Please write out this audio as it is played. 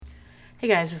Hey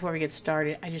guys, before we get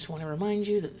started, I just want to remind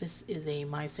you that this is a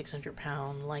My 600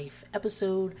 Pound Life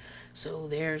episode. So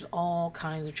there's all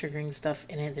kinds of triggering stuff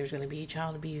in it. There's going to be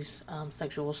child abuse,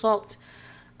 sexual assault,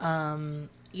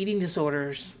 eating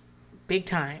disorders, big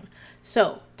time.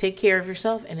 So take care of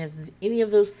yourself. And if any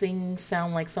of those things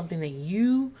sound like something that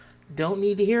you don't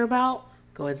need to hear about,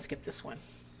 go ahead and skip this one.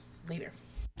 Later.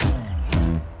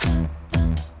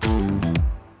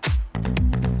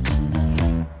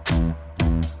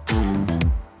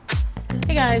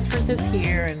 Hey guys, Princess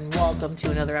here, and welcome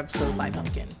to another episode of By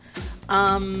Pumpkin.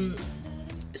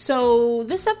 So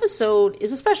this episode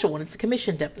is a special one. It's a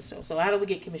commissioned episode. So how do we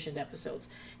get commissioned episodes?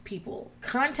 People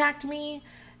contact me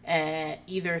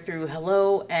either through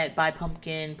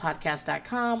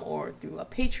hello@bypumpkinpodcast.com or through a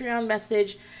Patreon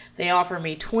message. They offer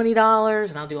me $20,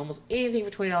 and I'll do almost anything for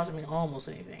 $20. I mean, almost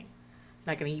anything.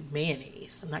 I'm not going to eat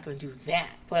mayonnaise. I'm not going to do that.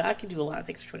 But I can do a lot of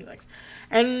things for $20.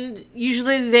 And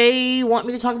usually they want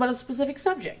me to talk about a specific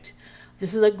subject.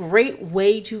 This is a great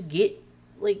way to get,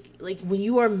 like when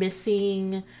you are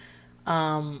missing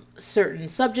certain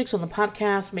subjects on the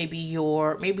podcast, maybe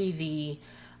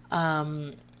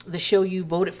the show you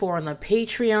voted for on the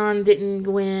Patreon didn't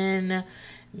win.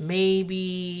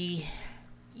 Maybe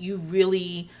you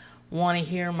really want to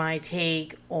hear my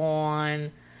take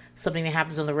on something that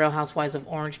happens on the Real Housewives of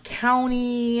Orange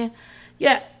County.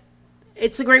 Yeah,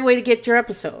 it's a great way to get your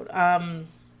episode.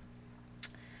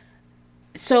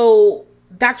 So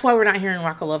that's why we're not hearing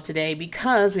Rock of Love today,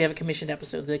 because we have a commissioned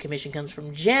episode. The commission comes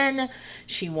from Jen.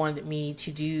 She wanted me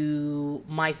to do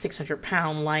My 600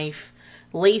 Pound Life.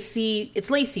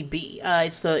 It's Lacey B.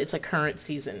 It's a current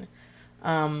season.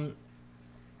 And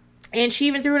she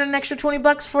even threw in an extra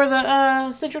 $20 for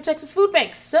the Central Texas Food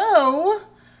Bank. So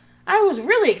I was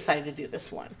really excited to do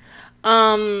this one.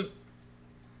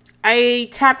 I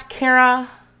tapped Kara.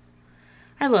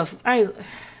 Guys,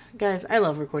 I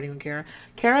love recording with Kara.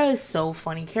 Kara is so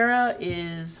funny. Kara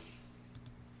is,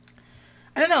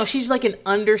 I don't know, she's like an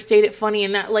understated funny,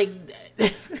 and not like,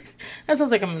 that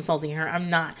sounds like I'm insulting her. I'm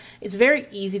not. It's very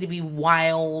easy to be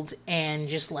wild and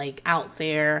just like out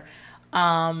there.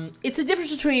 It's a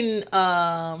difference between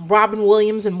Robin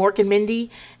Williams and Mork and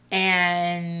Mindy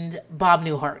and Bob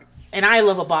Newhart. And I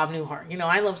love a Bob Newhart. You know,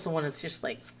 I love someone that's just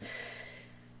like,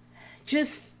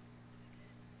 just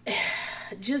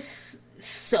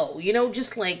so, you know,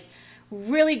 just like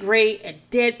really great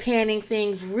at deadpanning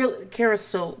things. Really, Kara's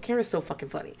so fucking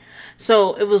funny.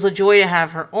 So it was a joy to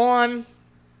have her on.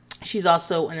 She's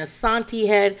also an Asante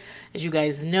head. As you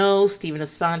guys know, Stephen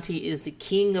Asante is the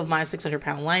king of My 600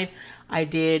 Pound Life. I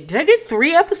did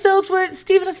 3 episodes with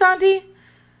Stephen Asante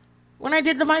when I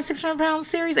did the My 600 Pound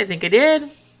series? I think I did.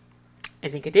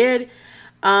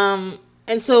 And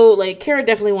so, like, Kara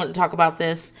definitely wanted to talk about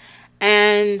this.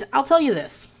 And I'll tell you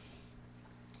this.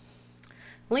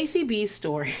 Lacey B's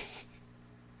story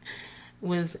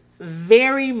was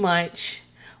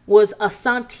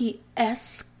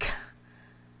Asante-esque.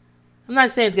 I'm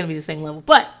not saying it's going to be the same level,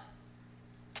 but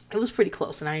it was pretty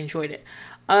close, and I enjoyed it.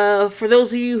 For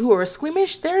those of you who are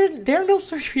squeamish, there are no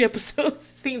surgery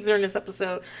scenes during this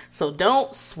episode, so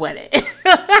don't sweat it.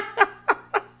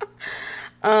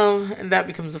 And that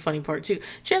becomes the funny part too.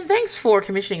 Jen, thanks for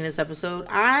commissioning this episode.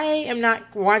 I am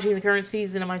not watching the current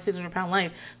season of My 600 Pound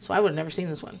Life, so I would have never seen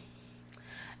this one.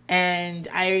 And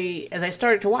as I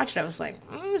started to watch it, I was like,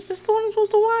 is this the one I'm supposed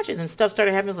to watch? And then stuff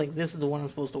started happening. I was like, this is the one I'm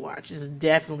supposed to watch. This is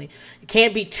definitely, it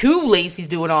can't be 2 Lacey's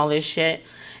doing all this shit.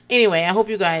 Anyway, I hope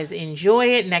you guys enjoy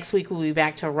it. Next week, we'll be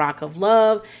back to Rock of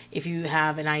Love. If you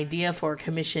have an idea for a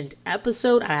commissioned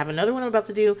episode, I have another one I'm about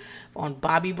to do on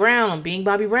Bobby Brown, on Being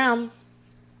Bobby Brown.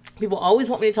 People always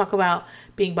want me to talk about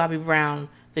Being Bobby Brown,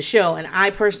 the show, and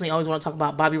I personally always want to talk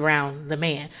about Bobby Brown, the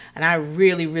man. And I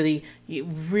really, really,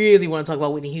 really want to talk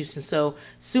about Whitney Houston. So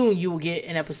soon you will get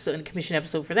a commissioned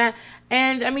episode for that.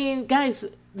 And I mean, guys,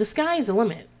 the sky is the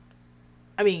limit.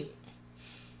 I mean,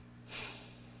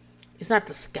 it's not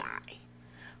the sky,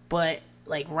 but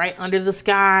like right under the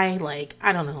sky, like,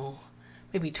 I don't know,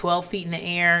 maybe 12 feet in the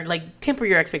air. Like, temper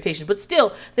your expectations. But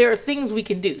still, there are things we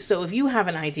can do. So if you have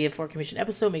an idea for a commissioned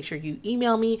episode, make sure you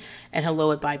email me at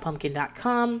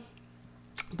hello@bypumpkin.com,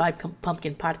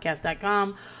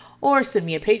 bypumpkinpodcast.com, or send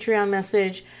me a Patreon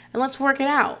message, and let's work it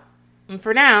out. And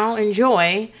for now,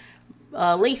 enjoy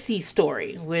Lacey's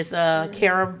story with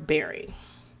Kara Berry.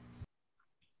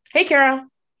 Hey, Kara.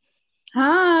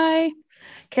 Hi.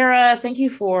 Kara, thank you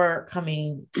for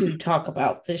coming to talk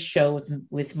about this show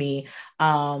with me.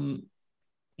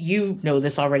 You know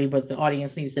this already, but the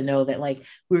audience needs to know that, like,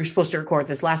 we were supposed to record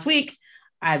this last week.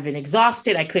 I've been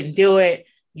exhausted. I couldn't do it.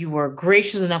 You were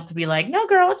gracious enough to be like, no,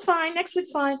 girl, it's fine. Next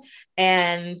week's fine.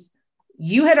 And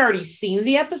you had already seen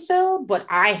the episode, but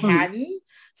I hadn't.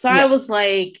 So Yeah. I was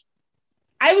like,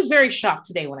 I was very shocked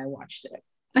today when I watched it.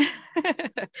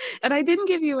 And I didn't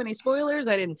give you any spoilers.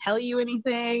 I didn't tell you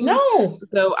anything. No.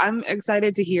 So I'm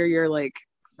excited to hear your like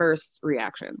first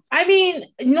reactions. I mean,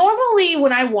 normally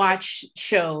when I watch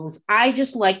shows, I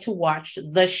just like to watch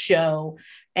the show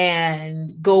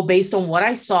and go based on what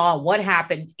I saw, what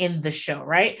happened in the show,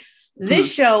 right?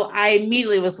 This show, I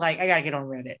immediately was like, I gotta get on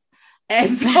Reddit.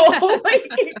 And so like,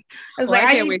 I was Well, like,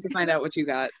 I can't wait to find out what you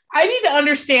got. I need to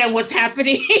understand what's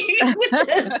happening with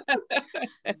this.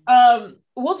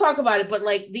 We'll talk about it, but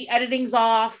like the editing's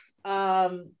off.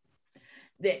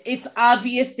 It's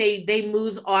obvious they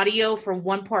move audio from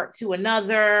one part to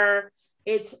another.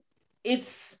 It's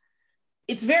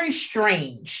very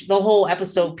strange, the whole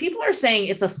episode. People are saying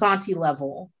it's a Santi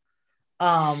level.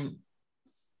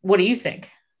 What do you think?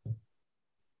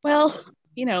 Well,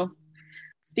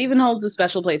 Steven holds a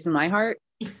special place in my heart.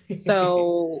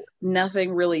 So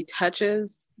nothing really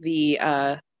touches the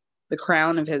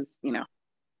crown of his,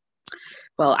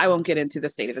 well, I won't get into the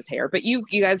state of his hair, but you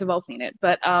guys have all seen it.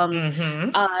 But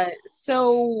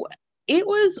so it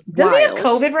was Does wild. he have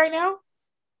COVID right now?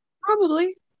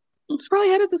 Probably. He's probably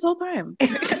had it this whole time.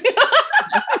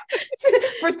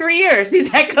 For 3 years. He's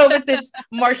had COVID since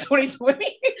March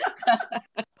 2020.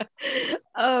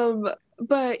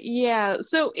 But yeah,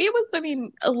 so it was,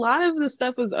 a lot of the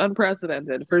stuff was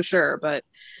unprecedented for sure. But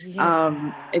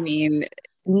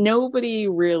nobody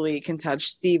really can touch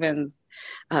Steven's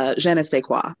je ne sais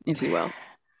quoi, if you will.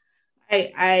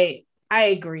 I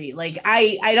agree. Like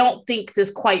I don't think this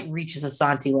quite reaches a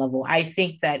Santi level. I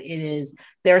think that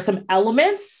there are some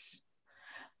elements,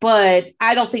 but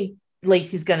I don't think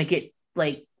Lacey's gonna get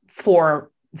like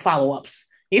 4 follow-ups.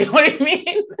 You know what I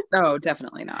mean? No,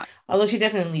 definitely not. Although she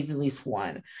definitely needs at least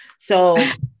one. So all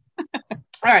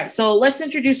right, so let's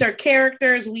introduce our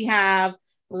characters. We have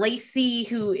Lacey,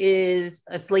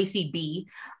 it's Lacey B.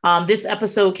 This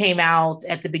episode came out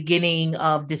at the beginning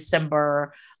of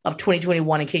December of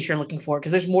 2021, in case you're looking for it,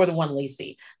 because there's more than one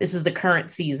Lacey. This is the current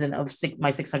season of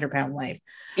My 600 Pound Life.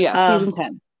 Yeah, season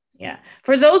 10. Yeah.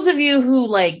 For those of you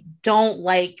who don't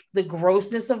like the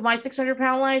grossness of My 600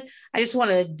 Pound Life, I just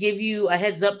want to give you a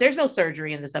heads up. There's no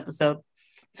surgery in this episode.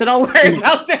 So don't worry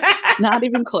about that. Not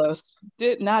even close.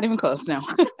 Not even close, no.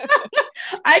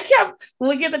 I kept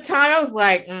looking at the time. I was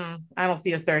like, I don't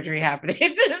see a surgery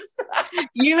happening.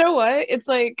 You know what? It's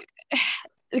like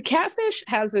the Catfish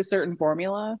has a certain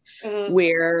formula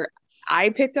where I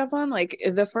picked up on, like,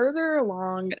 the further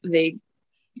along they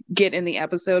get in the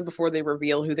episode before they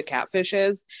reveal who the Catfish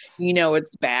is,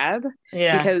 it's bad.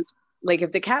 Yeah. Because, like,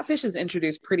 if the Catfish is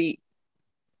introduced pretty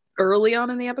early on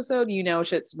in the episode,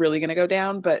 shit's really gonna go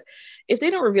down. But if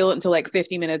they don't reveal it until like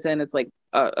 50 minutes in, it's like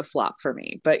a flop for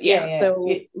me. But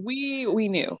we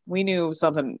knew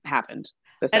something happened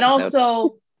this and episode.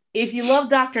 Also, if you love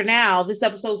Dr. Now, this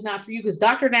episode's not for you, because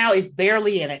Dr. Now is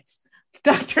barely in it.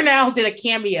 Dr. Now did a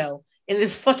cameo in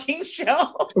this fucking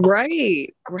show.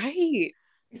 Right.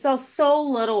 You saw so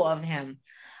little of him.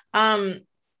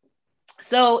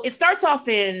 So it starts off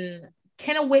in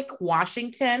Kennewick,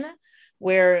 Washington,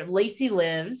 where Lacey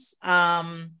lives.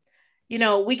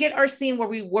 We get our scene where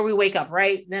we wake up,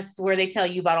 right? That's where they tell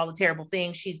you about all the terrible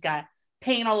things. She's got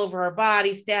pain all over her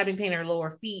body, stabbing pain in her lower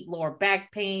feet, lower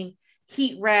back pain,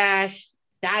 heat rash,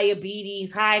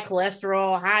 diabetes, high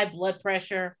cholesterol, high blood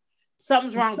pressure.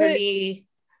 Something's wrong with me.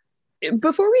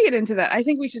 Before we get into that, I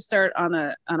think we should start on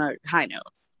a high note.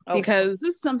 Because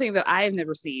this is something that I have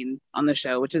never seen on the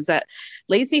show, which is that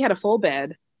Lacey had a full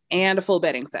bed and a full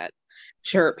bedding set.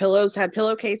 Her pillows had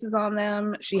pillowcases on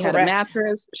them. She had a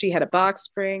mattress. She had a box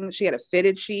spring. She had a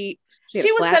fitted sheet.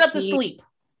 She was set up to sleep.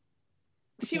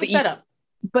 She was set up.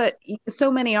 But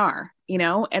so many are,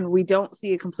 and we don't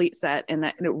see a complete set. And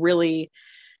it really,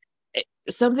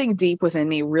 something deep within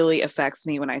me really affects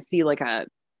me when I see like a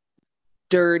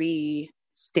dirty,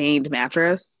 stained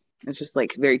mattress. It's just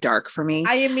like very dark for me.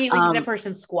 I immediately think that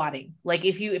person's squatting. Like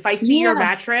if I see your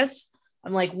mattress,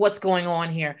 I'm like, what's going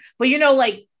on here? But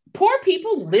like poor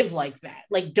people live like that.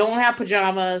 Like don't have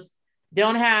pajamas,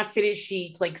 don't have fitted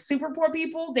sheets. Like super poor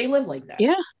people, they live like that.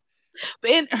 Yeah.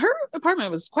 And her apartment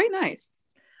was quite nice.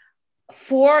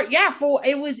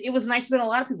 It was nicer than a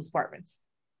lot of people's apartments.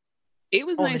 It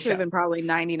was nicer than probably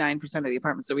 99% of the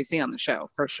apartments that we see on the show,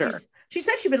 for sure. She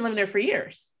said she'd been living there for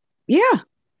years. Yeah.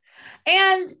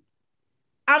 And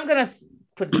I'm going to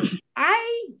put this.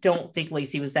 I don't think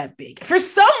Lacey was that big. For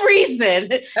some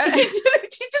reason,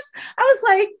 I was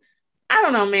like, I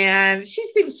don't know, man. She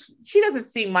doesn't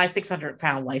seem My 600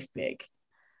 Pound Life big.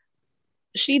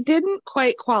 she didn't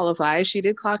quite qualify. She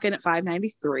did clock in at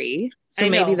 593. So I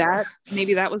maybe know.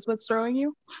 that was what's throwing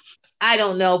you. I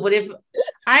don't know, but if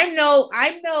I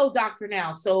know Doctor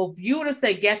now, so if you would have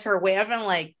said guess her weight, I've been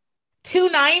like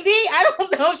 290. I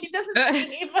don't know. She doesn't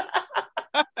seem.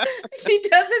 She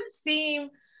doesn't seem.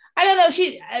 I don't know.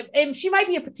 And she might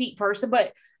be a petite person,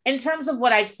 but in terms of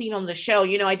what I've seen on the show,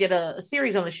 I did a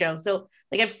series on the show, so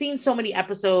like I've seen so many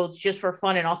episodes just for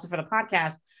fun and also for the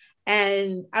podcast,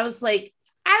 and I was like,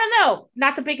 I don't know,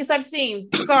 not the biggest I've seen.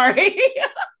 Sorry.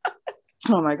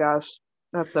 Oh my gosh,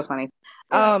 that's so funny.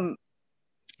 Yeah.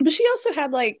 But she also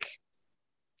had like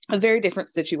a very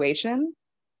different situation.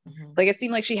 Mm-hmm. Like it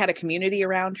seemed like she had a community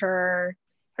around her.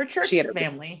 Her church she had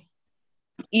family.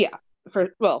 Yeah.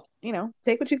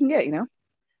 Take what you can get,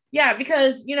 Yeah,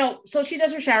 because so she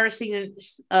does her shower scene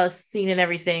and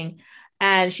everything,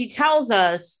 and she tells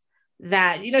us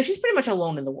that she's pretty much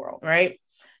alone in the world, right?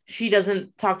 She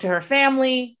doesn't talk to her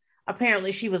family.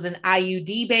 Apparently, she was an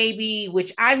IUD baby,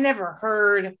 which I've never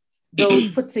heard those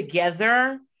put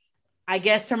together. I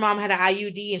guess her mom had an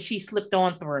IUD and she slipped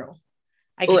on through.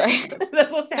 I guess right.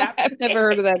 That's what's happening. I've never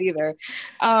heard of that either.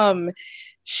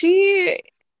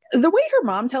 The way her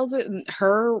mom tells it and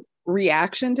her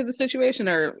reaction to the situation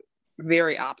are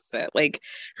very opposite. Like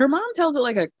her mom tells it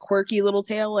like a quirky little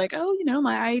tale, like, oh,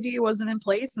 my IUD wasn't in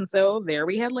place. And so there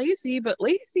we had Lacey, but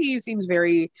Lacey seems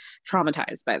very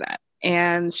traumatized by that.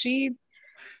 And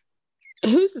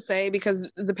who's to say, because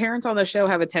the parents on the show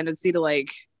have a tendency to like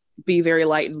be very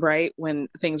light and bright when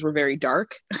things were very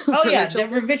dark. Oh yeah, the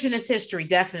revisionist history,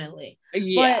 definitely.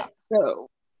 Yeah. But so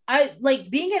I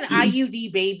like being an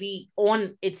IUD baby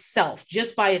on itself,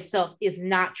 just by itself, is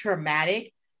not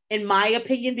traumatic, in my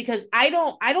opinion, because I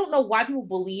don't know why people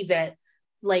believe that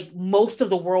like most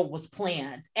of the world was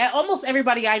planned. Almost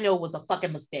everybody I know was a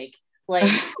fucking mistake. Like,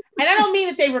 and I don't mean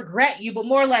that they regret you, but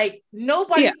more like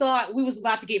nobody thought we was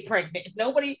about to get pregnant.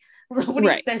 Nobody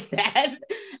right. said that.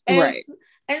 And right.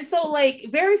 And so, like,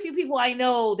 very few people I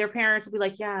know, their parents will be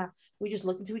like, yeah, we just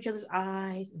looked into each other's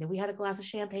eyes, and then we had a glass of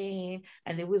champagne,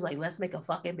 and then we was like, let's make a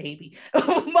fucking baby.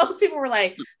 Most people were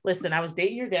like, listen, I was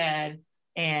dating your dad,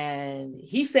 and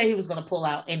he said he was going to pull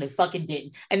out, and they fucking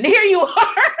didn't. And there you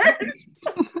are.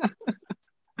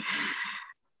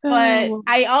 But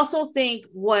I also think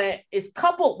what is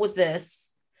coupled with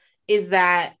this is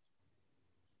that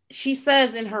she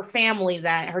says in her family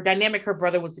that her dynamic, her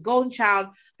brother was the golden child,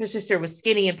 her sister was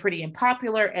skinny and pretty and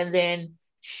popular, and then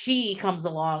she comes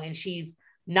along and she's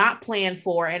not planned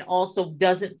for and also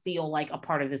doesn't feel like a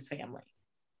part of this family.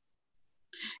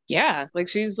 Yeah, like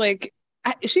she's like,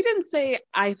 she didn't say,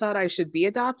 I thought I should be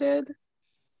adopted.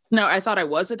 No, I thought I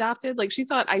was adopted. Like she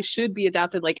thought I should be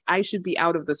adopted. Like I should be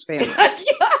out of this family.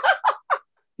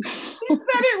 She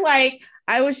said it like,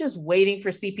 I was just waiting for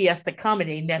CPS to come and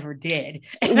they never did.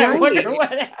 And right. I wonder what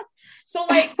happened. So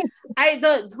like,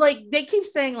 they keep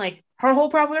saying like her whole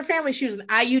problem with her family, she was an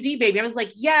IUD baby. I was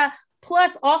like, yeah,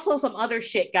 plus also some other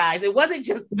shit, guys. It wasn't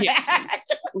just that.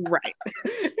 Right.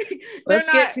 Let's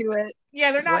get to it.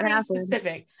 Yeah, they're not being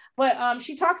specific. But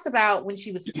she talks about when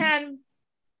she was 10,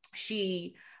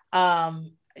 she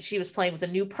was playing with a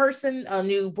new person, a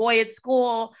new boy at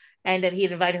school, and that he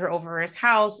had invited her over his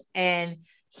house, and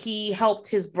he helped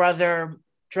his brother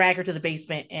drag her to the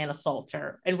basement and assault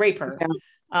her and rape her.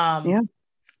 Yeah.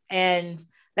 And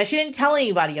that she didn't tell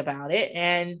anybody about it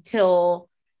until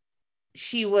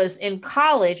she was in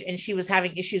college and she was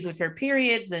having issues with her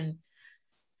periods and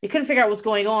they couldn't figure out what's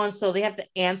going on. So they have to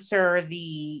answer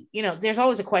there's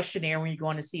always a questionnaire when you're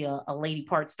going to see a lady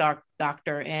parts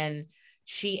doctor. And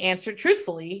she answered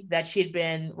truthfully that she had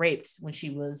been raped when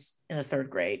she was in the 3rd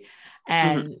grade.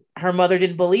 And her mother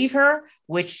didn't believe her,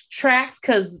 which tracks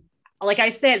because, like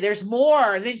I said, there's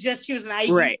more than just she was an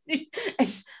IUD, right.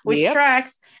 which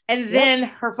tracks. And then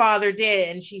her father did.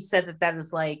 And she said that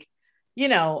is like,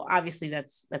 obviously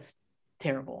that's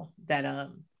terrible that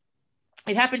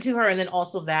it happened to her. And then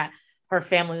also that her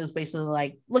family was basically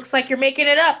like, looks like you're making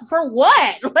it up for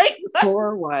what? Like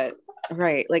for what?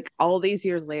 Right. Like all these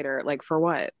years later, like for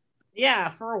what? Yeah,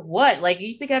 for what? Like,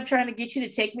 you think I'm trying to get you to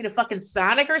take me to fucking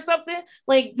Sonic or something?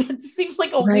 Like, it seems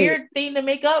like a weird thing to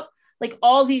make up. Like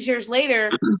all these years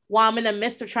later, while I'm in the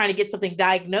midst of trying to get something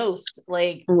diagnosed,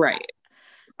 like, right.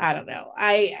 I don't know.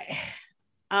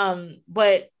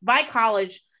 But by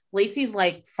college, Lacey's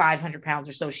like 500 pounds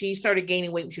or so. She started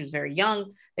gaining weight when she was very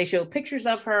young. They showed pictures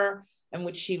of her in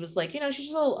which she was like,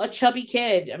 she's just a chubby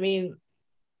kid. I mean,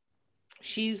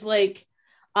 she's like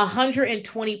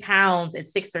 120 pounds at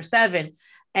 6 or 7.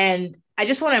 And I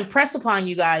just want to impress upon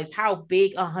you guys how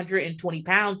big 120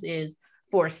 pounds is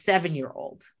for a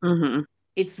 7-year-old. Mm-hmm.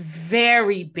 It's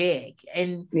very big.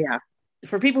 And yeah,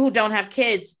 for people who don't have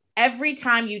kids, every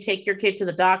time you take your kid to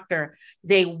the doctor,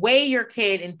 they weigh your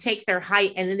kid and take their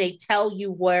height, and then they tell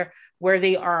you where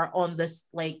they are on this,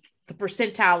 like the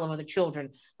percentile of the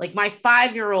children. Like my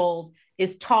 5-year-old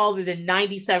is taller than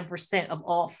 97% of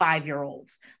all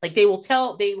 5-year-olds. Like they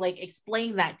like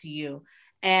explain that to you,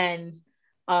 and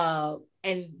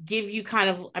give you kind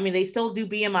of, I mean, they still do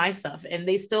BMI stuff, and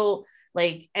they still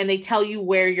like, and they tell you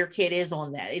where your kid is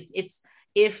on that. It's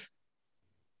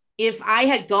if I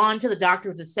had gone to the doctor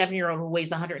with a 7-year-old who weighs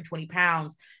 120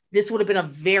 pounds, this would have been a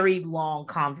very long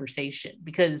conversation,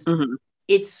 because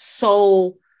it's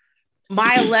so,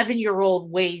 my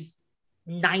 11-year-old weighs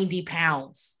 90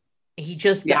 pounds. He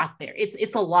just got there.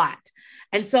 It's a lot.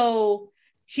 And so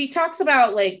she talks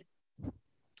about, like,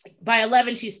 by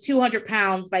 11, she's 200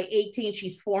 pounds. By 18,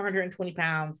 she's 420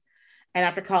 pounds. And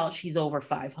after college, she's over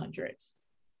 500.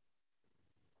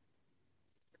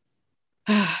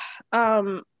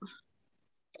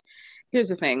 Here's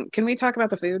the thing. Can we talk about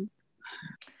the food?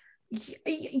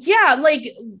 Yeah, like,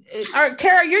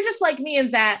 Kara, you're just like me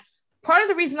in that part of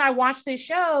the reason I watch this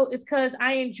show is because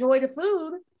I enjoy the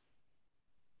food.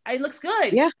 It looks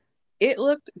good. Yeah, it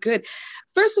looked good.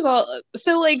 First of all,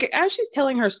 so like as she's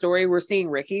telling her story, we're seeing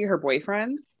Ricky, her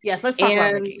boyfriend. Yes, let's talk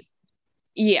about Ricky.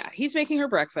 Yeah, he's making her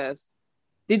breakfast.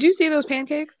 Did you see those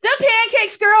pancakes? The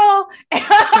pancakes, girl.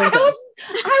 I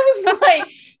was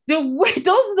like, those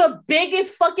are the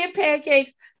biggest fucking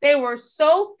pancakes. They were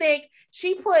so thick.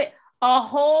 She put a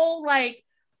whole like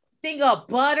thing of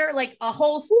butter, like a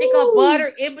whole stick of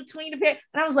butter in between the pancakes.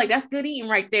 And I was like, that's good eating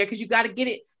right there, because you got to get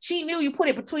it. She knew you put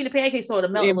it between the pancakes so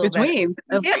it'll melt a little bit.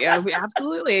 Yeah,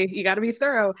 absolutely. You got to be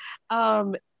thorough.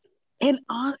 And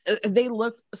they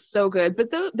looked so good,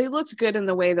 but they looked good in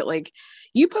the way that, like,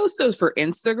 you post those for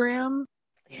Instagram.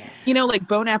 Yeah. You know, like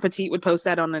Bon Appetit would post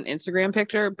that on an Instagram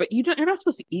picture, but you're not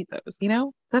supposed to eat those, you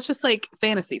know? That's just like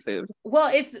fantasy food. Well,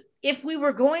 it's, if we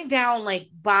were going down like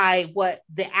by what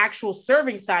the actual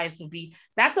serving size would be,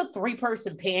 that's a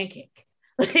 3-person pancake.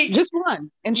 Like, just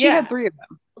one. And she had 3 of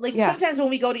them. Like sometimes when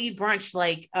we go to eat brunch,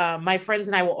 like my friends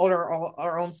and I will order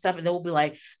our own stuff, and then we'll be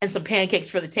like, and some pancakes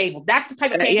for the table. That's the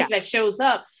type of pancake that shows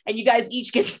up, and you guys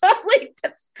each get something.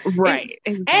 Like, right,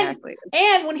 exactly.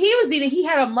 And when he was eating, he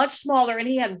had a much smaller, and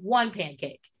he had 1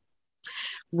 pancake.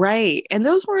 Right, and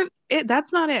those weren't it.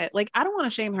 That's not it. Like, I don't want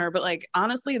to shame her, but like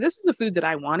honestly, this is a food that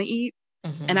I want to eat,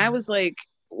 and I was like,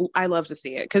 I love to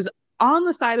see it, because on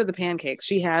the side of the pancakes,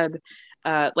 she had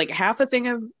like half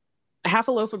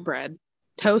a loaf of bread,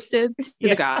 toasted to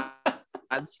the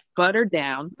gods, buttered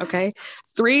down. Okay,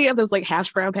 3 of those like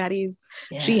hash brown patties.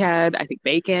 Yes. She had, I think,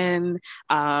 bacon,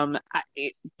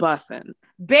 bussin'.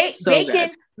 Bacon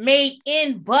good. Made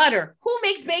in butter. Who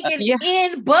makes bacon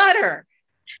in butter?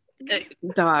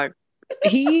 Dog.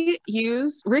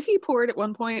 Ricky poured at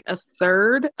one point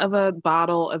 1/3 of a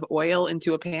bottle of oil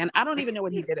into a pan. I don't even know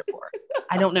what he did it for.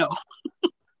 I don't know.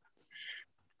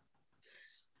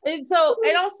 And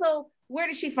also, where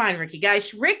did she find Ricky,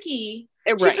 guys? Ricky,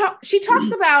 she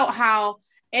talks about how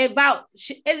at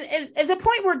the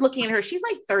point we're looking at her, she's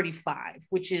like 35,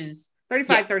 which is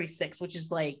 35, 36, which is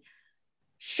like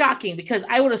shocking, because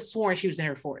I would have sworn she was in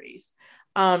her 40s.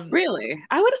 Really?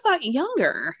 I would have thought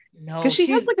younger. No, because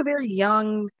she has like a very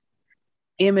young,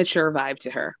 immature vibe to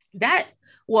her. I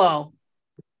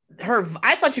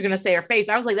thought you were gonna say her face.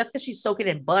 I was like, that's because she's soaking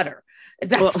in butter.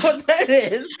 That's what that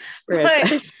is.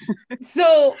 But,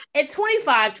 so at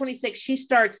 25, 26, she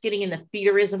starts getting into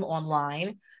feederism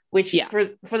online, which for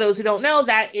those who don't know,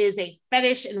 that is a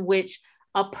fetish in which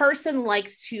a person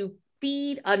likes to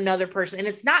feed another person. And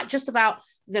it's not just about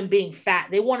them being fat.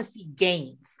 They want to see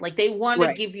gains. Like, they want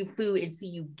to give you food and see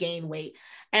you gain weight.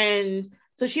 And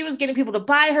so she was getting people to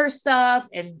buy her stuff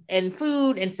and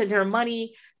food and send her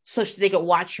money so they could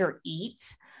watch her eat.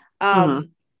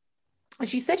 And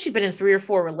she said she'd been in 3 or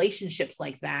 4 relationships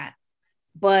like that,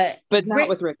 but not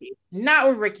with Ricky. Not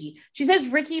with Ricky. She says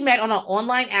Ricky met on an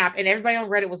online app, and everybody on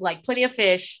Reddit was like, plenty of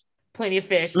fish, plenty of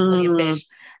fish, plenty of fish.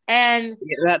 And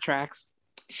that tracks.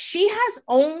 She has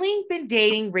only been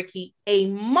dating Ricky a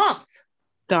month.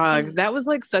 Dog, that was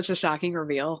like such a shocking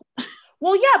reveal.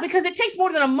 Well, yeah, because it takes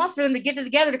more than a month for them to get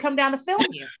together to come down to film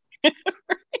you.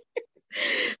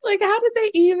 Like, how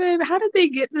did they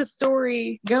get this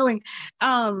story going?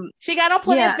 She got on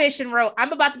Plenty of Fish and wrote,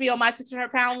 I'm about to be on my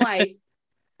 600-pound life.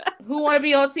 Who want to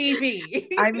be on TV?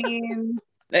 I mean,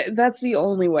 that's the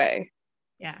only way.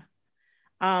 Yeah.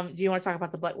 Do you want to talk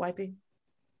about the butt wiping?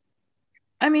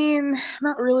 I mean,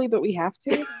 not really, but we have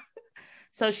to.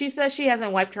 So she says she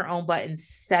hasn't wiped her own butt in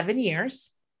 7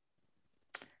 years.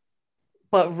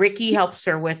 But Ricky helps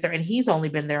her with her, and he's only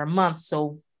been there a month.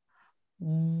 So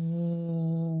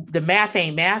the math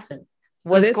ain't mathing.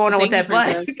 What's going on with that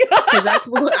butt? Because that's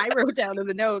what I wrote down in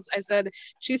the notes. I said,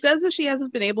 she says that she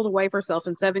hasn't been able to wipe herself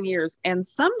in 7 years, and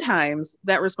sometimes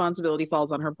that responsibility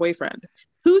falls on her boyfriend.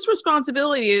 Whose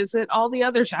responsibility is it all the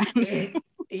other times?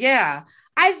 Yeah.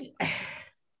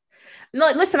 No,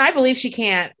 listen, I believe she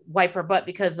can't wipe her butt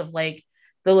because of like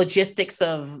the logistics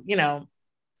of,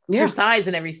 her size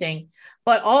and everything.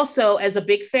 But also, as a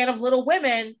big fan of Little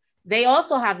Women, they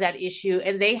also have that issue,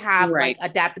 and they have like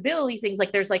adaptability things.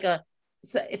 Like there's like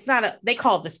it's not they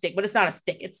call it the stick, but it's not a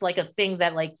stick. It's like a thing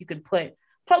that like you can put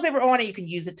toilet paper on it. You can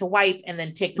use it to wipe and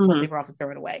then take the toilet paper off and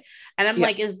throw it away. And I'm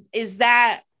like, is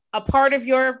that a part of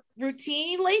your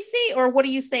routine, Lacey? Or what are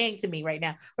you saying to me right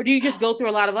now? Or do you just go through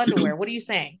a lot of underwear? What are you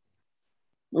saying?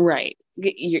 Right.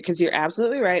 Because you're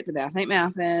absolutely right. The math ain't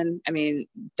mathin'. I mean,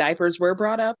 diapers were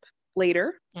brought up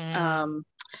later.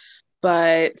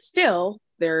 But still,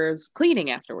 there's cleaning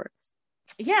afterwards.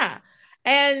 Yeah.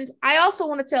 And I also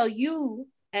want to tell you,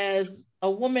 as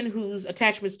a woman whose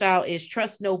attachment style is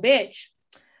trust no bitch,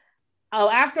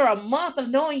 after a month of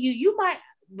knowing you might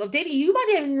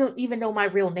even know my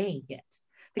real name yet,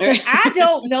 because I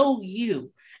don't know you.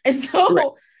 And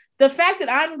so the fact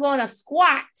that I'm going to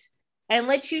squat and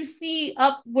let you see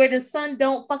up where the sun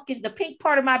don't the pink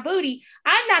part of my booty,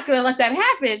 I'm not going to let that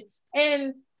happen.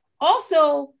 And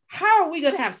also, how are we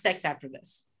going to have sex after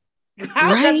this?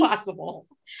 How is that possible?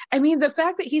 I mean, the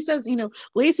fact that he says,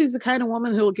 Lacey's the kind of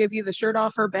woman who will give you the shirt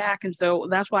off her back. And so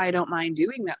that's why I don't mind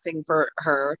doing that thing for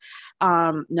her.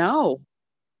 No,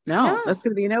 that's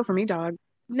going to be a no for me, dog.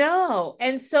 No.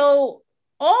 And so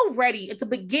already at the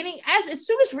beginning, as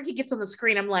soon as Ricky gets on the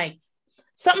screen, I'm like,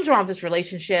 something's wrong with this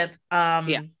relationship.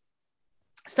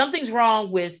 Something's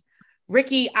wrong with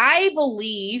Ricky. I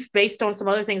believe, based on some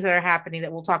other things that are happening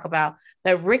that we'll talk about,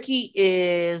 that Ricky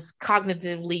is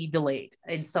cognitively delayed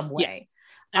in some way. Yes,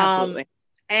 absolutely.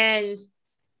 And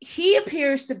he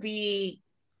appears to be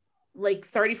like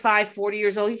 35, 40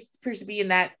 years old. He appears to be in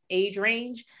that age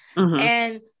range.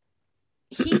 And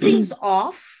he seems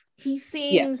off. He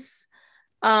seems,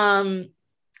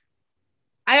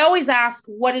 I always ask,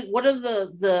 what do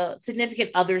the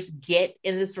significant others get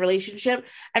in this relationship?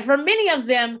 And for many of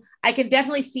them, I can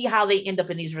definitely see how they end up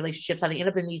in these relationships, how they end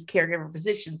up in these caregiver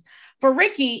positions. For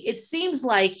Ricky, it seems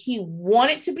like he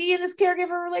wanted to be in this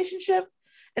caregiver relationship.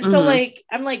 And so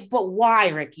I'm like, but why,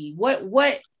 Ricky?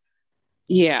 What?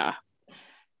 Yeah.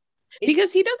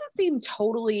 Because he doesn't seem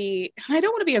totally, I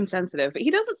don't want to be insensitive, but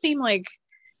he doesn't seem like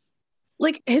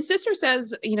his sister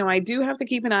says, I do have to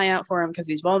keep an eye out for him because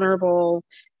he's vulnerable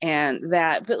and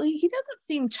that, but he doesn't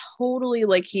seem totally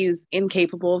like he's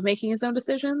incapable of making his own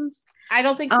decisions. I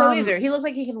don't think so either. He looks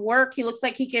like he can work. He looks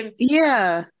like he can.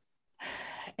 Yeah.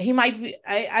 He might be.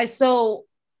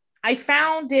 I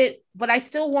found it, but I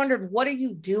still wondered, what are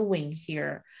you doing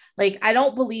here? Like, I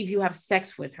don't believe you have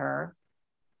sex with her.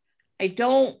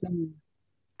 In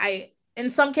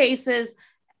some cases,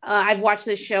 I've watched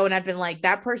this show and I've been like,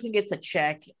 that person gets a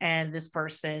check and this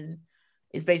person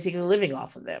is basically living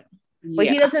off of them. But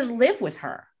he doesn't live with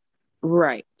her.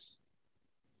 Right.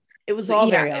 It was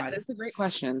all very odd. That's a great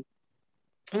question.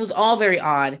 It was all very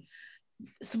odd.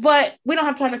 But we don't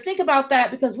have time to think about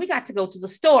that because we got to go to the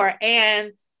store.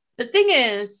 And the thing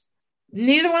is,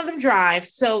 neither one of them drive.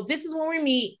 So this is when we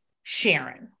meet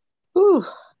Sharon. Ooh.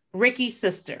 Ricky's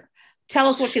sister. Tell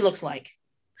us what she looks like.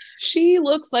 She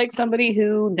looks like somebody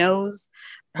who knows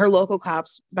her local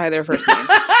cops by their first name.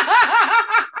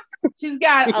 She's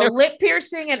got a lip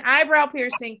piercing, an eyebrow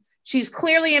piercing. She's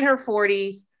clearly in her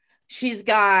 40s. She's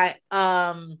got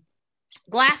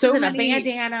glasses and a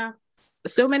bandana.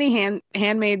 So many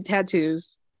handmade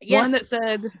tattoos. Yes. One that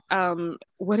said,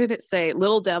 what did it say?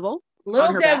 Little Devil.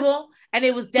 Little Devil. Back. And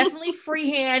it was definitely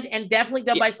freehand and definitely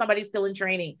done by somebody still in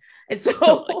training. And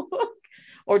so...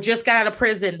 or just got out of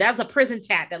prison. That's a prison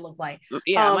tat that looked like.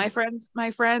 Yeah, my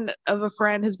friend of a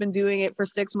friend has been doing it for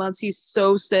 6 months. He's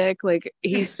so sick. Like,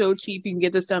 he's so cheap. You can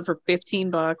get this done for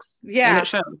 $15. Yeah. And it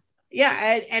shows.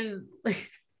 Yeah, and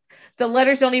the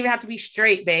letters don't even have to be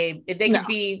straight, babe. They can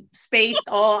be spaced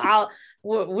all out.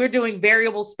 We're doing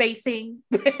variable spacing.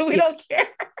 We don't care.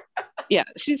 Yeah,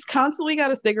 she's constantly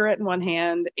got a cigarette in one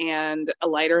hand and a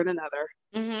lighter in another.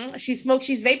 Mm-hmm. She's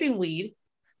vaping weed.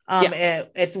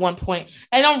 At one point.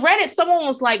 And on Reddit, someone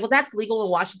was like, well, that's legal in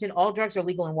Washington. All drugs are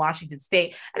legal in Washington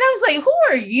state. And I was like, who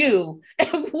are you?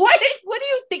 And what do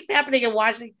you think's happening in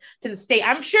Washington state?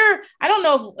 I'm sure, I don't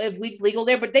know if weed's legal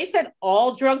there, but they said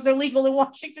all drugs are legal in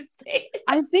Washington state.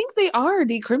 I think they are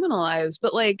decriminalized,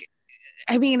 but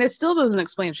it still doesn't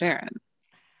explain Sharon.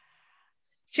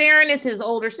 Sharon is his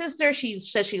older sister. She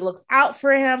says she looks out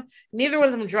for him. Neither one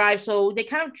of them drive, so they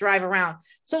kind of drive around.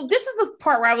 So this is the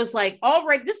part where I was like, all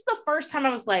right, this is the first time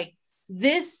I was like,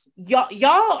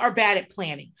 y'all are bad at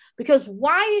planning, because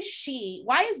why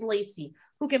is Lacey,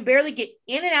 who can barely get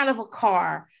in and out of a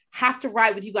car, have to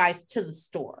ride with you guys to the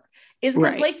store? Is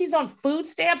because Lacey's on food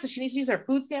stamps and she needs to use her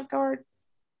food stamp card?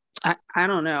 I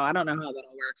don't know. I don't know how that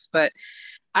all works, but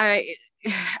I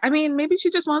mean, maybe she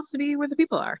just wants to be where the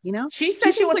people are, you know? She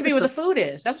said she wants to be where the food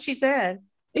is. That's what she said.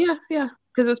 Yeah.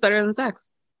 Because it's better than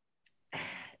sex.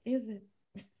 Is it?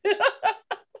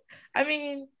 I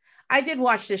mean, I did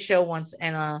watch this show once,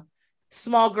 and a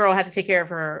small girl had to take care of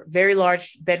her very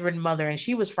large bedridden mother, and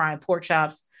she was frying pork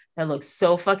chops that looked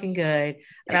so fucking good.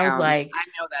 And I was like, I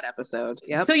know that episode.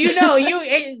 Yep. So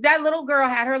that little girl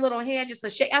had her little hand just to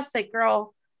shake. I said,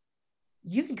 girl,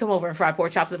 you can come over and fry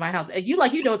pork chops at my house. And you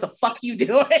know what the fuck you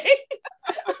doing.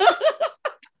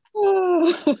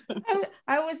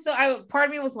 Part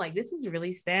of me was like, this is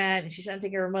really sad, and she's trying to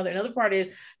take care of her mother. Another part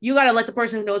is, you got to let the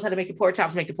person who knows how to make the pork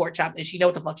chops make the pork chops, and she know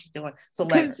what the fuck she's doing. So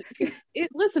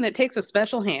listen, it takes a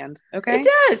special hand. Okay.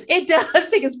 It does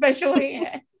take a special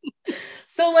hand.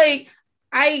 So like,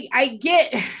 I'm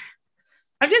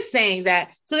just saying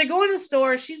that. So they're going to the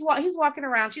store. He's walking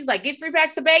around. She's like, get 3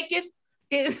 packs of bacon.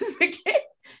 She's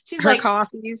her like,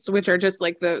 coffees, which are just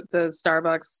like the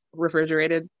Starbucks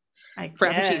refrigerated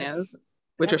frappuccinos,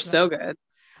 which are so good.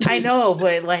 I know,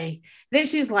 but like, then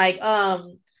she's like, I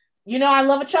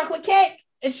love a chocolate cake.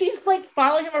 And she's like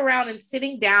following him around and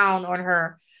sitting down on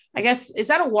her, I guess, is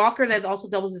that a walker that also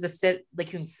doubles as a sit?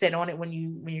 Like, you can sit on it when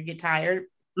you get tired.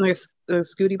 Like a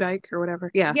scooty bike or whatever.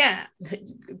 Yeah. Yeah.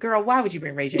 Girl, why would you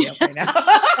bring Ray J up right now?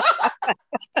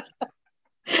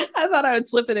 I thought I would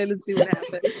slip it in and see what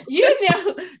happened.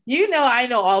 I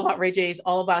know all about Ray J's,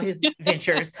 all about his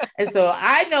ventures. And so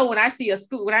I know when I hear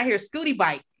Scooty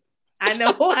bike, I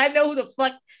know who the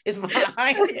fuck is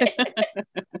behind it.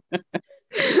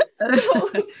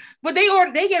 But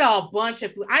they get a bunch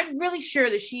of food. I'm really sure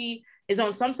that she is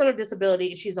on some sort of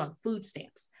disability and she's on food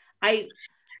stamps.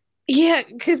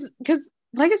 Because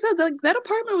like I said, that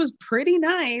apartment was pretty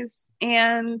nice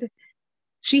and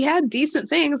she had decent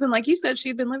things, and like you said,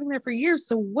 she'd been living there for years.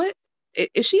 So what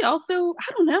is she also?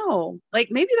 I don't know. Like,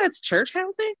 maybe that's church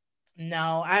housing.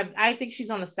 No, I think she's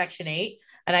on a Section 8,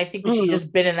 and I think that she's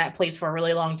just been in that place for a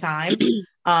really long time.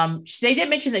 They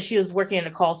did mention that she was working in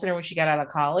a call center when she got out of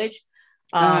college.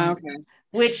 Okay.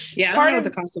 Which I don't know what the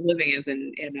cost of living is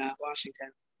in Washington.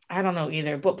 I don't know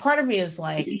either. But part of me is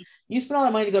like, you spend all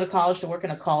that money to go to college to work in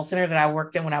a call center that I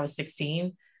worked in when I was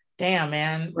 16. Damn,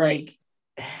 man. Right. Like,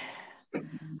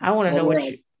 I want to know what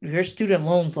your student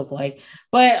loans look like.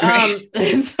 But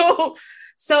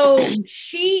so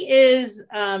she is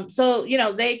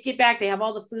they get back, they have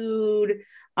all the food.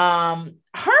 Her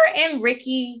and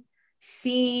Ricky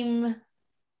seem,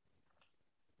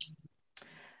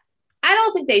 I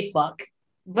don't think they fuck,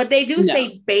 but they do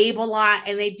say babe a lot,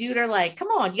 and they're like, come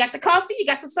on, you got the coffee, you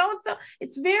got the so-and-so.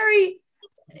 It's very,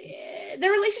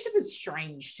 their relationship is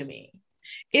strange to me.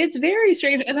 It's very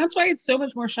strange, and that's why it's so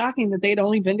much more shocking that they'd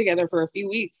only been together for a few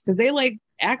weeks, because they like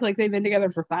act like they've been together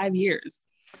for 5 years,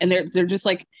 and they're just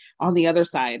like on the other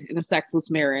side in a sexless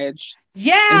marriage.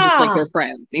 Yeah, and just like they're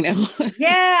friends,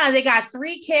 Yeah, they got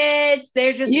 3 kids.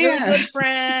 They're just really good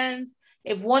friends.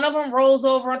 If one of them rolls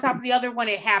over on top of the other one,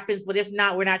 it happens. But if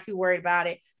not, we're not too worried about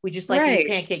it. We just like to eat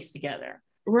pancakes together.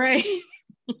 Right.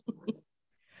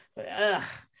 All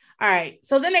right.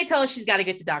 So then they tell us she's got to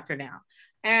get the doctor now,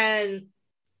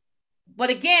 but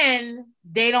again,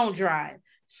 they don't drive.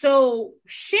 So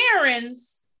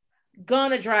Sharon's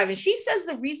gonna drive. And she says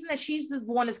the reason that she's the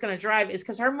one that's gonna drive is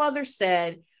because her mother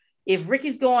said, if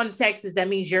Ricky's going to Texas, that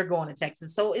means you're going to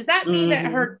Texas. So does that mean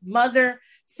that her mother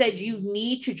said you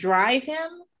need to drive him?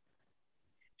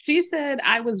 She said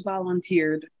I was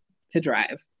volunteered to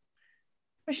drive.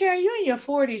 But Sharon, you're in your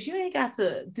 40s. You ain't got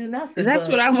to do nothing. That's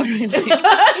what I'm wondering.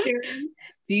 Sharon,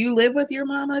 do you live with your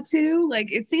mama too?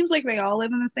 Like, it seems like they all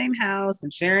live in the same house,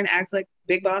 and Sharon acts like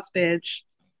big boss bitch.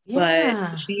 Yeah.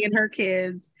 But she and her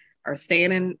kids are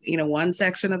staying in, one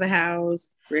section of the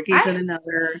house. Ricky's in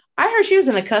another. I heard she was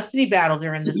in a custody battle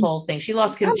during this whole thing. She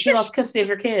lost custody of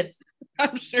her kids.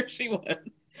 I'm sure she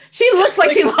was. She looks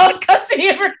like she lost custody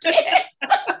of her kids.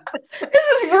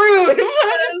 This is rude. I'm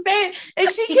just saying. And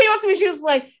she came up to me. She was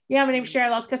like, "Yeah, my name's Sharon.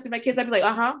 I lost custody of my kids." I'd be like,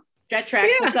 that tracks.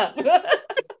 Yeah. What's up?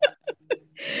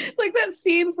 Like that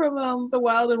scene from The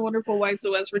Wild and Wonderful Whites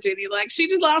of West Virginia. Like, she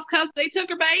just lost custody. They took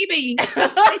her baby.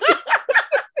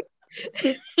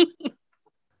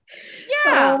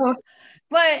 Yeah.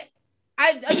 But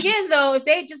Again though, if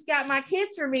they just got my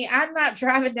kids for me, I'm not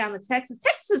driving down to Texas.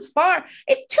 Texas is far.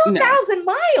 It's 2,000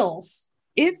 miles.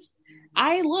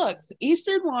 I looked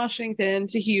Eastern Washington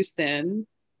to Houston,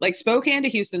 like Spokane to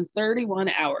Houston, 31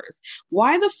 hours.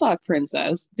 Why the fuck,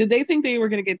 princess, did they think they were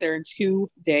going to get there in 2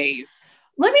 days?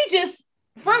 Let me just,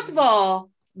 first of all,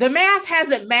 the math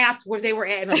hasn't mathed where they were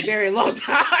at in a very long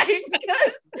time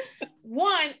because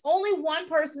only one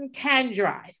person can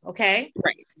drive. Okay.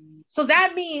 Right. So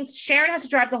that means Sharon has to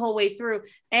drive the whole way through.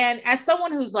 And as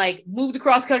someone who's like moved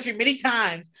across country many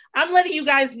times, I'm letting you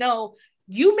guys know,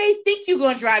 you may think you're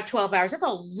going to drive 12 hours. That's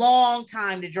a long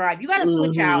time to drive. You got to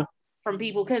switch out from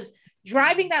people because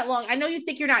driving that long, I know you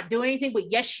think you're not doing anything,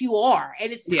 but yes, you are.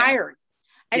 And it's tiring.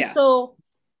 And so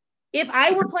if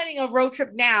I were planning a road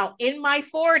trip now in my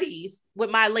 40s with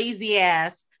my lazy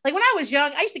ass, like when I was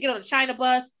young, I used to get on a China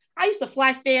bus. I used to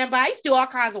fly standby. I used to do all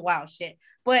kinds of wild shit,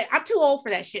 but I'm too old for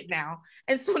that shit now.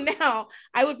 And so now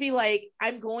I would be like,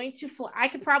 I'm going to fly. I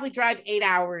could probably drive 8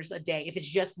 hours a day if it's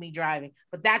just me driving,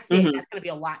 but that's it. That's going to be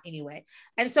a lot anyway.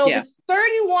 And so if it's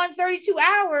 31, 32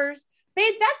 hours,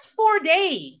 babe, that's 4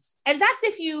 days. And that's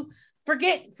if you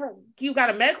you got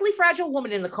a medically fragile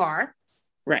woman in the car.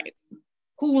 Right.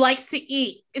 Who likes to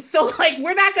eat. So like,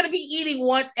 we're not going to be eating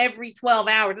once every 12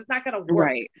 hours. It's not going to work.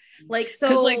 Right. Like,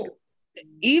 so like,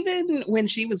 even when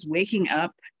she was waking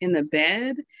up in the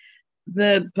bed,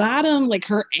 the bottom, like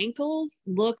her ankles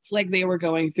looked like they were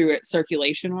going through it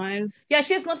circulation wise. Yeah,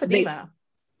 she has lymphedema.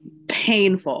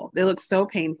 Painful. They look so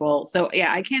painful. So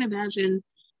yeah, I can't imagine,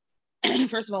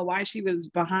 first of all, why she was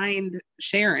behind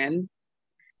Sharon.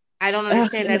 I don't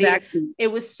understand that either. It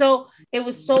was so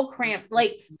cramped.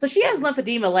 Like, so she has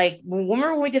lymphedema. Like,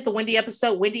 remember when we did the Wendy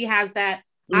episode? Wendy has that.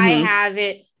 I have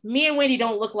it. Me and Wendy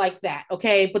don't look like that.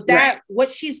 Okay. But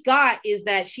what she's got is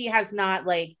that she has not,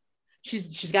 like,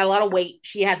 she's got a lot of weight.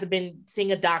 She hasn't been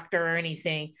seeing a doctor or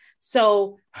anything.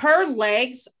 So her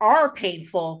legs are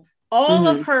painful. All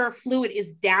of her fluid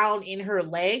is down in her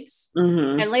legs.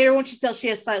 And later when she says she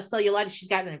has cellulitis, she's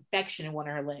got an infection in one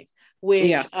of her legs,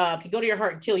 which can go to your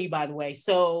heart and kill you, by the way.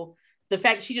 So the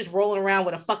fact that she's just rolling around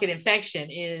with a fucking infection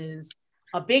is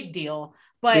a big deal.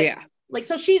 But like,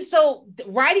 so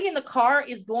riding in the car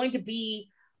is going to be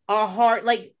a hard,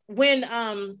 like when,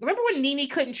 remember when Nene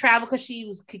couldn't travel because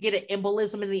could get an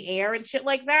embolism in the air and shit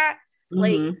like that?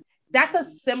 Like, that's a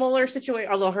similar situation,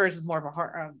 although hers is more of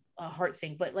a heart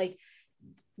thing, but like,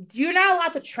 you're not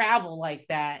allowed to travel like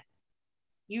that.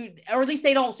 Or at least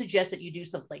they don't suggest that you do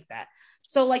stuff like that.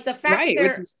 So like the fact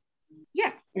that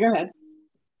go ahead.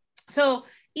 So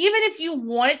even if you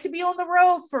wanted to be on the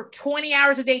road for 20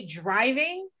 hours a day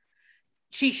driving,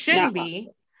 she shouldn't be.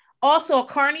 Also, a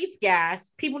car needs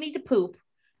gas. People need to poop.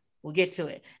 We'll get to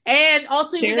it. And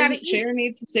also, you gotta eat. Sharon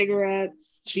needs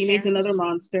cigarettes. She needs another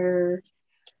Monster.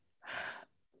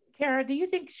 Kara, do you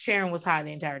think Sharon was high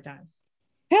the entire time?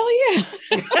 Hell yeah.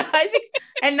 I think,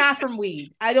 and not from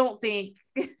weed. I don't think.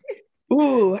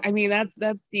 Ooh, I mean,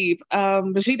 that's deep.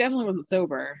 But she definitely wasn't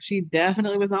sober. She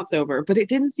definitely was not sober. But it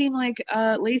didn't seem like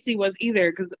Lacey was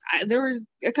either, because there were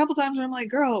a couple times where I'm like,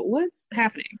 girl, what's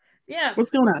happening? Yeah.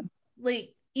 What's going on?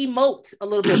 Like, emote a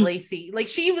little bit, Lacey. Like,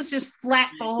 she was just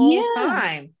flat the whole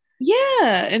time.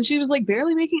 Yeah. And she was like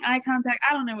barely making eye contact.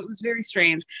 I don't know. It was very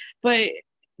strange. But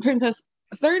Princess,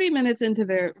 30 minutes into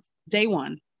their day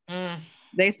one,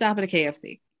 they stop at a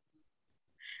KFC.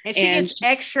 And she gets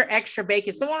extra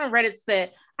bacon. Someone on Reddit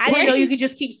said, I didn't know you could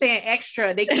just keep saying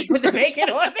extra. They keep putting the bacon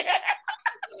on there.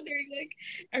 Like,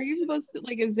 are you supposed to,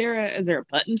 like, is there a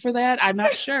button for that? I'm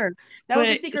not sure. That was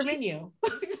the secret menu.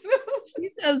 She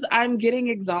says, I'm getting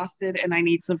exhausted and I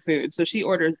need some food. So she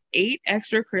orders 8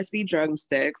 extra crispy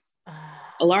drumsticks,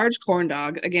 a large corn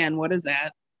dog. Again, what is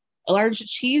that? A large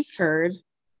cheese curd,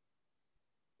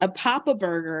 a Papa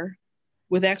burger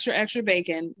with extra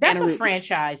bacon. That's a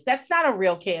franchise. That's not a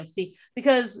real KFC,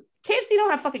 because KFC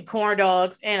don't have fucking corn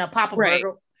dogs and a Papa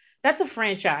burger. That's a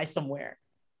franchise somewhere.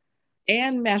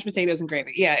 And mashed potatoes and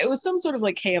gravy. Yeah, it was some sort of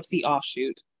like KFC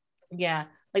offshoot. Yeah,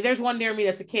 like there's one near me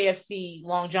that's a KFC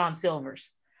Long John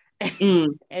Silver's,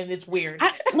 and it's weird.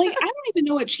 I don't even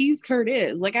know what cheese curd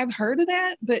is. Like, I've heard of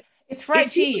that, but it's fried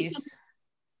cheese.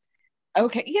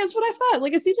 Okay, yeah, that's what I thought.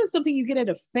 Like, it seems like something you get at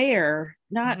a fair,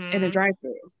 not in a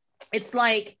drive-thru. It's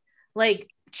like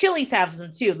Chili's has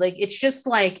them too. Like, it's just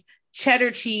like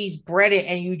cheddar cheese breaded,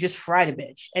 and you just fry the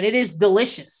bitch, and it is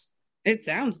delicious. It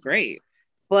sounds great.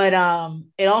 But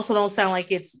it also don't sound like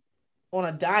it's on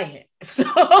a diet. So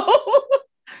it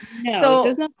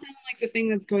does not sound like the thing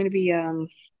that's going to be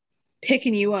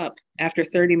picking you up after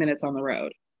 30 minutes on the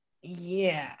road.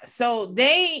 Yeah. So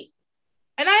I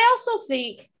also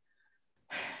think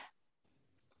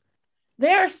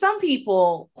there are some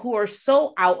people who are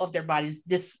so out of their bodies,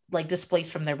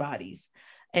 displaced from their bodies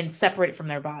and separated from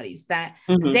their bodies, that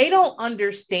they don't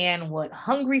understand what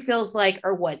hungry feels like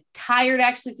or what tired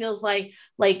actually feels like.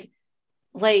 Like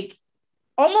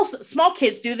almost small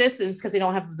kids do this, and it's because they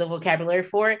don't have the vocabulary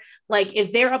for it. Like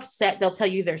if they're upset, they'll tell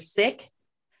you they're sick,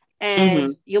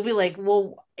 and you'll be like,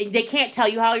 well, they can't tell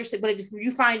you how you're sick, but if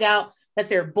you find out that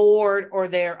they're bored or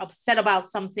they're upset about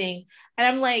something, and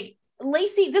I'm like,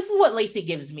 Lacey, this is what Lacey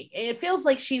gives me. It feels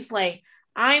like she's like,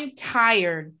 I'm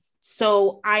tired,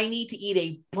 so I need to eat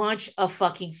a bunch of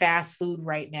fucking fast food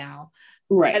right now.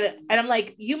 Right. And I'm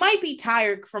like, you might be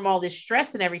tired from all this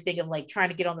stress and everything of like trying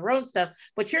to get on the road and stuff,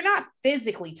 but you're not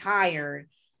physically tired.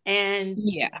 And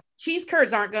cheese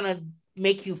curds aren't going to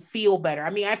make you feel better.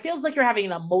 I mean, it feels like you're having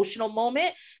an emotional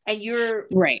moment and you're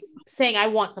saying, I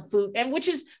want the food, and which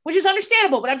is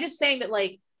understandable, but I'm just saying that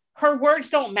like her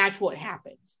words don't match what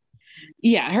happened.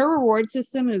 Yeah, her reward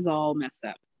system is all messed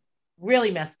up.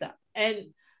 Really messed up.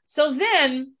 And so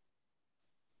then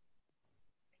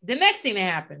the next thing that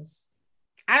happens,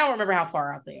 I don't remember how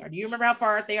far out they are. Do you remember how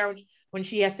far out they are when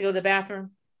she has to go to the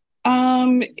bathroom?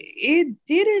 It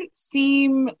didn't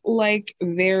seem like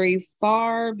very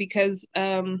far because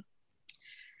let's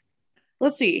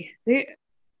see.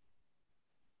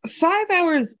 5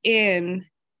 hours in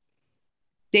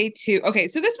day 2. Okay,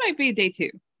 so this might be day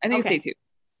 2. I think it's day 2.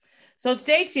 So it's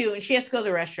day 2, and she has to go to the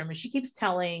restroom, and she keeps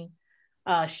telling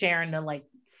Sharon to like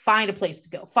find a place to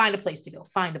go, find a place to go,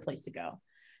 find a place to go.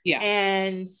 Yeah.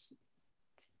 And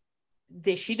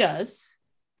she does.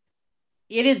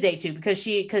 It is day 2 because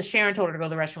Sharon told her to go to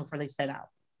the restroom before they set out.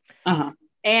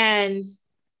 And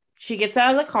she gets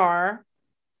out of the car,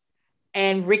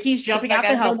 and Ricky's jumping out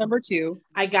to help. Number 2.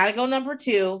 I gotta go number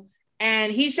 2.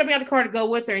 And he's jumping out the car to go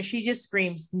with her, and she just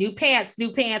screams, "New pants,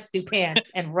 new pants, new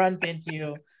pants," and runs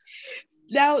into.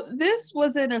 Now, this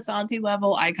was an Asante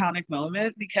level iconic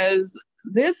moment, because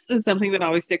this is something that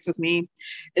always sticks with me,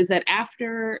 is that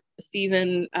after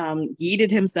Steven yeeted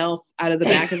himself out of the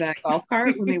back of that golf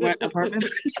cart when they went apartment.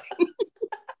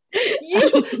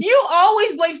 You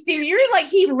always blame Steven. You're like,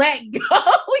 he let go.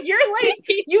 You're like,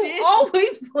 you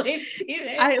always blame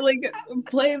Steven. I like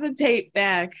play the tape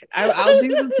back. I'll do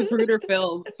this to Bruder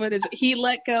film footage. He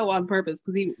let go on purpose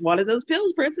because he wanted those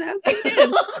pills, Princess. He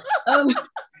did.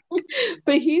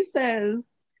 But he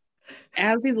says,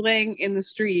 as he's laying in the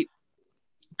street,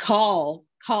 call.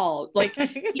 Like he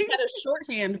had a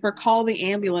shorthand for call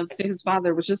the ambulance to his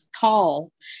father, was just call.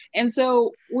 And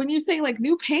so when you say like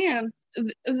new pants,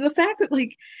 the fact that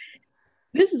like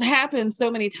this has happened so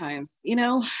many times, you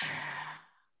know,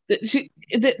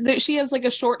 that she has like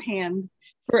a shorthand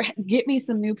for get me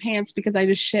some new pants because I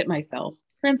just shit myself.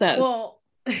 Princess, well,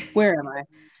 where am I?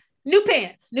 New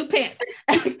pants. It's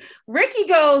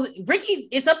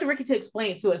up to Ricky to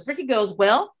explain it to us. Ricky goes,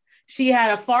 well, she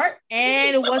had a fart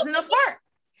and it wasn't a fart.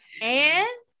 And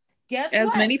guess what?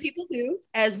 As many people do.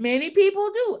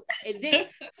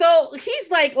 So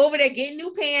he's like over there getting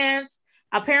new pants.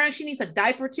 Apparently she needs a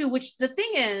diaper too, which the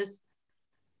thing is,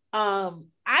 I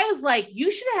was like,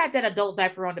 you should have had that adult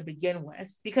diaper on to begin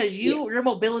with, because your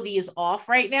mobility is off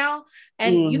right now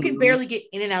and you can barely get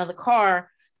in and out of the car.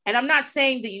 And I'm not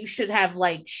saying that you should have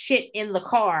like shit in the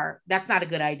car. That's not a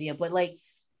good idea, but like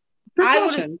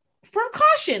precaution,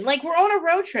 like we're on a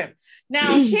road trip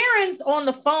now. Sharon's on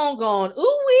the phone going,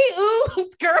 ooh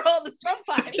girl, to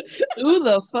somebody. Ooh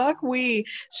the fuck we.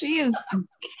 She is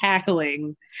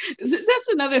cackling. That's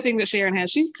another thing that Sharon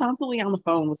has. She's constantly on the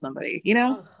phone with somebody, you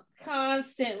know.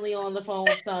 Constantly on the phone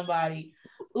with somebody.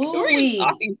 Ooh, who are you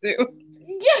talking to?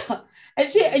 Yeah.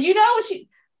 And she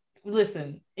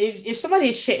listen, if somebody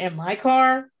had shit in my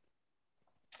car,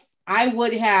 I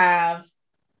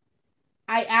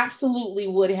absolutely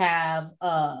would have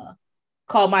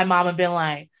called my mom and been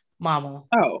like, Mama,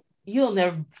 you'll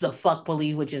never the fuck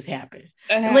believe what just happened.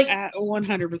 Like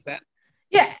 100%.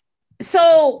 Yeah.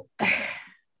 So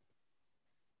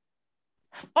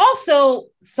also,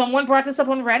 someone brought this up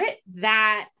on Reddit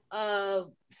that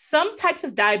some types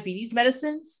of diabetes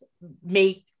medicines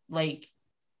makes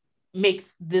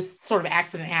this sort of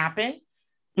accident happen.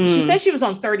 She said she was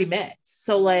on 30 meds.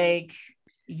 So like,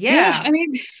 yeah. I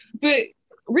mean, but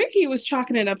Ricky was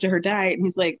chalking it up to her diet, and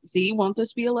he's like, see, won't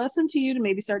this be a lesson to you to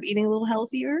maybe start eating a little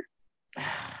healthier?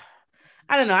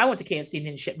 I don't know. I went to KFC and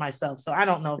didn't shit myself, so I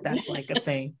don't know if that's like a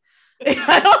thing.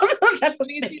 I don't know if that's a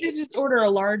thing. You did just order a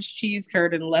large cheese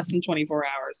curd in less than 24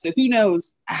 hours, so who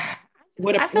knows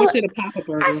what's in a Papa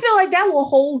Burger. I feel like that will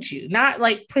hold you, not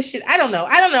like push it. I don't know.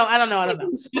 I'm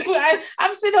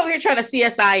sitting over here trying to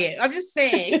CSI it. I'm just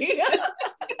saying.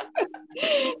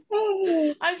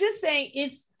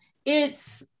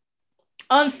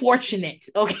 unfortunate,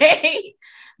 okay?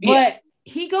 But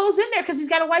he goes in there because he's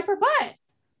got to wipe her butt.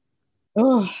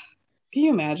 Oh, can you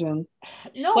imagine?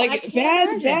 No, like I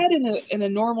can't bad in a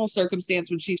normal circumstance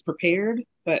when she's prepared,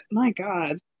 but my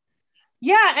God.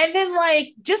 Yeah, and then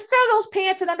like just throw those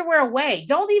pants and underwear away.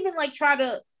 Don't even like try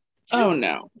to.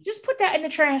 Just put that in the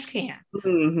trash can.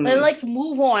 Mm-hmm. And let's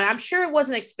move on. I'm sure it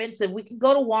wasn't expensive. We can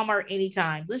go to Walmart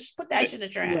anytime. Let's just put that shit in the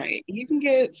trash. Right. You can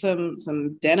get some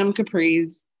denim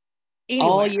capris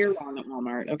all year long at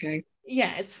Walmart. Okay.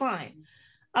 Yeah, it's fine.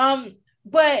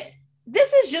 But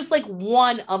this is just like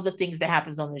one of the things that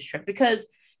happens on this trip because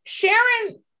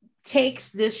Sharon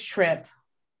takes this trip.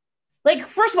 Like,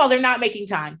 first of all, they're not making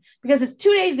time because it's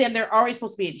 2 days in. They're already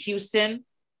supposed to be in Houston.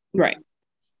 Right.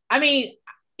 I mean,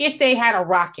 if they had a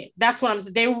rocket, that's what I'm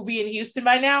saying. They will be in Houston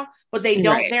by now, but they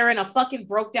don't. Right. They're in a fucking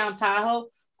broke down Tahoe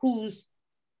whose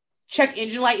check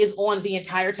engine light is on the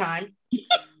entire time.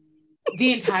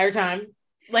 The entire time.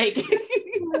 Like,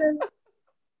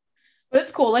 but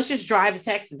it's cool. Let's just drive to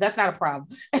Texas. That's not a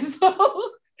problem. And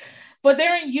so, but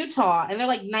they're in Utah and they're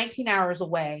like 19 hours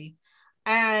away.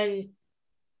 And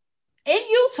in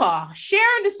Utah,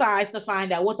 Sharon decides to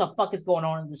find out what the fuck is going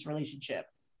on in this relationship.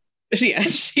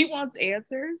 She wants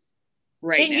answers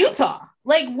right in now. Utah.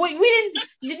 Like we didn't.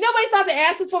 Nobody thought to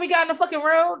ask us before we got on the fucking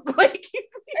road. Like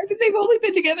they've only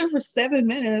been together for 7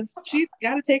 minutes. She's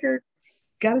got to take her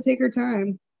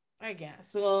time. I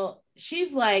guess. Well,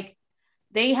 she's like,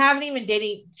 they haven't even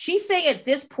dating. She's saying at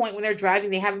this point when they're driving,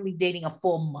 they haven't been dating a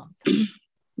full month.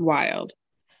 Wild.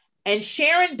 And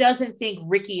Sharon doesn't think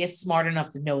Ricky is smart enough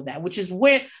to know that, which is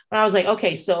when I was like,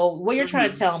 okay, so what you're trying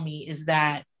to tell me is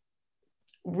that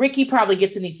Ricky probably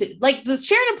gets in these, like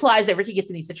Sharon implies that Ricky gets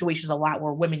in these situations a lot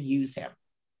where women use him.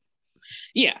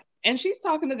 Yeah. And she's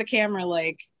talking to the camera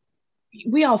like,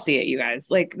 we all see it, you guys.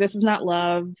 Like, this is not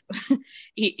love.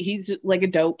 He's like a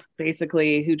dope,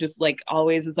 basically, who just like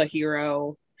always is a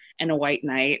hero and a white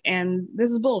knight. And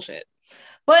this is bullshit.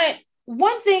 But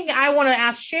one thing I want to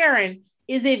ask Sharon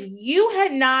is if you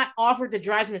had not offered to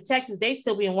drive him to Texas, they'd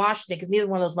still be in Washington because neither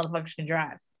one of those motherfuckers can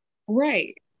drive.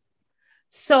 Right.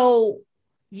 So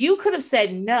you could have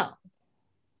said no.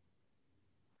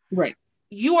 Right.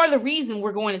 You are the reason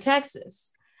we're going to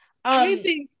Texas. I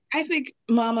think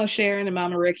Mama Sharon and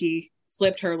Mama Ricky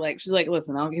slipped her like, she's like,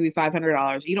 listen, I'll give you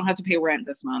 $500. You don't have to pay rent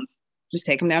this month. Just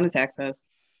take him down to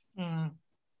Texas.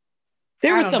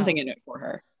 There was something in it for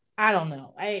her. I don't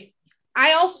know. I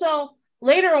also,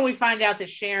 later when we find out that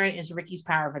Sharon is Ricky's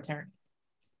power of attorney.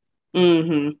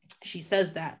 Mm-hmm. She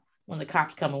says that when the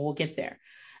cops come, and we'll get there.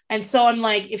 And so I'm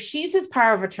like, if she's his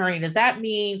power of attorney, does that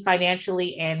mean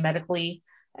financially and medically?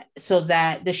 So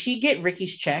that, does she get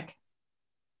Ricky's check?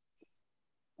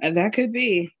 That could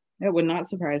be. That would not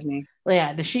surprise me.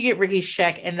 Yeah, does she get Ricky's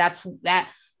check? And that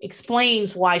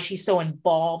explains why she's so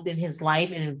involved in his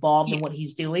life and involved in what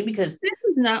he's doing, because this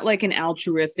is not like an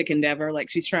altruistic endeavor like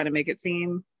she's trying to make it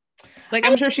seem. Like,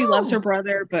 I'm sure she loves her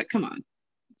brother, but come on.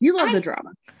 You love the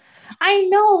drama. I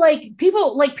know, like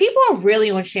people are really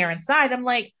on Sharon's side. I'm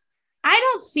like, I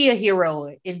don't see a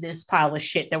hero in this pile of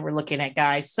shit that we're looking at,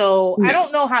 guys. So no. I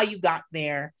don't know how you got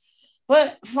there,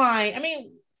 but fine. I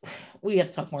mean, we have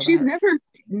to talk more about She's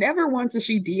never once is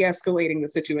she de-escalating the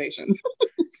situation.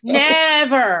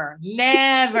 Never.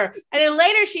 And then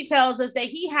later she tells us that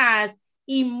he has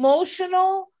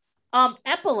emotional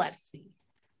epilepsy.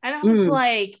 And I was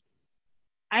like,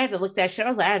 I had to look that shit. I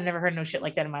was like, I had never heard no shit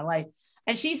like that in my life.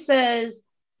 And she says,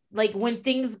 like, when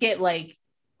things get like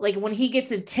when he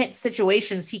gets in tense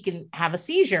situations, he can have a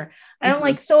seizure. And I'm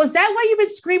like, so is that why you've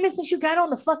been screaming since you got on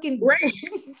the fucking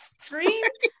screen?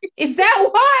 Right. Is that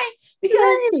why?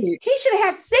 Because he should have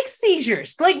had 6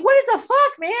 seizures. Like, what the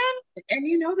fuck, man? And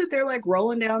you know that they're like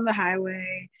rolling down the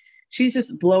highway. She's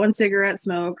just blowing cigarette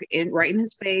smoke right in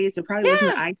his face and probably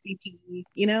listening to ITP,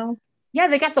 you know? Yeah,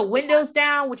 they got the windows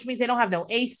down, which means they don't have no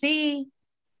AC.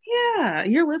 Yeah,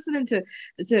 you're listening to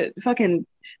fucking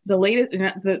the latest,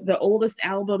 the oldest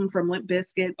album from Limp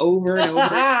Bizkit over and over.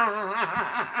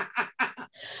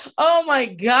 Oh my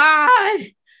God.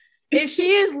 If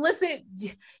she is listening,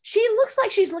 she looks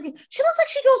like she goes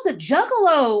to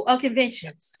Juggalo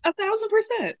conventions.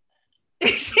 1,000%.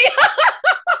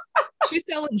 She's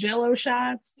selling Jello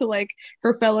shots to like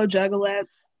her fellow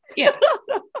juggalettes. Yeah.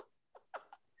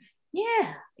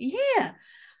 Yeah.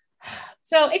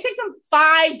 So it takes them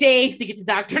 5 days to get to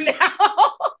Dr. Now.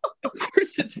 Of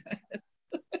course it does.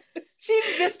 She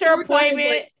missed her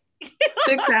appointment. Like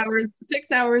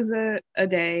 6 hours a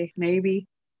day, maybe.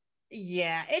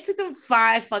 Yeah, it took them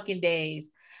 5 fucking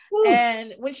days. Ooh.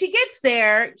 And when she gets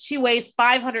there, she weighs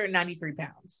 593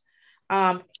 pounds.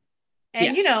 And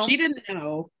you know, she didn't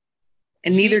know,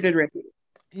 and neither did Ricky.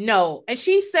 No. And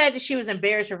she said that she was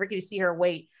embarrassed for Ricky to see her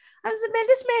weight. I said, man,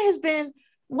 this man has been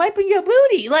wiping your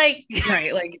booty. Like,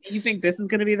 right. Like, you think this is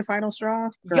going to be the final straw?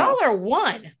 Girl. Y'all are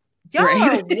one. Y'all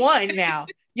are one now.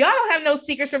 Y'all don't have no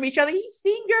secrets from each other. He's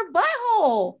seen your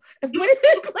butthole. What is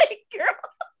it like, girl?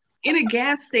 In a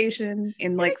gas station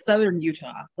in like southern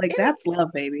Utah. Like, that's love,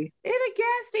 baby. In a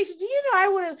gas station. Do you know I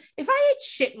would have, if I had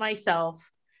shit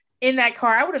myself in that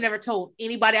car, I would have never told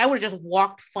anybody. I would have just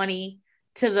walked funny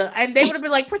and they would have been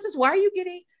like, Princess, why are you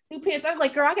getting new pants? I was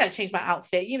like, girl, I gotta change my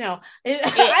outfit. You know,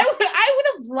 I would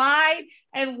have lied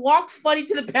and walked funny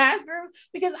to the bathroom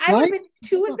because I would have been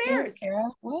too embarrassed.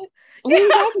 What are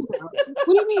you talking about? What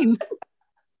do you mean?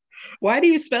 Why do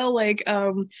you smell like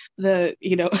the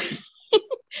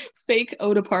fake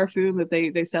eau de parfum that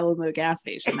they sell in the gas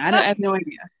station? I have no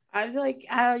idea. I'm like,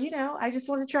 I just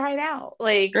want to try it out.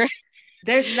 Like,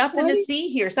 there's nothing to see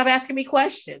here. Stop asking me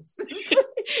questions.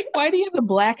 Why do you have a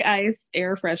black ice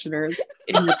air freshener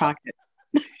in your pocket?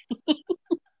 Yeah,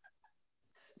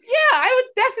 I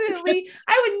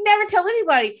would never tell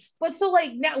anybody. But so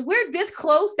like now we're this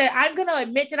close that I'm gonna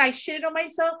admit that I shitted on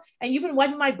myself and you've been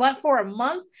wiping my butt for a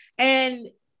month. And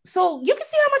so you can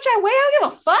see how much I weigh. I don't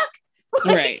give a fuck.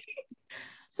 Like, right.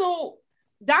 So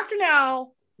Dr.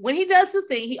 Now, when he does the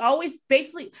thing, he always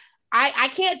basically I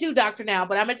can't do Dr. Now,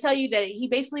 but I'm gonna tell you that he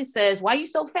basically says, "Why are you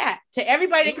so fat?" to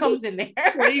everybody that comes in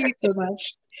there. Why do you eat so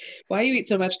much? Why do you eat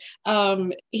so much?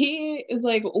 He is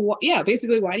like, yeah,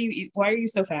 basically, why are you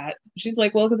so fat? She's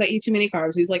like, well, because I eat too many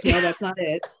carbs. He's like, no, that's not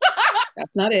it.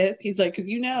 That's not it. He's like, because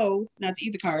not to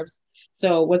eat the carbs.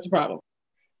 So what's the problem?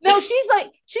 No, she's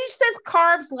like, she says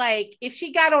carbs like if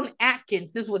she got on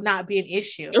Atkins, this would not be an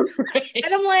issue. Right.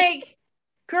 And I'm like,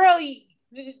 girl,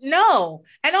 no.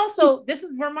 And also,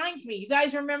 reminds me, you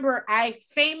guys remember I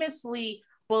famously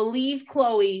believed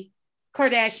Khloe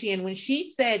Kardashian when she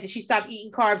said that she stopped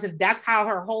eating carbs and that's how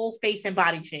her whole face and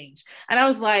body changed. And I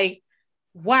was like,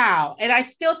 wow. And I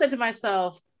still said to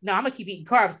myself, no, I'm gonna keep eating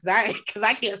carbs because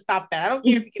I can't stop that. I don't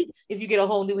care if you get a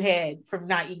whole new head from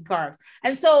not eating carbs.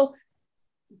 And so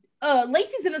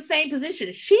Lacey's in the same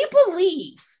position. She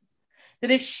believes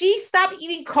that if she stopped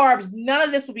eating carbs, none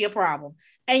of this would be a problem.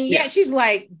 And yet she's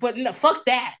like, but no, fuck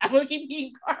that. I'm gonna keep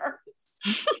eating carbs.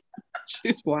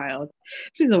 She's wild.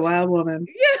 She's a wild woman.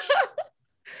 Yeah.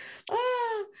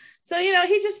 So,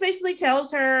 he just basically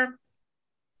tells her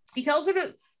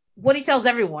what he tells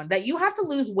everyone, that you have to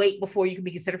lose weight before you can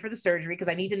be considered for the surgery, because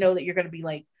I need to know that you're going to be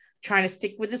like trying to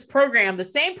stick with this program, the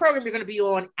same program you're going to be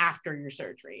on after your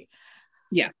surgery.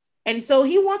 Yeah. And so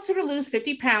he wants her to lose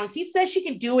 50 pounds. He says she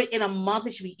can do it in a month.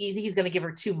 It should be easy. He's going to give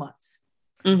her 2 months.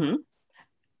 Mm-hmm.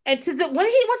 And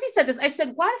once he said this, I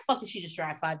said, why the fuck did she just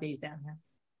drive 5 days down here?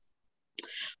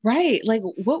 Right. Like,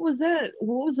 what was that?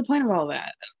 What was the point of all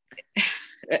that?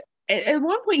 At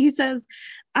one point he says,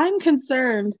 I'm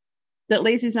concerned that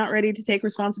Lacey's not ready to take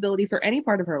responsibility for any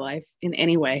part of her life in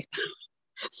any way.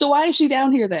 So why is she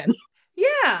down here then?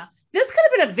 Yeah. This could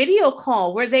have been a video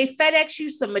call where they FedEx you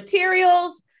some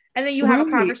materials and then you have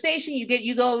a conversation.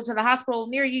 You go to the hospital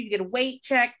near you, you get a weight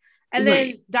check. And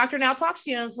then Dr. Now talks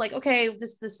to you and it's like, okay,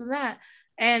 this and that.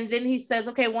 And then he says,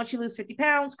 okay, once you lose 50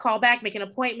 pounds, call back, make an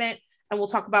appointment, and we'll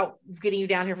talk about getting you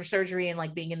down here for surgery and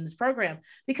like being in this program.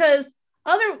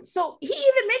 So he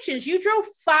even mentions you drove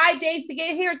 5 days to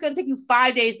get here. It's going to take you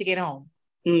 5 days to get home.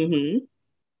 Mm-hmm.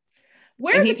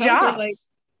 Where's the jobs?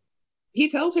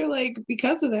 He tells her, like,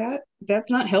 because of that,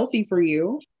 that's not healthy for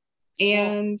you.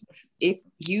 And if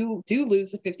you do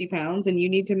lose the 50 pounds, and you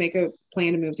need to make a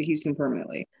plan to move to Houston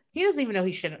permanently. He doesn't even know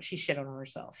she shit on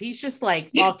herself. He's just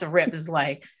like off the rip is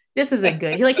like, this isn't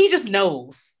good. He just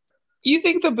knows. You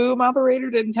think the boom operator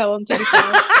didn't tell him to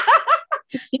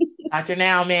be Dr.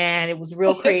 Now, man, it was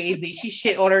real crazy. She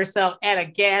shit on herself at a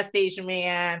gas station,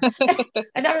 man.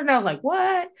 And Dr. Now's like,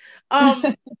 what?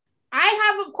 I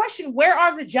have a question. Where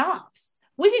are the jobs?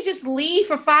 We can just leave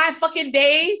for 5 fucking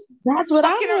days. That's what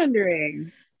I'm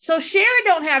wondering. So Sharon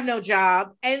don't have no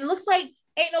job, and it looks like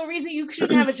ain't no reason you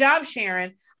shouldn't have a job,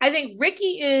 Sharon. I think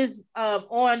Ricky is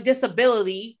on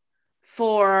disability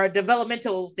for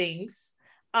developmental things.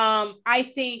 I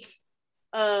think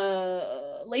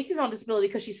Lacey's on disability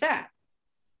because she's fat.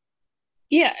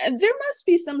 Yeah, there must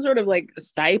be some sort of like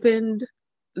stipend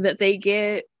that they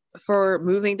get for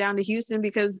moving down to Houston,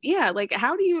 because like,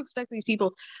 how do you expect these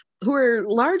people who are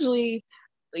largely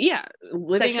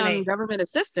living Section on 8 government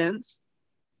assistance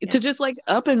to just like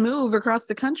up and move across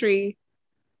the country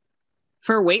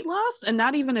for weight loss and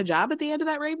not even a job at the end of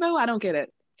that rainbow? I don't get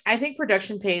it. I think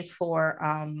production pays for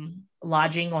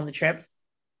lodging on the trip,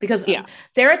 because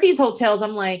they're at these hotels.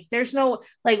 I'm like, there's no,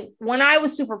 like, when I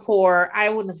was super poor, I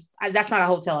wouldn't have, that's not a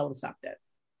hotel I would have stopped at.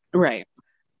 Right.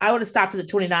 I would have stopped at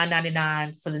the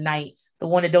 $29.99 for the night, the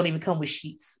one that don't even come with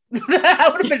sheets. I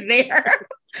would have been there.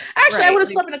 Actually, I would have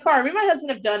slept in the car. Me and my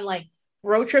husband have done like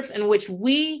road trips in which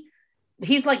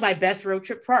he's like my best road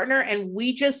trip partner, and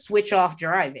we just switch off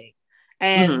driving.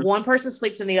 And one person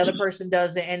sleeps and the other person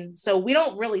doesn't. And so we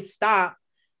don't really stop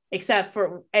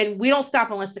and we don't stop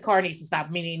unless the car needs to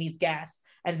stop, meaning it needs gas.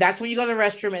 And that's when you go to the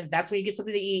restroom, and that's when you get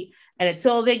something to eat. And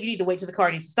until then, you need to wait till the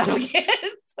car needs to stop again.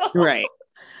 Right.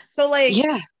 So like,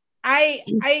 yeah,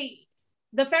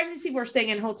 the fact that these people are staying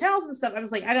in hotels and stuff, I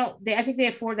was like, I think they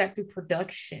afford that through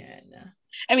production.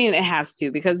 I mean, it has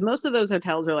to, because most of those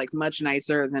hotels are like much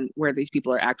nicer than where these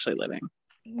people are actually living.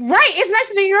 Right. It's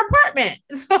nicer than your apartment.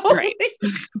 So, right.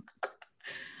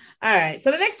 All right.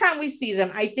 So the next time we see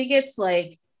them, I think it's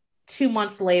like 2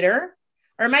 months later,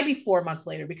 or it might be 4 months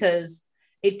later, because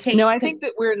it takes. No, I think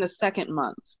that we're in the second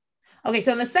month. Okay.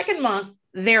 So in the second month,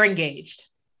 they're engaged.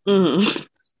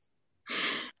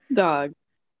 Dog.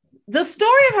 The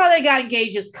story of how they got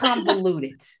engaged is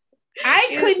convoluted.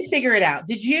 I couldn't figure it out.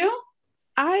 Did you?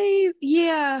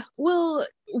 Well,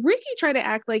 Ricky tried to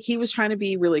act like he was trying to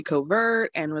be really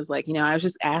covert and was like, I was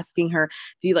just asking her,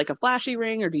 do you like a flashy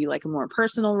ring or do you like a more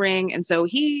personal ring? And so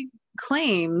he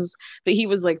claims that he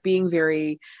was like being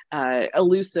very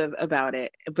elusive about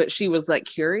it, but she was like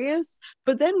curious.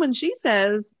 But then when she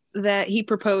says that he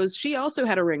proposed, she also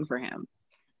had a ring for him.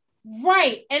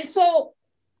 Right. And so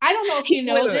I don't know if you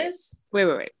know this. Wait.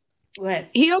 Go ahead.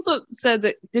 He also said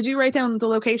that, did you write down the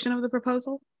location of the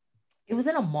proposal? It was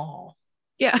in a mall.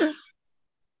 Yeah.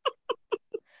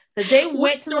 That they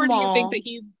went to the mall.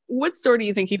 What store do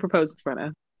you think he proposed in front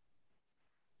of?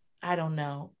 I don't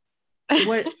know.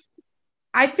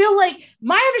 I feel like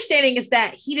my understanding is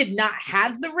that he did not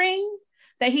have the ring,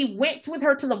 that he went with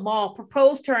her to the mall,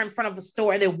 proposed to her in front of a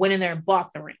store, and then went in there and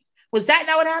bought the ring. Was that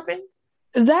not what happened?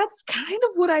 That's kind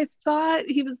of what I thought.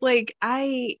 He was like,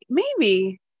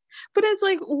 maybe, but it's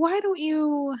like, why don't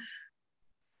you?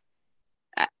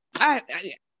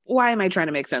 Why am I trying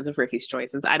to make sense of Ricky's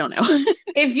choices? I don't know.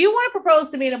 If you want to propose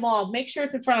to me in the mall, make sure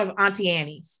it's in front of Auntie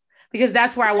Annie's, because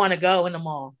that's where I want to go in the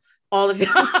mall all the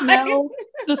time.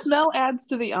 The smell adds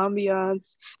to the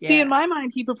ambiance. Yeah. See, in my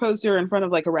mind, he proposed to her in front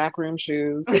of like a Rack Room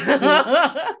Shoes.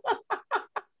 I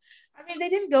mean, they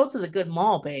didn't go to the good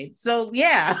mall, babe. So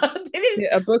yeah, they didn't.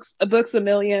 Yeah, a Books a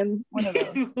Million. One of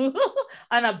those.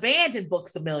 An abandoned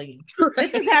Books a Million. Right.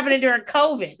 This is happening during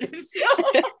COVID.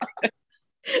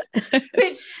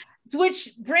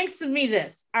 Which brings to me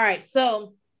this. All right,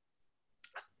 so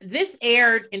this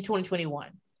aired in 2021.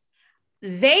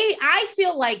 I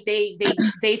feel like they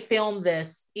filmed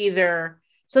this either.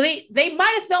 So they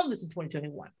might have filmed this in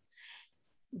 2021.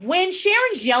 When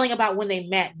Sharon's yelling about when they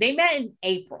met in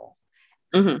April.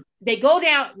 Mm-hmm. They go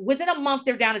down within a month.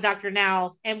 They're down to Dr.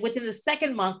 Now's, and within the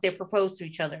second month, they propose to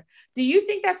each other. Do you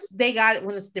think they got it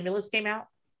when the stimulus came out?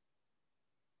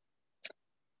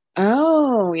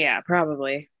 Oh yeah,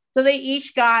 probably. So they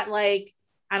each got like,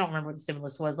 I don't remember what the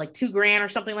stimulus was, like $2,000 or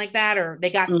something like that, or they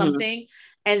got something,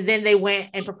 and then they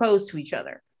went and proposed to each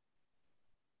other.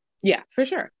 Yeah, for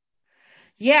sure.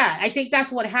 Yeah, I think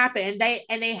that's what happened.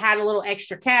 And they had a little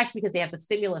extra cash because they had the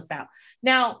stimulus out.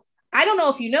 Now, I don't know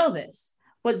if you know this,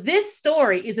 but this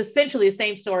story is essentially the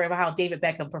same story about how David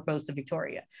Beckham proposed to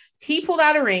Victoria. He pulled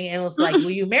out a ring and was like,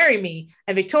 will you marry me?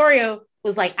 And Victoria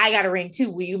was like, I got a ring too.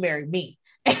 Will you marry me?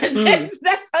 And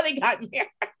that's how they got married.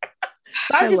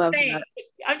 So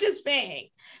I'm just saying.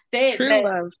 True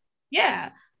love. Yeah.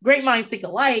 Great minds think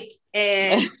alike.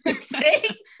 And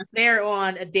they're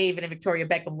on a David and Victoria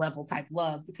Beckham level type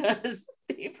love because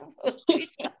they proposed to each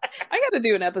other. I got to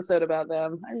do an episode about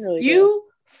them. I really do.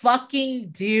 Fucking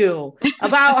do.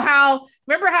 About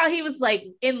remember how he was like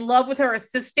in love with her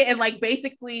assistant and like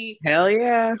basically hell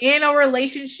yeah in a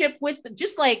relationship with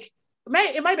just like it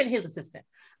might have been his assistant.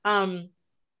 And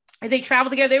they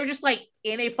traveled together. They were just like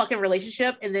in a fucking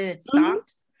relationship and then it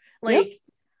stopped. Like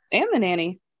and the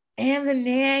nanny. And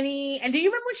do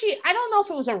you remember when I don't know if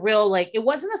it was a real, like, it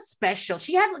wasn't a special.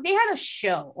 They had a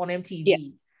show on MTV. Yeah.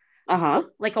 Uh-huh.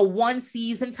 Like a 1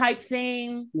 season type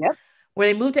thing. Yep. Where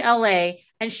they moved to LA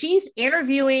and she's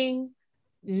interviewing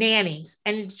nannies.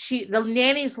 And the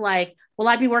nanny's like, will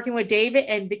I be working with David?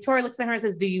 And Victoria looks at her and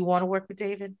says, do you want to work with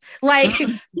David? Like,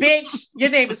 bitch, your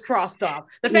name is crossed off.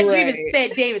 The fact you even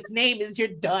said David's name is you're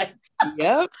done.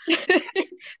 Yep. And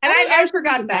I never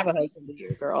forgot that. Have a husband to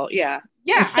you, girl. Yeah.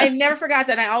 Yeah, I never forgot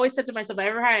that. I always said to myself, if I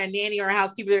ever hire a nanny or a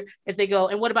housekeeper, if they go,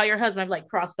 and what about your husband? I'm like,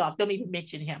 crossed off. Don't even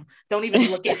mention him. Don't even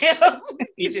look at him.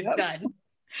 You're done.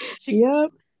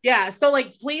 Yep. Yeah. So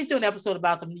like, please do an episode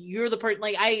about them. You're the person.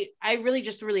 Like, I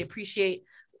really appreciate,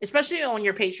 especially on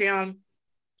your Patreon,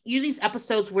 you do these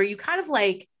episodes where you kind of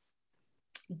like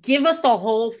give us the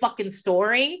whole fucking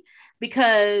story,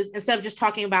 because instead of just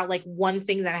talking about like one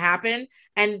thing that happened.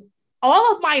 And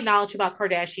all of my knowledge about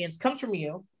Kardashians comes from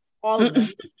you, all of them.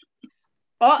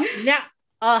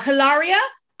 Hilaria,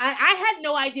 I had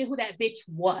no idea who that bitch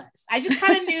was. I just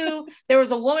kind of knew there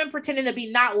was a woman pretending to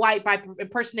be not white by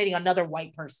impersonating another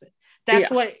white person.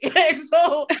 That's what. And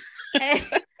so,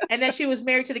 and then she was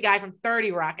married to the guy from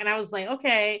 30 Rock, and I was like,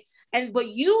 okay. But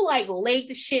you like laid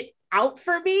the shit out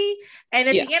for me, and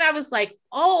at the end, I was like,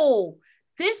 oh,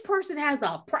 this person has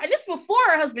and this before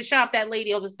her husband shot up that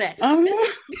lady on the set.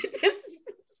 This is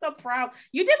so proud.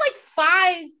 You did like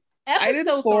 5 episodes.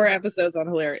 I did 4 episodes on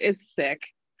Hilaria. It's sick.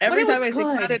 Every time I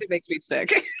think about it makes me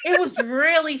sick. It was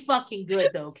really fucking good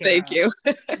though, Kara. Thank you.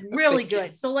 Really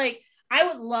good. So like, I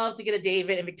would love to get a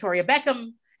David and Victoria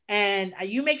Beckham, and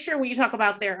you make sure when you talk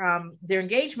about their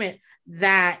engagement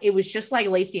that it was just like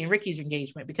Lacey and Ricky's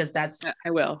engagement, because that's.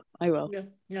 I will.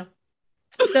 Yeah.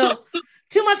 So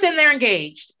 2 months in, they're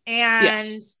engaged,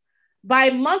 and by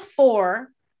month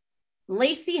 4,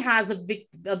 Lacey has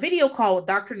a video call with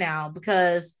Dr. Now,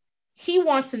 because he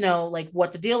wants to know like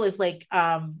what the deal is. Like,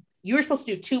 you were supposed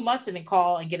to do 2 months and then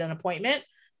call and get an appointment,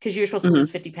 because you're supposed to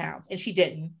lose 50 pounds, and she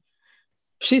didn't.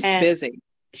 She's busy.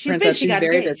 She's busy. She got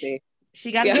very busy.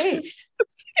 She got engaged.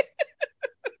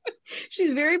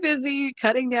 She's very busy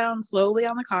cutting down slowly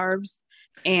on the carbs,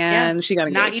 and she got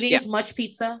engaged. Not eating as much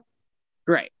pizza.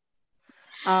 Right.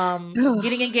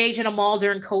 Getting engaged in a mall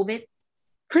during COVID.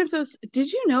 Princess,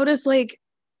 did you notice like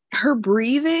her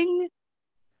breathing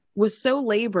was so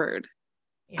labored?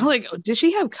 I'm like, did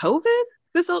she have COVID?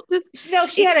 No,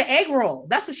 she had an egg roll.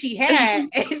 That's what she had.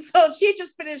 And so she had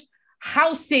just finished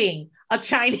housing a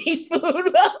Chinese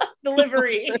food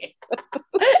delivery.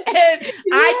 And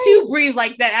I too breathe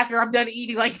like that after I'm done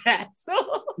eating like that.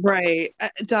 So right.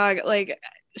 Dog, like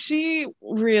she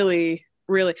really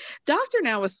Dr.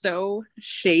 Now was so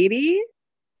shady.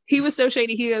 He was so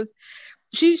shady. He goes,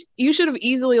 you should have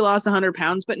easily lost 100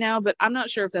 pounds, but I'm not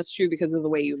sure if that's true because of the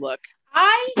way you look.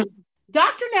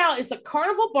 Dr. Now is a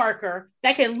carnival barker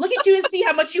that can look at you and see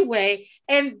how much you weigh.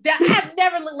 And I've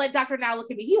never let Dr. Now look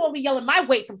at me. He won't be yelling my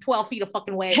weight from 12 feet a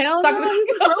fucking way. Hell no, he's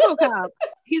like RoboCop.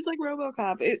 He's like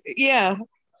RoboCop. Yeah.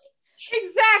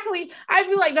 Exactly. I'd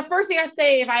be like, the first thing I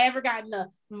say if I ever got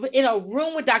in a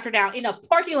room with Dr. Now, in a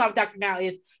parking lot with Dr. Now,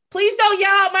 is please don't yell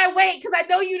out my weight, because I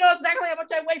know you know exactly how much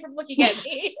I weigh from looking at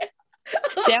me.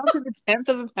 Down to the 10th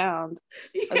of a pound.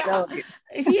 Yeah.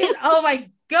 He is, oh my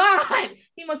God.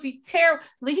 He must be terrible.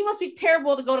 He must be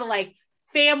terrible to go to like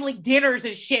family dinners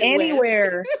and shit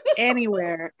anywhere.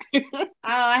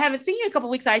 I haven't seen you in a couple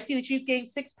of weeks. I see that you've gained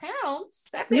 6 pounds.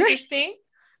 That's interesting.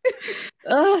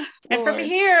 And from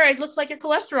here, it looks like your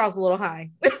cholesterol's a little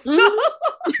high. So,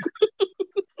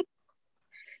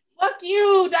 fuck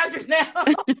you, Dr. Now.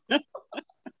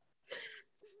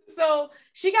 So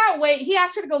she got weight. He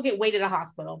asked her to go get weighed at a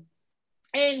hospital.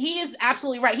 And he is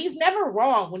absolutely right. He's never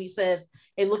wrong when he says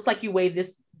it looks like you weigh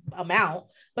this amount,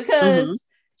 because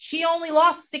she only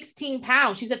lost 16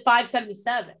 pounds. She's at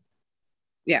 577.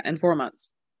 Yeah, in 4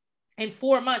 months.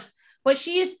 But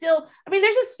she is still, I mean,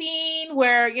 there's a scene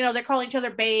where, you know, they're calling each other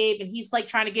babe, and he's like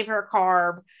trying to give her a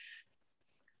carb.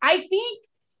 I think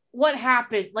what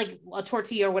happened, like a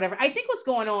tortilla or whatever, I think what's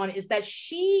going on is that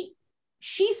she's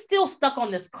still stuck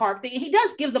on this carb thing. And he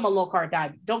does give them a low carb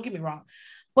diet, don't get me wrong.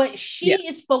 But she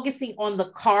is focusing on the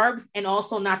carbs and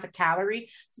also not the calorie.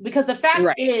 Because the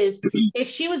fact is, if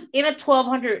she was in a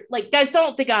 1200, like, guys,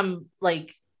 don't think I'm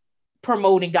like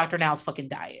promoting Dr. Now's fucking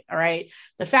diet. All right.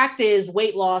 The fact is,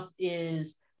 weight loss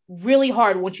is really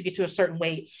hard once you get to a certain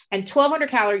weight, and 1200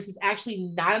 calories is actually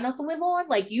not enough to live on.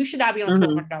 Like, you should not be on a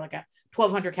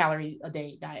 1200 calorie a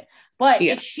day diet. But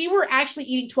if she were actually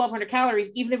eating 1200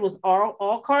 calories, even if it was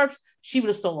all carbs, she would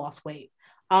have still lost weight.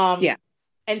 And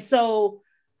so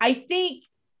I think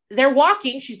they're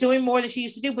walking. She's doing more than she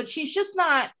used to do, but she's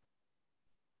not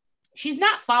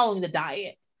following the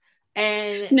diet.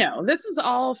 And no, this is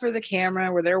all for the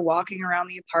camera, where they're walking around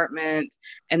the apartment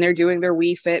and they're doing their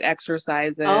We Fit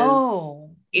exercises.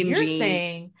 Oh, in jeans.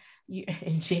 Saying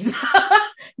in jeans.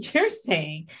 You're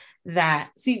saying that,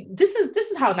 see, this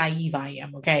is how naive I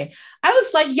am. Okay. I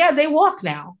was like, yeah, they walk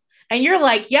now. And you're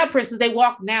like, yeah, Princess, they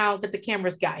walk now that the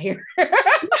cameras got here.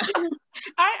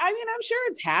 I mean, I'm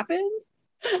sure it's happened.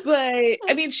 But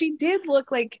I mean, she did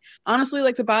look like, honestly,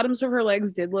 like the bottoms of her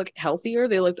legs did look healthier.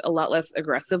 They looked a lot less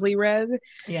aggressively red.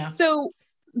 Yeah. So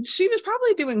she was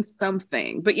probably doing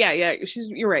something. But yeah,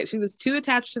 you're right. She was too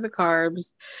attached to the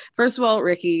carbs. First of all,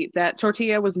 Ricky, that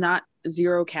tortilla was not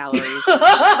 0 calories.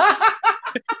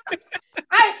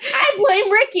 I I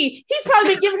blame Ricky. He's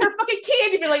probably been giving her fucking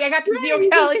candy, be like, I got the 0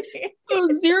 calories.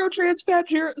 Zero trans fat,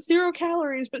 zero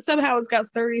calories, but somehow it's got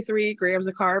 33 grams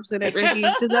of carbs in it, Ricky.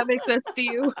 Does that make sense to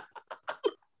you?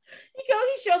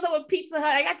 He shows up with Pizza Hut.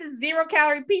 I got the 0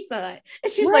 calorie Pizza Hut.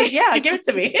 And she's like, yeah, give it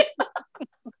to me.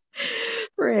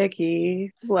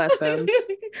 Ricky, bless him.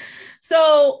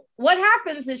 So what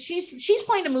happens is she's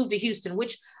planning to move to Houston,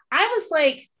 which I was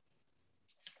like,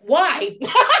 why?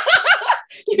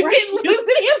 You didn't lose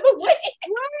any of the weight.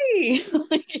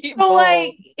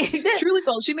 Right. So truly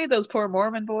bold. She made those poor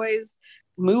Mormon boys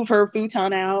move her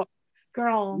futon out.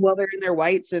 Girl. While they're in their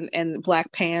whites and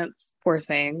black pants. Poor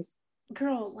things.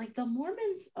 Girl, like the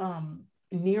Mormons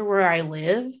near where I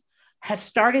live have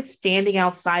started standing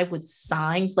outside with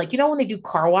signs. Like, you know, when they do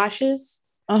car washes?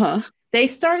 They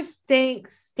started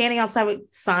standing outside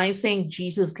with signs saying,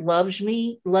 Jesus loves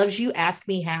you, ask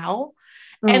me how.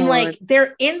 And like,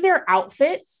 they're in their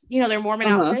outfits, you know, their Mormon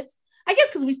outfits. I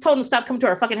guess because we told them to stop coming to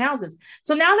our fucking houses.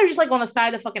 So now they're just like on the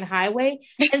side of the fucking highway.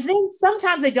 And then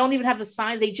sometimes they don't even have the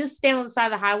sign. They just stand on the side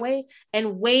of the highway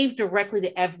and wave directly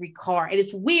to every car. And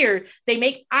it's weird. They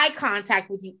make eye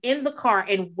contact with you in the car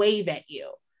and wave at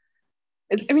you.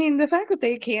 I mean, the fact that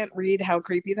they can't read how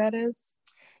creepy that is.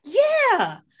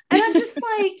 Yeah. And I'm just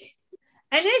like,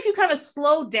 and then if you kind of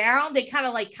slow down, they kind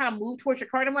of move towards your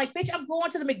car. And I'm like, bitch, I'm going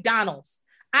to the McDonald's.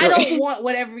 I don't want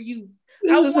whatever you.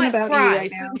 I want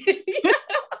fries. Right but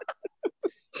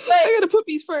I gotta put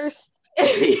these first.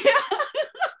 Yeah.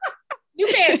 New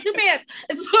pants.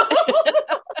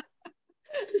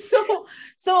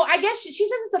 So I guess she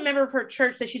says it's a member of her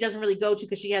church that she doesn't really go to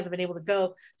because she hasn't been able to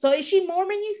go. So is she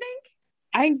Mormon, you think?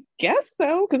 I guess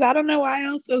so, because I don't know why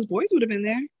else those boys would have been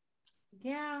there.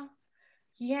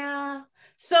 Yeah.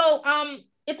 So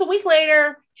it's a week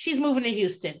later. She's moving to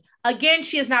Houston. Again,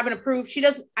 she has not been approved.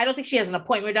 I don't think she has an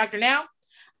appointment with doctor now.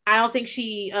 I don't think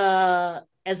she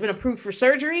has been approved for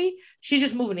surgery. She's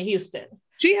just moving to Houston.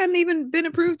 She hadn't even been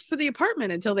approved for the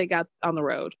apartment until they got on the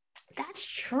road. That's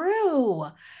true.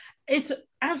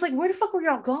 I was like, where the fuck were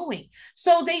y'all going?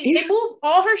 So they moved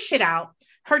all her shit out.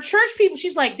 Her church people,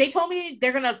 she's like, they told me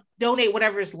they're going to donate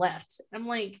whatever is left. I'm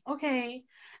like, okay.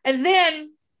 And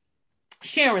then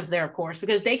Sharon's there, of course,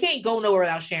 because they can't go nowhere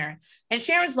without Sharon. And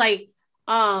Sharon's like,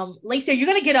 Lacey, are you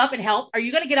going to get up and help? Are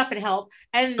you going to get up and help?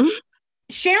 And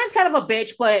Sharon's kind of a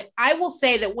bitch, but I will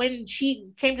say that when she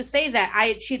came to say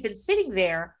that, she had been sitting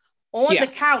there on the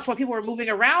couch while people were moving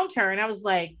around her. And I was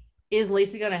like, is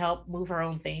Lacey going to help move her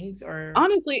own things? Or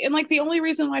honestly, and like the only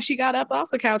reason why she got up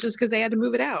off the couch is because they had to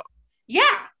move it out.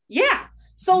 Yeah.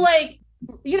 So like,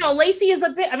 you know, Lacey is a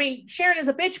bit, I mean, Sharon is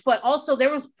a bitch, but also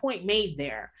there was a point made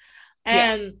there.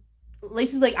 And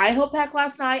Lacey's like, I helped pack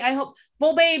last night. I hope,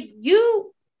 well, babe,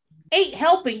 you ain't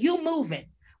helping, you moving.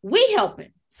 We helping.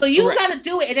 So you got to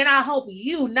do it. And then I'll help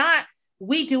you, not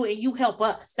we do it and you help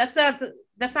us. That's not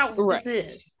what this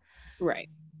is. Right.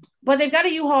 But they've got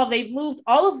a U-Haul. They've moved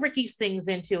all of Ricky's things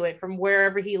into it from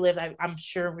wherever he lived. I'm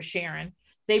sure with Sharon.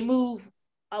 They move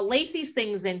Lacey's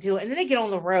things into it, and then they get on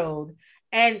the road.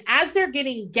 And as they're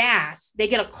getting gas, they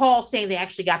get a call saying they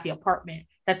actually got the apartment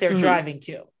that they're driving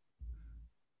to.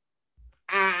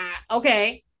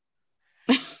 Okay.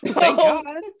 Thank God.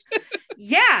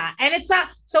 Yeah, and it's not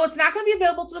going to be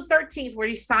available to the 13th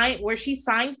where she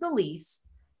signs the lease.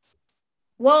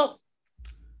 Well,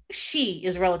 she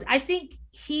is relative. I think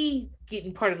he's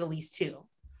getting part of the lease too.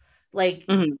 Like,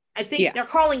 I think they're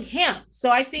calling him. So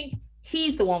I think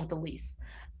he's the one with the lease.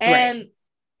 And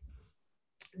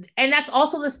that's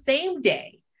also the same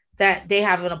day that they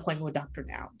have an appointment with Dr.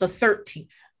 Now, the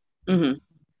 13th,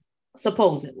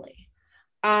 supposedly.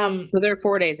 So they're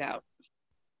 4 days out.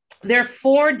 They're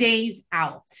 4 days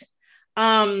out.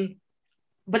 But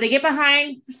they get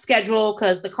behind schedule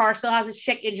because the car still has its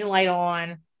check engine light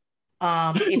on.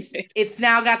 It's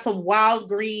now got some wild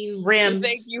green rims.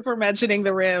 Thank you for mentioning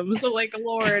the rims. Like,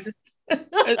 Lord.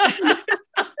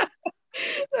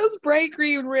 Those bright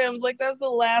green rims, like that's the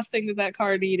last thing that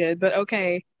car needed. But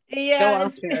okay, go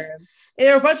on, Sharon.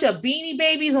 There are a bunch of Beanie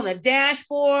Babies on the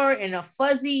dashboard and a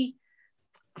fuzzy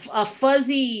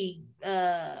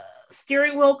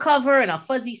steering wheel cover and a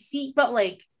fuzzy seat. But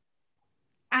like,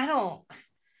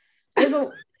 there's a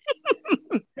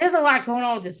lot going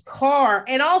on with this car,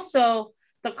 and also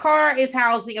the car is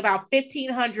housing about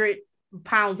 1,500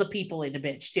 pounds of people in the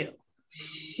bitch too.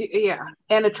 Yeah,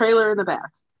 and a trailer in the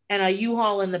back. And a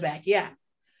U-Haul in the back, yeah.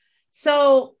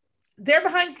 So they're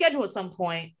behind schedule at some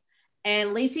point,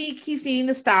 and Lacey keeps needing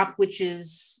to stop, which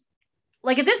is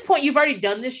like at this point you've already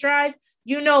done this drive.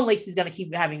 You know Lacey's gonna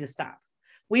keep having to stop.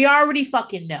 We already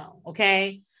fucking know,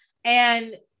 okay?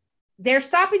 And they're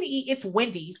stopping to eat. It's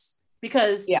Wendy's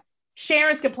because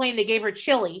Sharon's complaining they gave her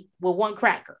chili with one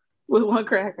cracker. With one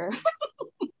cracker.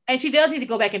 And she does need to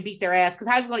go back and beat their ass, because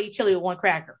how are you going to eat chili with one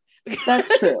cracker?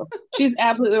 That's true. She's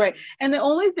absolutely right. And the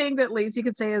only thing that Lacey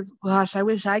could say is, gosh, I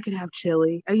wish I could have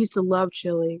chili. I used to love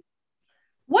chili.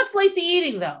 What's Lacey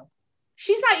eating, though?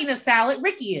 She's not eating a salad.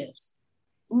 Ricky is.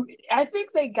 I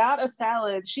think they got a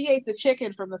salad. She ate the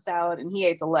chicken from the salad and he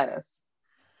ate the lettuce.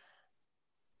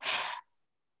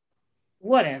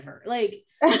 Whatever. Like,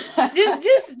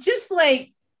 just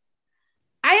like,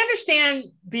 I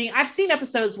understand I've seen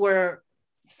episodes where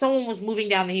someone was moving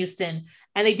down to Houston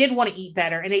and they did want to eat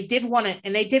better and they did want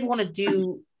to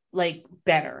do like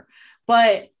better,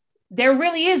 but there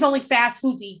really is only fast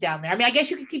food to eat down there. I mean, I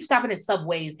guess you could keep stopping at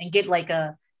Subways and get like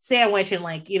a sandwich and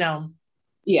like, you know,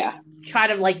 try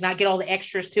to like not get all the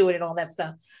extras to it and all that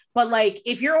stuff. But like,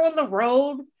 if you're on the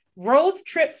road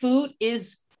trip food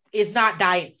is not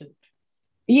diet food.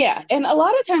 Yeah. And a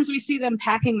lot of times we see them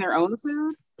packing their own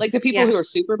food. Like the people who are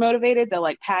super motivated, they'll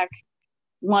like pack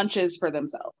lunches for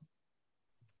themselves.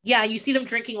 Yeah. You see them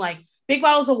drinking like big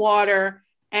bottles of water,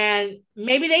 and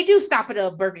maybe they do stop at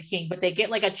a Burger King, but they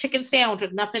get like a chicken sandwich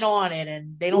with nothing on it,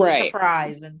 and they don't eat the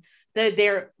fries, and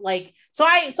they're like, so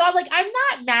I'm like, I'm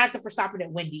not mad at them for stopping at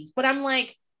Wendy's, but I'm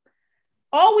like,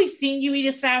 always seen you eat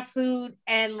as fast food,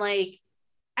 and like,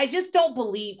 I just don't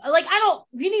believe, like,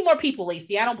 you need more people,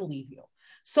 Lacey. I don't believe you.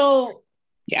 So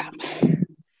yeah,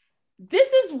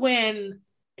 this is when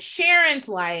Sharon's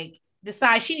like,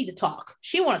 decides she need to talk.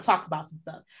 She want to talk about some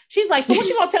stuff. She's like, so what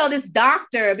you gonna tell this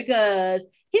doctor? Because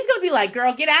he's gonna be like,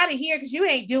 girl, get out of here, because you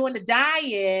ain't doing the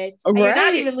diet and you're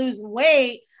not even losing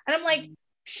weight. And I'm like,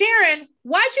 Sharon,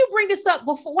 why'd you bring this up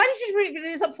before? Why did you bring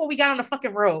this up before we got on the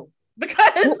fucking road?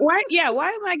 Because why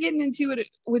am I getting into it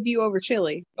with you over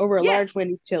chili, over a large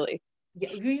Wendy's chili?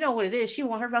 Yeah, you know what it is. She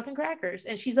want her fucking crackers,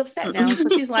 and she's upset now. So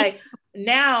she's like,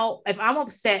 now if I'm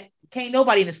upset, can't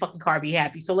nobody in this fucking car be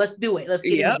happy. So let's do it. Let's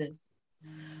get into this.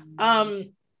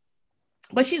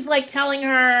 But she's like telling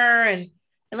her, and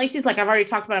Lacey's like, I've already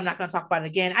talked about it. I'm not going to talk about it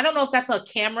again. I don't know if that's a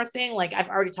camera thing. Like, I've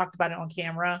already talked about it on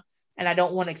camera and I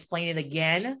don't want to explain it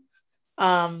again.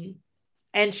 And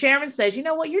Sharon says, you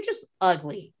know what? You're just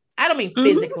ugly. I don't mean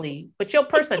physically, but your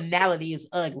personality is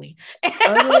ugly.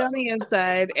 Ugly on the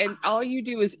inside, and all you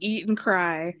do is eat and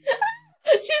cry.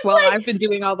 She's like, I've been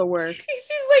doing all the work.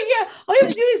 She's like, yeah, all you have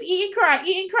to do is eat and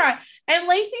cry. And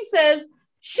Lacey says,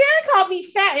 Sharon called me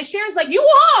fat, and Sharon's like, you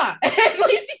are. And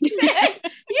Lacey said,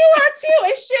 you are too.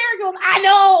 And Sharon goes, I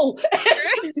know.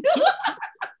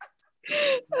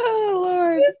 Oh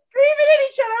Lord. They're screaming at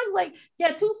each other. I was like,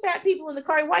 yeah, two fat people in the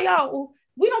car. Why y'all?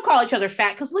 We don't call each other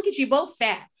fat, because look at you, both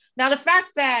fat. Now the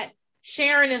fact that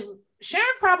Sharon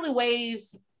probably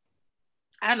weighs,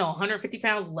 I don't know, 150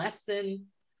 pounds less than,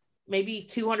 maybe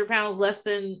 200 pounds less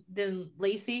than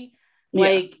Lacey.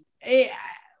 Like,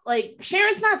 like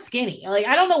Sharon's not skinny. Like,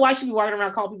 I don't know why she'd be walking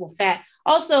around calling people fat.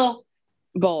 Also,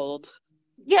 bold.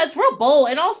 Yeah, it's real bold.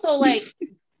 And also, like,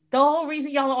 the whole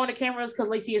reason y'all are on the camera is because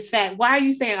Lacey is fat. Why are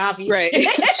you saying obvious? Right.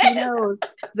 She knows.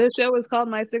 The show is called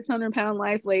My 600-Pound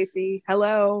Life, Lacey.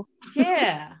 Hello.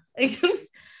 Yeah.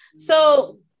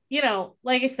 So, you know,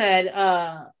 like I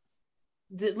said,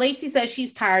 Lacey says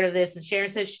she's tired of this, and Sharon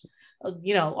says,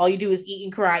 you know, all you do is eat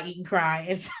and cry.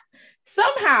 And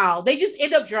somehow they just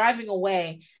end up driving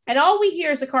away, and all we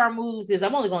hear as the car moves is,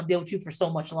 I'm only going to deal with you for so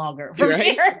much longer.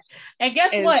 Right? Sharon. And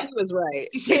guess what? She was right.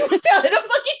 She was telling the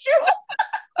fucking truth.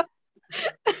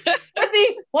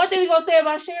 One thing we're going to say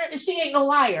about Sharon is she ain't no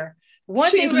liar.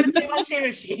 One thing we're going to say about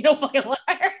Sharon, she ain't no fucking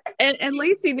liar. And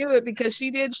Lacey knew it, because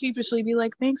she did sheepishly be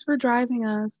like, thanks for driving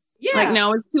us. Yeah. Like,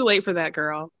 no, it's too late for that,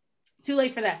 girl. Too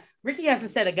late for that. Ricky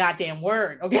hasn't said a goddamn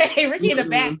word, okay? Ricky in the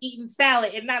back eating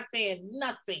salad and not saying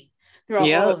nothing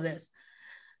throughout all of this.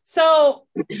 So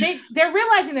they're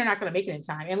realizing they're not going to make it in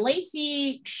time. And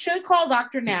Lacey should call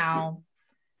Dr. Now,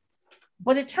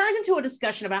 but it turns into a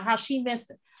discussion about how she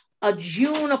missed a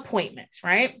June appointment,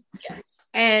 right? Yes.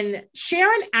 And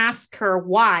Sharon asks her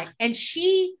why, and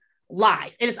she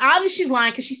lies. And it's obvious she's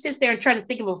lying, because she sits there and tries to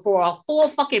think of it for a full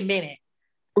fucking minute.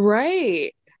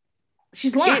 Right.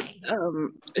 She's lying.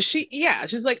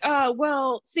 She's like,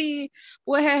 well, see,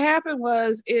 what had happened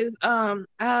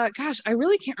gosh, I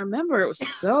really can't remember. It was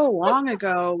so long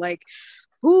ago. Like,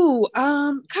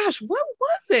 gosh, what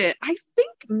was it? I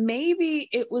think maybe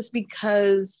it was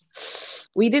because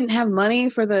we didn't have money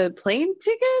for the plane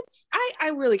tickets. I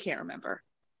really can't remember.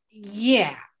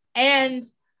 Yeah. And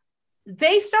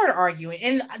they started arguing,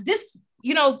 and this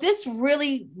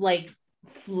really like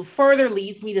further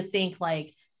leads me to think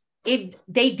like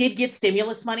they did get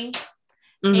stimulus money,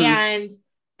 and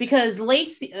because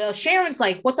Lacey, Sharon's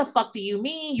like, what the fuck do you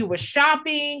mean? You were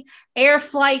shopping. Air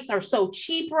flights are so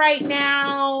cheap right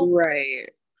now. Right.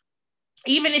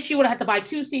 Even if she would have had to buy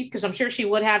 2 seats, because I'm sure she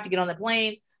would have to get on the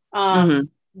plane,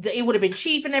 it would have been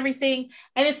cheap and everything.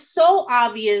 And it's so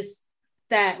obvious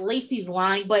that Lacey's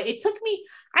lying, but it took me,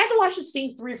 I had to watch this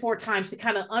thing 3 or 4 times to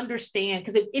kind of understand,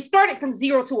 because it started from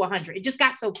 0 to 100. It just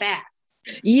got so fast.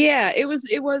 Yeah, it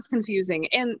was confusing.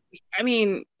 And I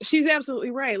mean, she's absolutely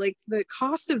right. Like, the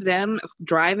cost of them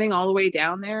driving all the way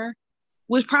down there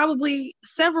was probably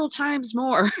several times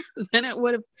more than it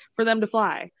would have for them to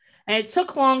fly. And it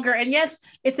took longer. And yes,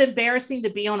 it's embarrassing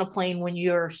to be on a plane when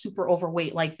you're super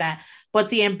overweight like that. But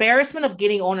the embarrassment of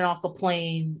getting on and off the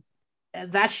plane,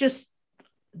 that's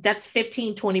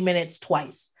 15, 20 minutes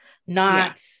twice,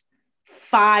 not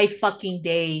 5 fucking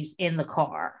days in the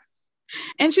car.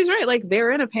 And she's right. Like,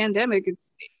 they're in a pandemic.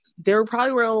 There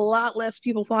probably were a lot less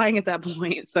people flying at that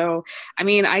point. So, I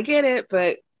mean, I get it,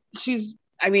 but she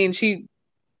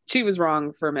was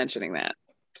wrong for mentioning that.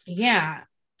 Yeah.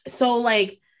 So,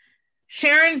 like,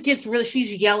 Sharon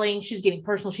she's yelling, she's getting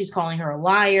personal, she's calling her a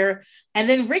liar. And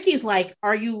then Ricky's like,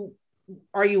 are you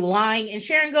lying? And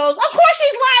Sharon goes, of course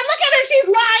she's lying. Look at her, she's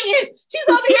lying. She's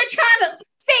over here trying to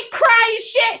fake cry and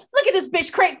shit. Look at this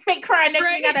bitch fake crying next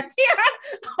to me, got a tear.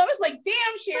 I was like,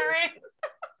 damn, Sharon.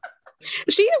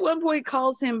 She at one point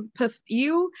calls him,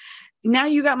 now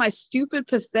you got my stupid,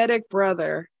 pathetic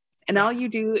brother, and all you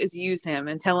do is use him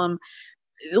and tell him,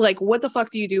 like, what the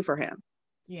fuck do you do for him?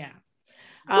 Yeah.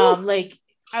 Like,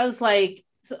 I was like,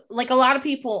 a lot of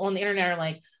people on the internet are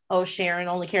like, oh, Sharon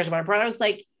only cares about her brother. I was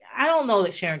like, I don't know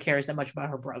that Sharon cares that much about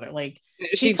her brother. Like,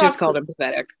 she just called him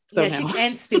pathetic.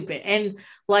 And stupid. And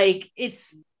like,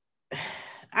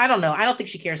 I don't know. I don't think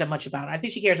she cares that much about it. I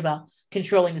think she cares about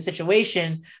controlling the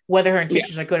situation, whether her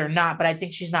intentions are good or not. But I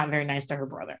think she's not very nice to her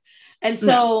brother. And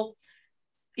so,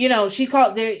 you know, she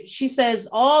says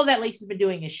all that Lacey's been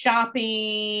doing is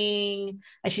shopping,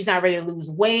 and she's not ready to lose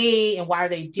weight. And why are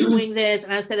they doing this?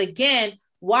 And I said, again,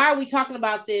 why are we talking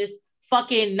about this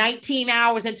fucking 19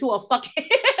 hours into a fucking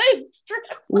trip?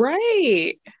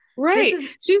 Right.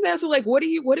 She's asking, like, what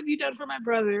have you done for my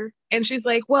brother? And she's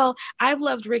like, well, I've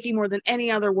loved Ricky more than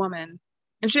any other woman.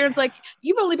 And Sharon's like,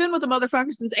 you've only been with the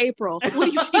motherfucker since April. What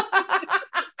do you mean?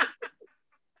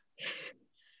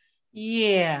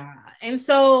 Yeah. And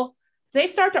so they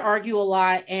start to argue a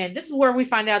lot. And this is where we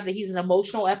find out that he's an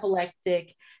emotional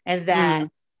epileptic, and that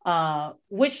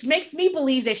which makes me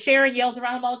believe that Sharon yells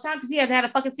around him all the time because he hasn't had a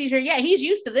fucking seizure yet. He's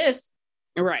used to this.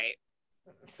 Right.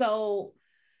 So,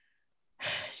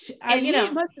 and he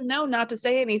must have known not to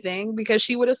say anything, because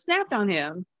she would have snapped on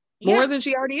him more than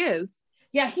she already is.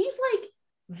 Yeah, he's like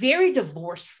very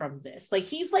divorced from this. Like,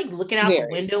 he's like looking out the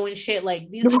window and shit. Like,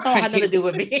 this don't have nothing to do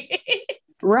with me.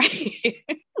 Right.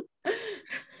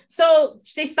 So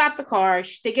they stop the car.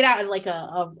 They get out at like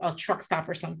a truck stop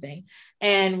or something.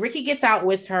 And Ricky gets out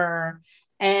with her.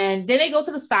 And then they go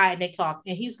to the side and they talk.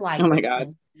 And he's like, oh my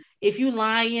God, if you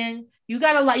lying, you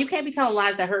gotta lie. You can't be telling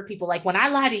lies that hurt people. Like, when I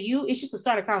lie to you, it's just to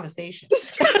start a conversation.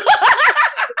 Like,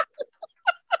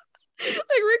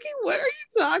 Ricky, what are you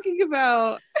talking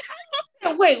about?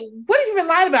 Wait, what have you been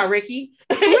lying about, Ricky?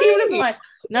 Right. He would have been like,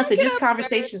 nothing, just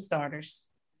conversation starters.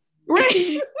 Right.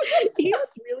 He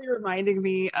was really reminding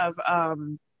me of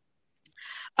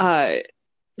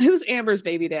who's Amber's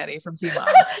baby daddy from Teen Mom?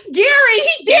 Gary.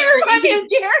 He did remind me of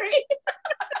Gary.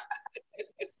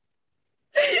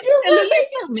 And then they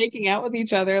start making out with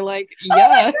each other, like,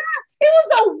 yeah. It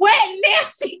was a wet,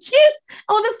 nasty kiss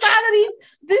on the side of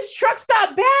this truck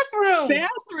stop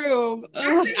bathroom.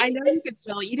 I know you could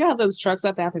smell it. You know how those truck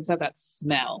stop bathrooms have that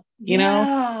smell, you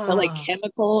know, the like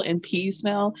chemical and pee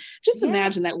smell. Just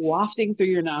imagine that wafting through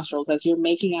your nostrils as you're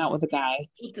making out with a guy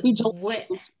who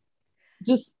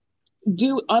just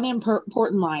do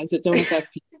unimportant lies that don't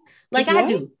affect people. Like I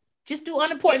do. Just do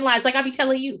unimportant lies, like I be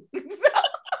telling you.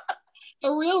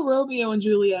 A real Romeo and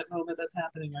Juliet moment that's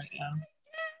happening right now.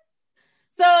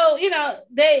 So, you know,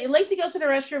 Lacey goes to the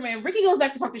restroom and Ricky goes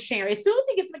back to talk to Sharon. As soon as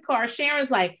he gets in the car, Sharon's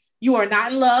like, you are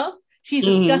not in love. She's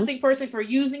a disgusting person for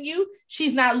using you.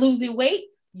 She's not losing weight.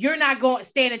 You're not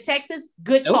staying in Texas.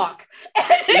 Good talk.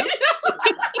 Nope.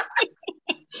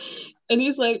 And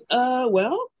he's like,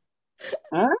 well,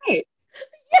 all right.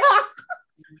 Yeah.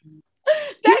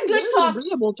 That good talk,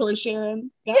 agreeable towards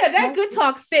Sharon. That good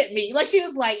talk sent me. Like, she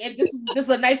was like, and this is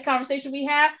a nice conversation we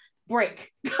had.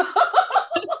 Break.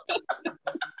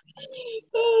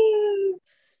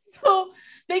 So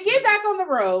they get back on the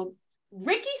road.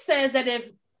 Ricky says that if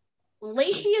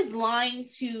Lacey is lying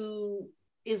to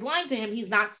him, he's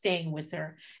not staying with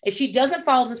her. If she doesn't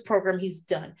follow this program, he's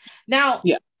done. Now,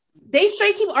 They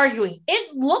straight keep arguing.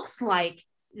 It looks like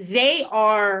they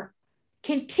are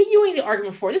continuing the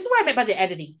argument forward. This is what I meant by the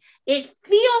editing. It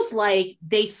feels like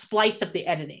they spliced up the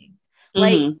editing.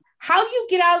 Like, how do you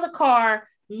get out of the car,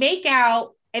 make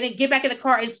out, and then get back in the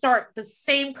car and start the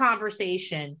same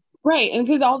conversation? Right. And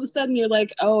because all of a sudden you're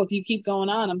like, oh, if you keep going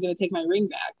on, I'm going to take my ring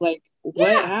back. Like, what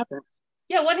happened?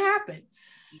 Yeah, what happened?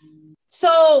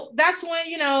 So that's when,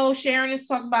 you know, Sharon is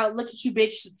talking about, look at you,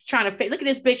 bitch, trying to look at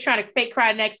this bitch trying to fake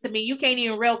cry next to me. You can't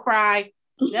even real cry.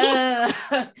 And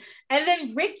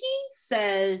then Ricky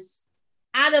says,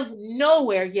 out of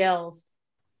nowhere, yells,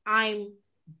 I'm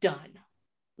done.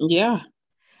 Yeah.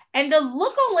 And the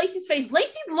look on Lacey's face,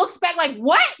 Lacey looks back like,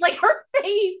 what? Like her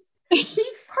face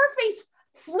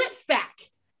flips back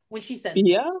when she says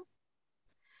yeah.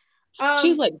 This.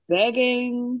 She's like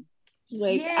begging. She's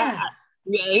like, yeah.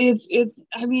 It's,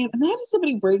 I mean, imagine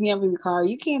somebody breaking up in the car.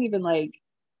 You can't even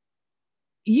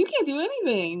you can't do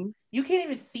anything. You can't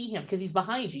even see him because he's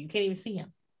behind you. You can't even see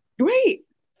him. Right.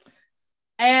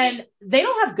 And they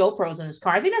don't have GoPros in this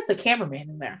car. I think that's the cameraman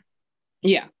in there.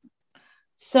 Yeah.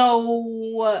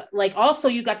 So, like, also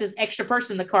you got this extra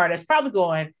person in the car that's probably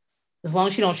going, as long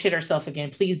as she don't shit herself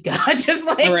again, please God, just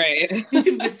like, right.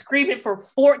 You've been screaming for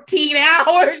 14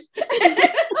 hours.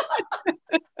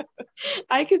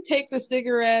 I could take the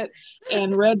cigarette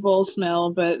and Red Bull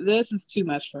smell, but this is too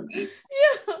much for me.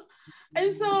 Yeah.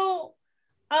 And so,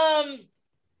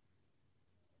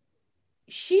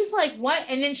 she's like, what?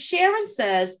 And then Sharon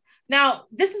says, now,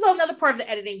 this is another part of the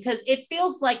editing because it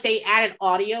feels like they added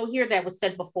audio here that was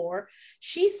said before.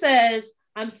 She says,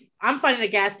 I'm finding a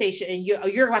gas station and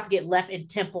you're about to get left in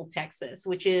Temple, Texas,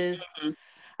 which is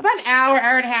about an hour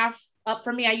and a half up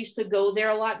from me. I used to go there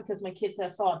a lot because my kids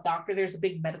saw a doctor. There's a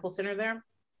big medical center there.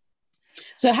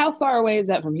 So how far away is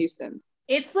that from Houston?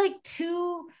 It's like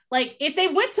if they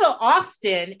went to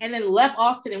Austin and then left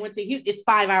Austin and went to Houston, it's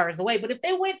 5 hours away. But if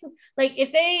they went to, like,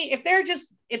 if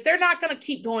they're not going to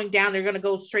keep going down, they're going to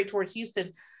go straight towards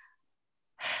Houston.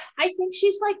 I think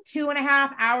she's like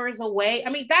 2.5 hours away.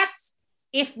 I mean, that's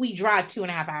if we drive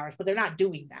 2.5 hours, but they're not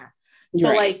doing that. So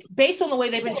right. Like, based on the way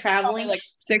they've been traveling, like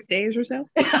 6 days or so,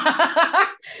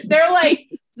 they're like,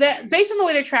 based on the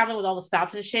way they're traveling with all the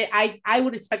stops and shit, I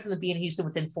would expect them to be in Houston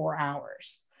within 4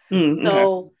 hours.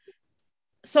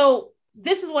 So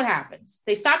this is what happens.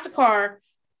 They stop the car.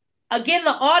 Again,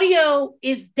 the audio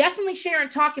is definitely Sharon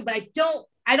talking, but I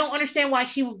don't understand why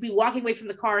she would be walking away from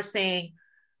the car saying,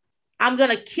 I'm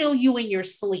going to kill you in your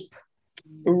sleep.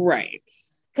 Right.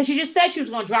 Because she just said she was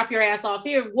going to drop your ass off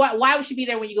here. Why would she be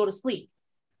there when you go to sleep?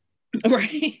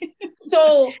 Right.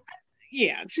 So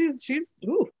yeah, she's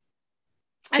ooh.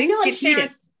 I feel like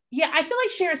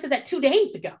Sharon said that 2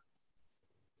 days ago.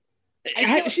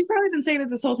 She's probably been saying it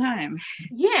this whole time.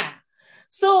 Yeah.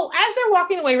 So as they're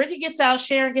walking away, Ricky gets out,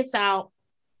 Sharon gets out.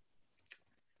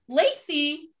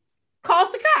 Lacey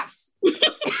calls the cops. And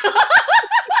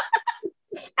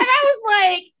I was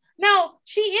like, no,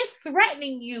 she is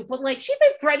threatening you, but like she's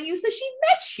been threatening you since she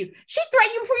met you. She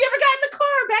threatened you before you ever got in the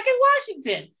car back in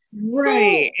Washington.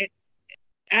 Right. So,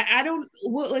 I don't,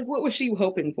 what was she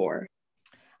hoping for?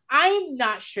 I'm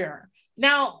not sure.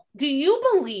 Now, do you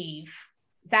believe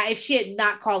that if she had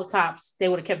not called the cops, they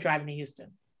would have kept driving to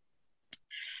Houston?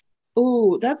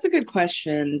 Oh, that's a good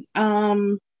question. I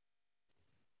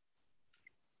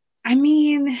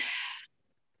mean,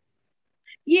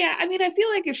 yeah, I mean, I feel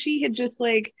like if she had just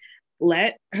like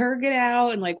let her get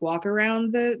out and like walk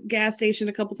around the gas station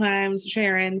a couple times,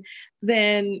 Sharon,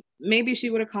 then maybe she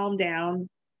would have calmed down.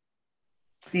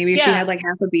 Maybe if she had like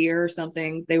half a beer or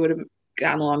something, they would have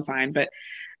gotten along fine. But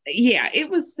yeah, it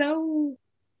was so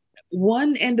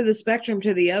one end of the spectrum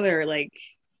to the other, like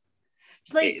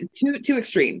too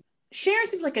extreme. Sharon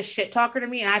seems like a shit talker to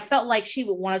me, and I felt like she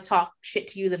would want to talk shit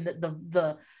to you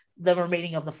the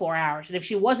remaining of the 4 hours. And if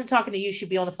she wasn't talking to you, she'd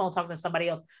be on the phone talking to somebody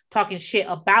else, talking shit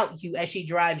about you as she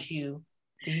drives you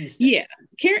to Houston. Yeah,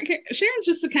 Sharon's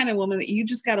just the kind of woman that you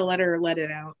just got to let her let it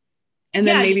out, and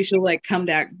then maybe she'll like come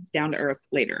back down to earth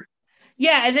later.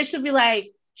 Yeah, and then she'll be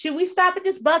like, should we stop at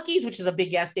this Buc-ee's, which is a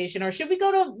big gas station, or should we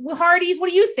go to Hardee's? What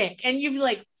do you think? And you'd be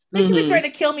like, man, you've been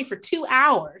threatening to kill me for 2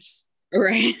 hours.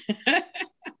 Right.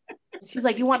 She's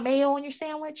like, you want mayo on your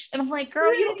sandwich? And I'm like,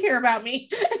 girl, you don't care about me.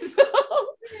 So,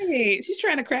 hey, she's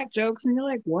trying to crack jokes, and you're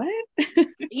like, what?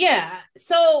 Yeah.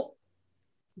 So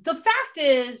the fact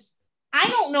is, I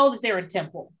don't know that they're in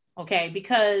Temple, okay?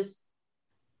 Because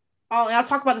I'll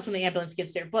talk about this when the ambulance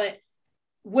gets there, but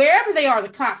wherever they are, the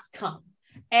cops come.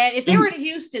 And if they were in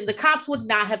Houston, the cops would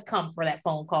not have come for that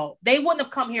phone call. They wouldn't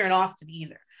have come here in Austin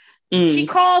either. She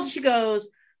calls, she goes,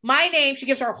 my name, she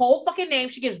gives her whole fucking name.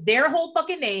 She gives their whole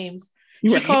fucking names.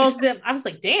 She calls them. I was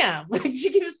like, damn.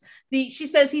 She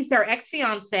says he's her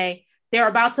ex-fiance. They're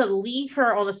about to leave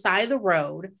her on the side of the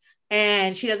road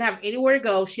and she doesn't have anywhere to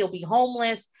go. She'll be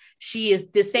homeless. She is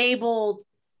disabled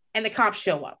and the cops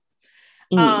show up.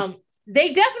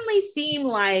 They definitely seem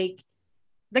like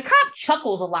the cop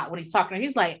chuckles a lot when he's talking to her.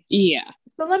 He's like, yeah.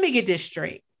 So let me get this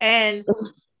straight. And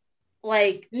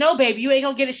like, no, baby, you ain't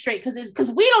gonna get it straight because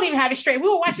we don't even have it straight. We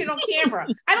were watching it on camera.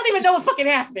 I don't even know what fucking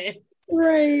happened.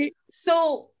 Right.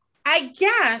 So I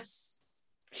guess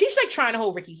she's like trying to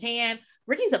hold Ricky's hand.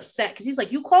 Ricky's upset because he's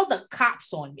like, you called the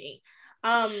cops on me.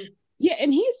 Yeah,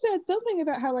 and he said something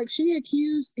about how like she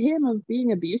accused him of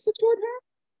being abusive toward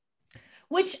her.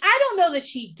 Which I don't know that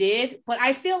she did, but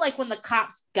I feel like when the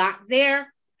cops got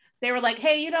there, they were like,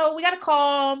 hey, we got to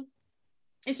call.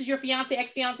 This is your fiance,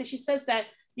 ex-fiance. She says that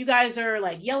you guys are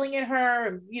like yelling at her.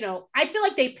 And, I feel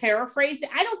like they paraphrased it.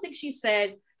 I don't think she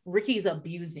said Ricky's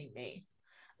abusing me.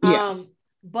 Yeah.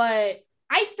 But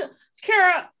I still,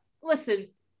 Kara, listen,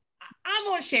 I'm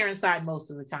on Sharon's side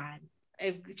most of the time.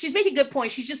 She's making good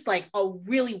points. She's just like a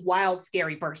really wild,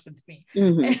 scary person to me.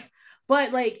 Mm-hmm.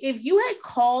 But like, if you had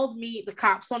called me, the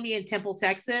cops on me in Temple,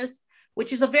 Texas,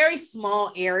 which is a very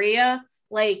small area,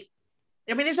 like,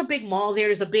 I mean, there's a big mall there.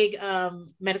 There's a big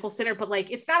medical center, but like,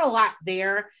 it's not a lot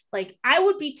there. Like, I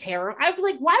would be terrified. I'd be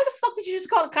like, why the fuck did you just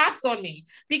call the cops on me?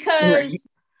 Because,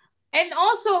 and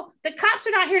also, the cops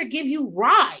are not here to give you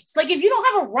rides. Like, if you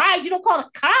don't have a ride, you don't call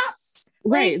the cops.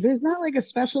 Right. Like, there's not like a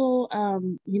special,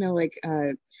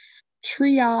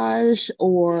 triage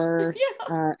or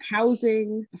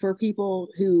housing for people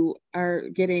who are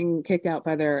getting kicked out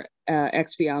by their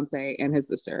ex-fiance and his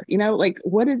sister. Like,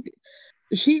 what did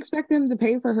she expect them to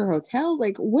pay for her hotel?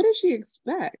 Like, what does she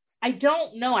expect? I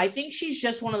don't know. I think she's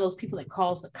just one of those people that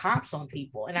calls the cops on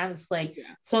people. And I was like,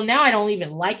 so now I don't even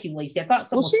like you, Lacey. I thought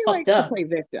someone was fucked up. To play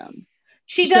victim.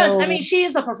 She does. I mean, she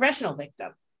is a professional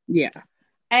victim. Yeah.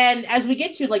 And as we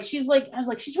get to, like, she's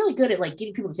really good at like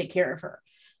getting people to take care of her.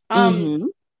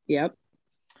 Yep.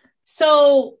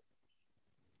 So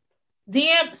they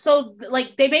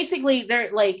basically,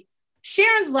 they're like,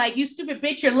 Sharon's like, you stupid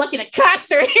bitch, you're lucky the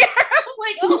cops are here. I'm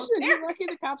like, oh, you're lucky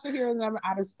the cops are here and I'm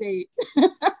out of state.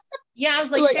 Yeah, I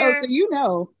was like, Sharon,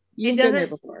 so you've been there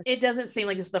before. It doesn't seem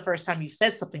like this is the first time you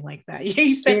said something like that.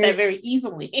 You said that very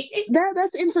easily.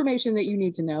 That's information that you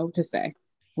need to know to say.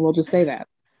 We'll just say that.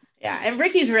 Yeah, and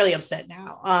Ricky's really upset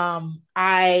now.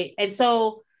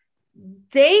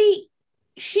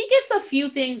 She gets a few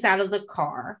things out of the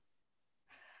car,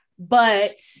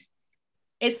 but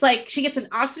it's like she gets an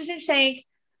oxygen tank,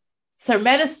 some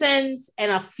medicines,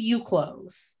 and a few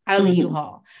clothes out of the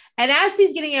U-Haul. And as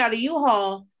he's getting out of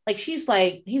U-Haul, like he's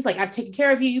like, I've taken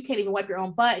care of you. You can't even wipe your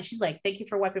own butt. And she's like, thank you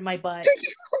for wiping my butt. Thank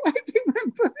you for wiping my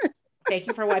butt. Thank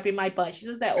you for wiping my butt. She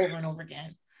says that over and over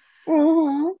again.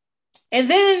 Uh-huh. And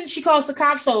then she calls the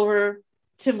cops over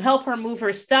to help her move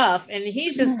her stuff. And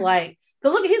he's just like,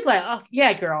 he's like, oh,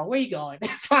 yeah, girl, where you going?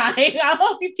 Fine. I'll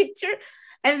help you get your...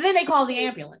 And then they call the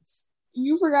ambulance.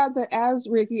 You forgot that as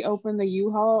Ricky opened the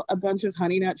U-Haul, a bunch of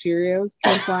Honey Nut Cheerios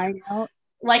came flying out.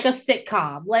 Like a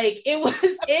sitcom. Like,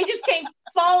 it just came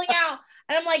falling out.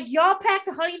 And I'm like, y'all packed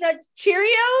the Honey Nut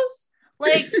Cheerios?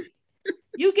 Like,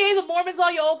 you gave the Mormons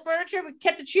all your old furniture but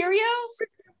kept the Cheerios?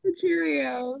 The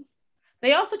Cheerios.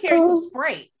 They also carried some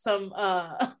Sprite.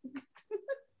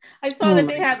 I saw that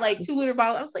they had like 2-liter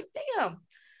bottles. I was like, damn.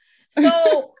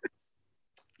 So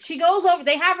she goes over.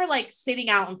 They have her like sitting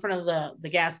out in front of the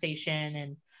gas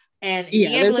station, and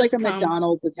there's like a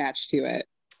McDonald's attached to it.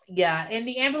 Yeah, and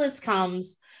the ambulance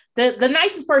comes. The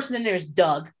nicest person in there is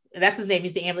Doug. That's his name.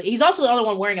 He's the ambulance. He's also the only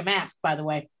one wearing a mask, by the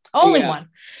way. Only one.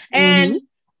 And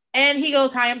he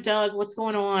goes, "Hi, I'm Doug. What's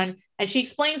going on?" And she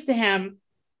explains to him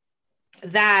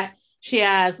that she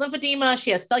has lymphedema, she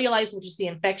has cellulitis, which is the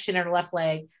infection in her left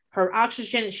leg. Her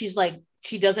oxygen, she's like,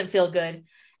 she doesn't feel good.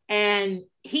 And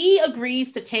he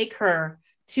agrees to take her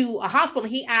to a hospital.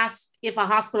 He asks if a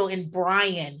hospital in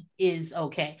Bryan is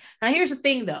okay. Now, here's the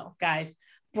thing, though, guys.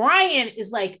 Bryan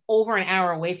is like over an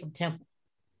hour away from Temple.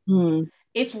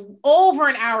 It's over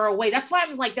an hour away. That's why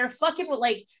I'm like, they're fucking with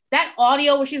like that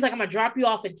audio where she's like, I'm going to drop you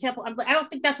off in Temple. I'm like, I don't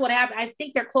think that's what happened. I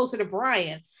think they're closer to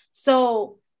Bryan.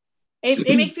 So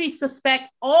it makes me suspect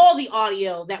all the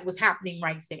audio that was happening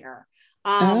right there.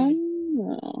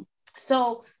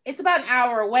 So it's about an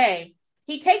hour away.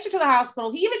 He takes her to the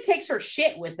hospital. He even takes her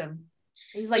shit with him.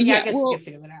 He's like, I guess we can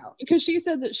figure it out. Because she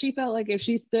said that she felt like if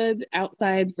she stood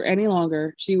outside for any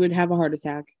longer, she would have a heart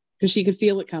attack because she could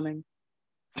feel it coming.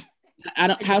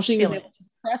 How she was able to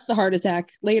suppress the heart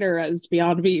attack later is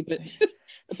beyond me, but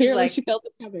apparently she felt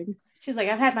it coming. She's like,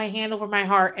 I've had my hand over my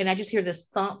heart and I just hear this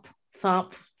thump,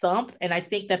 thump, thump, and I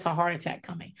think that's a heart attack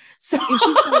coming. So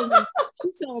she's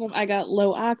telling him, I got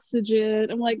low oxygen.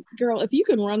 I'm like, girl, if you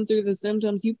can run through the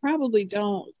symptoms, you probably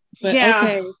don't. But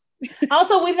okay.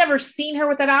 Also, we've never seen her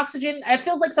with that oxygen. It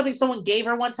feels like something someone gave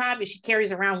her one time and she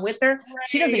carries around with her. Right.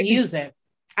 She doesn't use it.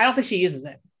 I don't think she uses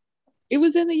it. It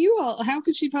was in the U-Haul. How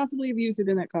could she possibly have used it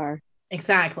in that car?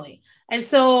 Exactly. And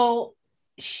so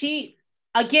she's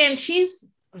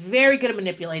very good at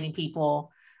manipulating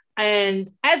people.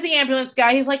 And as the ambulance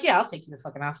guy, he's like, yeah, I'll take you to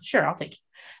fucking hospital. Sure, I'll take you.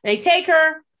 And they take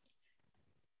her.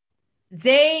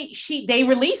 They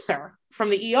release her from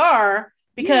the ER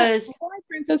because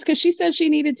princess, because she said she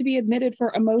needed to be admitted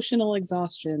for emotional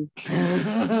exhaustion.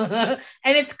 And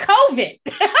it's COVID.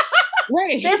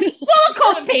 Right. They're full of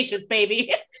COVID patients,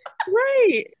 baby.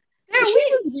 Right. She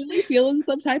was really feeling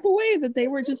some type of way that they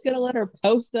were just going to let her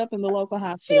post up in the local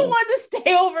hospital. She wanted to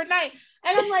stay overnight.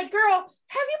 And I'm like, girl,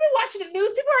 have you been watching the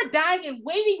news? People are dying in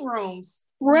waiting rooms.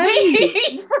 Right.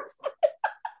 Waiting for...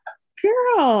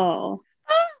 Girl.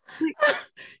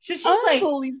 She's like,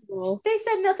 they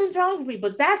said nothing's wrong with me,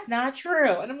 but that's not true.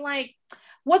 And I'm like,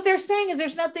 what they're saying is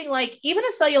there's nothing, like, even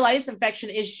a cellulitis infection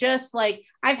is just like,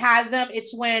 I've had them.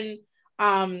 It's when,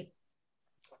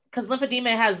 because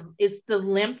lymphedema is the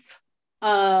lymph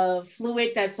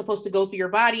fluid that's supposed to go through your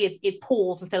body. It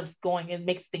pulls instead of going, it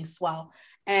makes things swell.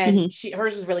 And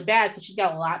hers is really bad. So she's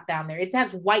got a lot down there. It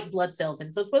has white blood cells in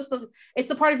it. So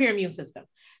it's a part of your immune system.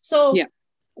 So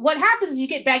what happens is you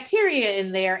get bacteria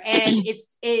in there and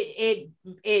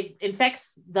it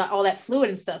infects all that fluid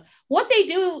and stuff. What they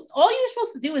do, all you're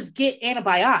supposed to do is get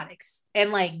antibiotics and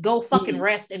like go fucking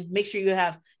rest and make sure you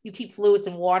keep fluids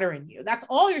and water in you. That's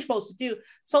all you're supposed to do.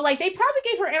 So like they probably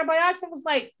gave her antibiotics and was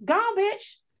like, gone,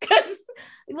 bitch. Because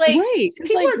like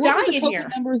people are dying in here.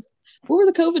 What were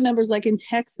the COVID numbers like in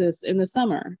Texas in the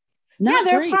summer?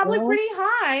 They're probably pretty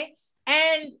high.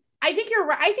 And I think you're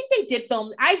right. I think they did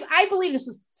film. I believe this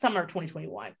was summer of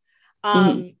 2021.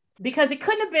 Because it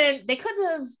couldn't have been, it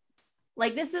couldn't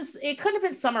have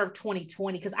been summer of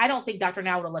 2020 because I don't think Dr.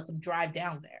 Now would have let them drive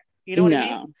down there. You know what I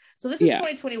mean? So this is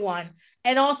 2021.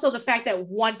 And also the fact that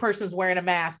one person's wearing a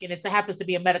mask and it happens to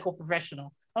be a medical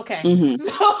professional. Okay.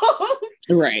 So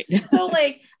right. So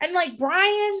like, and like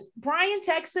Bryan,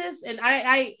 Texas. And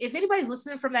I, if anybody's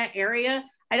listening from that area,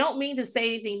 I don't mean to say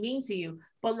anything mean to you,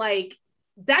 but like,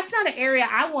 that's not an area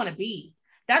I want to be.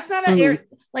 That's not an area,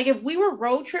 like if we were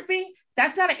road tripping,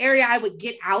 that's not an area I would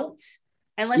get out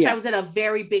unless I was at a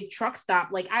very big truck stop.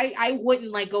 Like I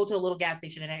wouldn't like go to a little gas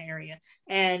station in that area.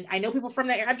 And I know people from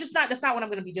that area. That's not what I'm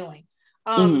going to be doing.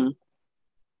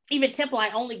 Even Temple, I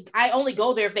only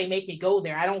go there if they make me go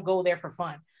there. I don't go there for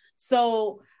fun.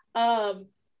 So,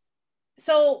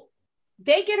 so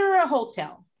they get her a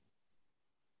hotel.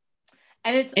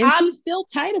 And she's still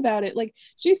tight about it. Like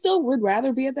she still would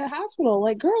rather be at the hospital.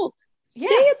 Like, girl, stay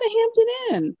at the Hampton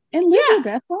Inn and live your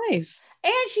best life.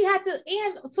 And she had to,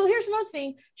 and so here's another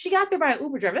thing. She got there by an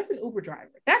Uber driver. That's an Uber driver.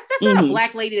 That's not a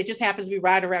black lady that just happens to be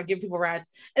riding around giving people rides.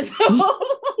 And so,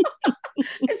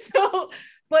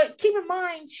 but keep in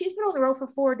mind, she's been on the road for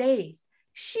 4 days.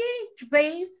 She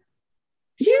bathed.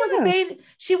 She wasn't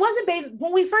bathing.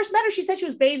 When we first met her, she said she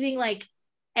was bathing like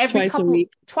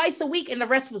twice a week, and the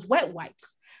rest was wet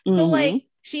wipes. So like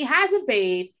she hasn't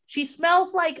bathed. She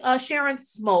smells like Sharon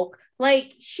smoke.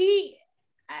 Like she's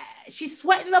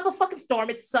sweating up a fucking storm.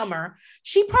 It's summer.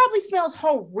 She probably smells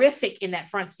horrific in that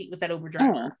front seat with that Uber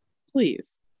driver.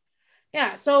 Please.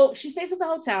 Yeah. So she stays at the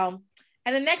hotel,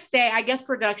 and the next day, I guess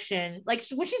production, like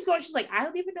when she's going, she's like, I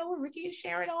don't even know where Ricky and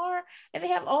Sharon are, and they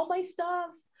have all my stuff.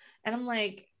 And I'm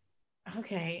like,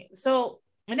 okay. So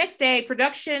the next day,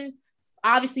 production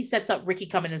obviously sets up Ricky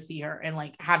coming to see her and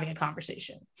like having a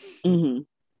conversation. And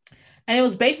it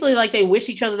was basically like they wish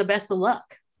each other the best of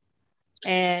luck.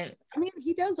 And I mean,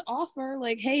 he does offer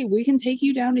like, hey, we can take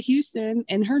you down to Houston.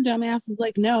 And her dumbass is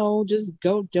like, no, just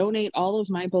go donate all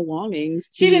of my belongings.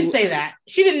 She didn't say that.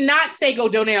 She did not say go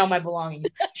donate all my belongings.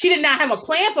 She did not have a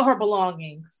plan for her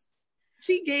belongings.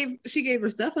 She gave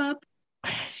her stuff up.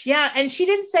 Yeah, and she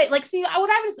didn't say like, see, I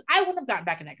wouldn't have gotten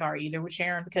back in that car either with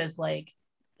Sharon because like,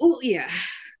 oh yeah,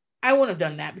 I wouldn't have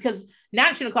done that because now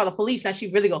she shouldn't call the police. Now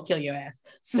she really gonna kill your ass.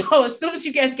 So as soon as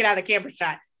you guys get out of camera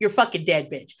shot, you're fucking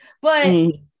dead, bitch. But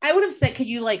I would have said, could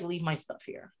you like leave my stuff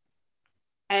here?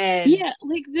 And yeah,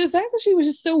 like the fact that she was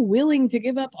just so willing to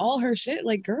give up all her shit,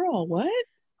 like, girl, what?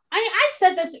 I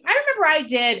said this. I remember I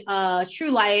did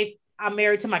True Life. I'm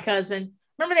married to my cousin.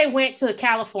 Remember they went to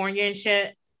California and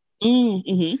shit.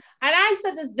 And I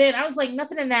said this then. I was like,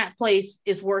 nothing in that place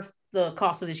is worth the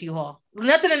cost of this U-Haul.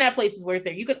 Nothing in that place is worth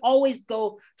it. You could always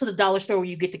go to the dollar store when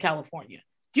you get to California.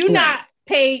 Do not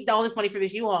paid all this money for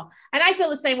this U-Haul. And I feel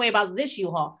the same way about this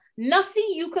U-Haul. Nothing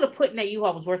you could have put in that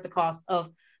U-Haul was worth the cost of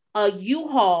a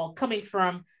U-Haul coming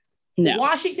from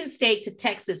Washington State to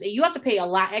Texas. And you have to pay a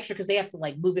lot extra because they have to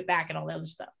like move it back and all that other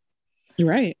stuff.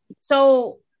 Right.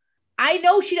 So I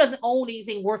know she doesn't own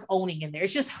anything worth owning in there.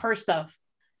 It's just her stuff.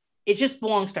 It just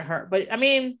belongs to her. But I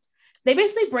mean, they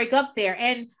basically break up there.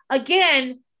 And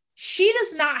again, she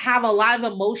does not have a lot of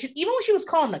emotion. Even when she was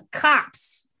calling the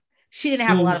cops, she didn't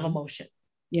have a lot of emotion.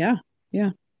 Yeah.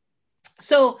 Yeah.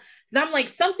 So I'm like,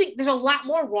 there's a lot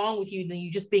more wrong with you than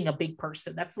you just being a big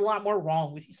person. That's a lot more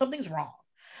wrong with you. Something's wrong.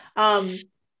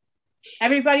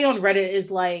 Everybody on Reddit is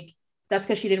like, that's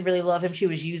because she didn't really love him. She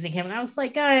was using him. And I was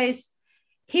like, guys,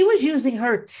 he was using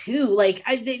her too. Like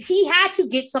he had to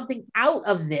get something out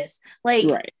of this. Like,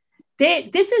 right.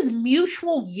 This is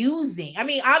mutual using. I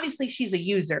mean, obviously she's a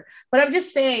user, but I'm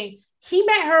just saying he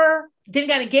met her, then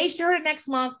got engaged to her the next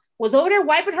month, was over there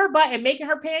wiping her butt and making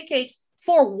her pancakes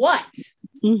for what?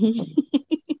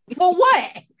 Mm-hmm. For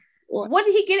what? What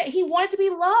did he get? He wanted to be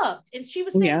loved, and she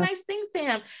was saying nice things to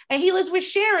him. And he lives with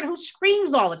Sharon, who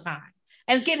screams all the time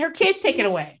and is getting her kids taken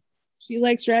away. She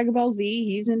likes Dragon Ball Z.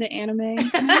 He's into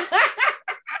anime.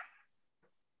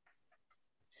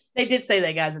 They did say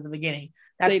that, guys, at the beginning.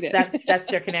 That's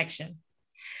their connection.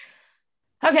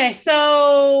 Okay,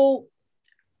 so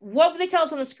what they tell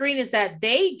us on the screen is that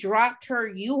they dropped her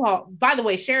U-Haul. By the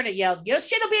way, Sharon had yelled, "Your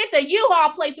shit will be at the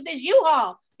U-Haul place with this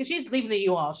U-Haul," because she's leaving the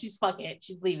U-Haul. She's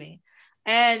leaving.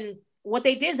 And what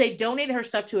they did is they donated her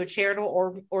stuff to a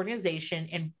charitable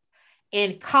organization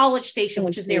in College Station,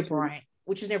 which is near Bryant.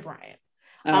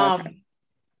 Okay.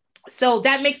 So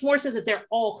that makes more sense that they're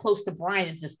all close to Bryant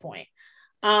at this point.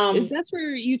 Is that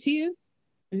where UT is?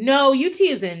 No, UT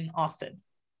is in Austin.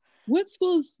 What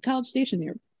school is College Station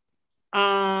near?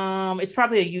 It's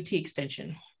probably a UT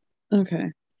extension.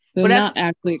 Okay. But not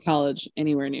actually a college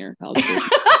anywhere near College Station.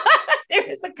 There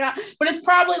is but it's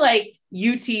probably like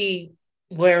UT,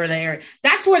 wherever they are.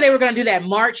 That's where they were going to do that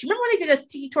march. Remember when they did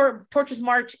a Torches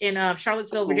March in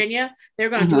Charlottesville, Virginia? They were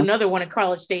going to do another one at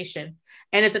College Station.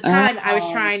 And at the time, I was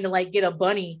trying to like get a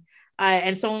bunny.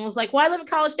 And someone was like, "Well, I live in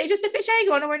College Station." I said, "Bitch, I ain't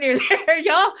going nowhere near there,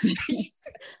 y'all."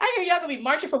 I hear y'all gonna be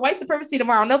marching for white supremacy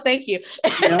tomorrow. No, thank you.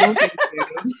 No, thank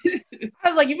you. I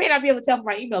was like, you may not be able to tell from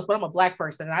my emails, but I'm a Black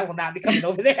person and I will not be coming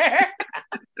over there.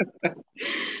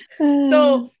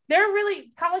 So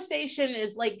College Station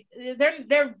is like,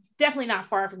 they're definitely not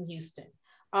far from Houston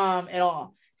at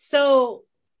all. So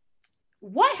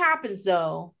what happens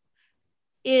though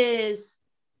is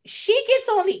she gets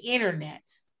on the internet.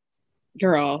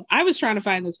 Girl, I was trying to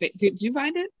find this. Did you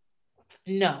find it?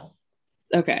 No.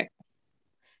 Okay.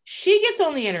 She gets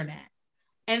on the internet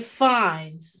and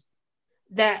finds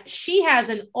that she has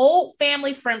an old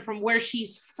family friend from where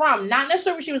she's from, not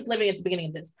necessarily where she was living at the beginning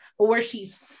of this, but where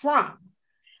she's from,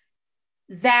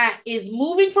 that is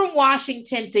moving from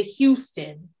Washington to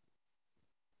Houston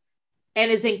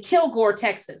and is in Kilgore,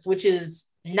 Texas, which is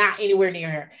not anywhere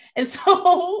near her. And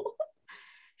so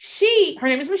her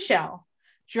name is Michelle,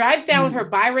 drives down with her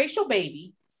biracial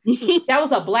baby. That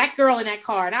was a Black girl in that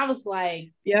car. And I was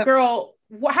like, girl,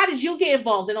 how did you get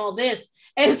involved in all this?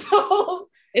 And so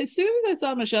as soon as I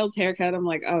saw Michelle's haircut, I'm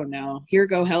like, oh no, here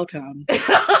go Hellcom.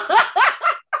 That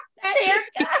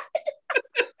haircut.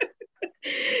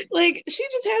 Like, she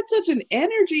just had such an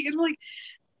energy. And like,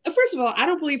 first of all, I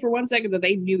don't believe for 1 second that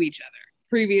they knew each other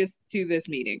previous to this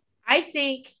meeting. I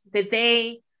think that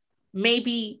they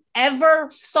maybe ever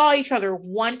saw each other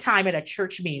one time at a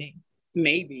church meeting.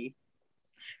 Maybe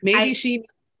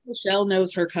Michelle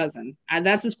knows her cousin. And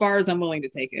that's as far as I'm willing to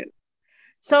take it.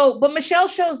 So, but Michelle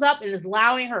shows up and is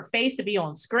allowing her face to be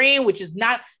on screen, which is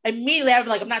not immediately. I'm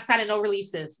like, I'm not signing no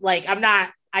releases. Like,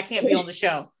 I can't be on the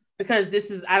show because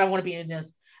I don't want to be in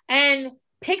this. And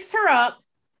picks her up.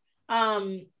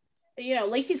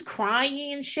 Lacey's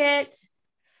crying and shit.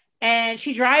 And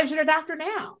she drives her to Dr.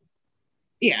 Now.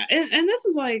 Yeah, and this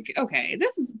is like, okay,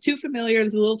 this is too familiar.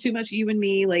 There's a little too much you and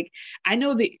me. Like, I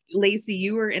know that, Lacey,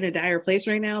 you are in a dire place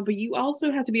right now, but you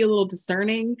also have to be a little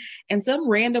discerning. And some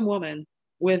random woman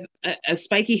with a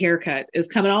spiky haircut is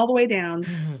coming all the way down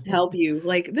to help you.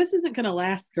 Like, this isn't going to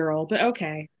last, girl, but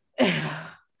okay.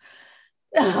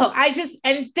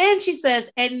 And then she says,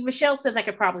 and Michelle says, I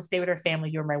could probably stay with her family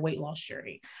during my weight loss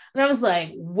journey. And I was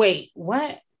like, wait,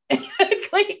 what?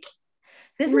 Like,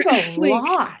 this is a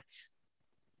lot.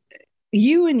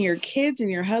 You and your kids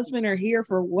and your husband are here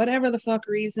for whatever the fuck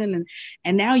reason.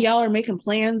 And now y'all are making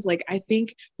plans. Like, I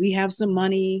think we have some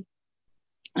money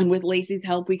and with Lacey's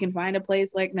help, we can find a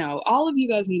place. Like, no, all of you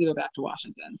guys need to go back to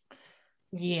Washington.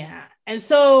 Yeah. And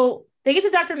so they get to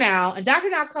Dr. Now, and Dr.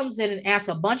 Now comes in and asks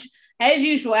a bunch, as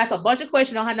usual, asks a bunch of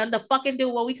questions. Don't have nothing to fucking do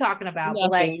with what we talking about.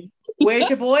 But like, Nothing. where's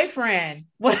your boyfriend?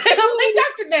 Like,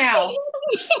 Dr. Now,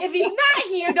 if he's not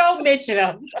here, don't mention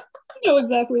him. I know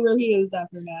exactly where he is,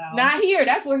 Dr. Now. Not here.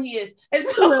 That's where he is. And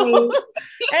so, right.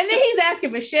 And then he's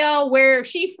asking Michelle where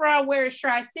she from, where is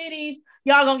Tri-Cities?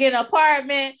 Y'all gonna get an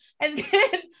apartment. And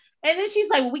then she's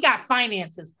like, well, we got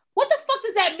finances. What the fuck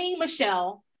does that mean,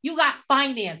 Michelle? You got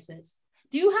finances.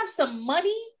 Do you have some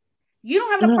money? You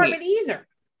don't have an apartment either.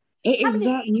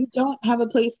 Exactly. You don't have a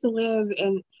place to live.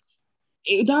 And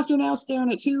Dr. Now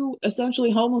staring at two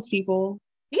essentially homeless people.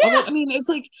 Yeah. Although, I mean, it's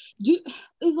like,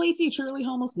 is Lacey truly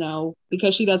homeless? No,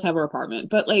 because she does have her apartment.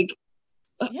 But like,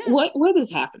 what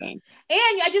is happening?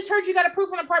 And I just heard you got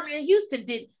approved for an apartment in Houston.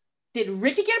 Did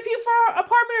Ricky get approved for an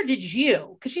apartment, or did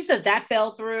you? Because she said that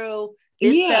fell through.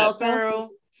 This fell through.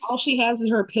 All she has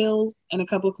is her pills and a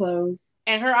couple of clothes.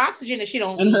 And her oxygen that she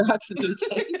don't need. And her oxygen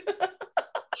tank.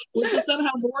 Which is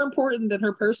somehow more important than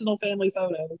her personal family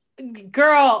photos.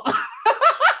 Girl.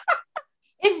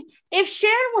 If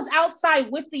Sharon was outside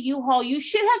with the U-Haul, you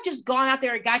should have just gone out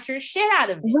there and got your shit out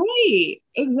of it. Right.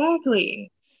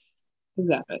 Exactly.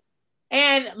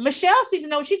 And Michelle seems to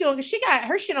know what she's doing because she got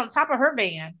her shit on top of her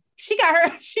van. She's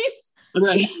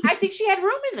right. I think she had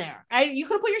room in there. You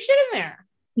could have put your shit in there.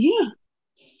 Yeah.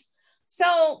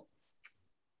 So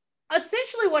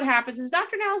essentially what happens is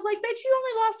Dr. Now is like, bitch, you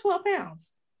only lost 12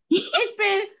 pounds.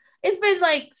 It's been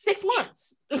like 6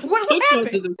 months. What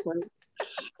happened?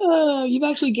 You've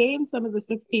actually gained some of the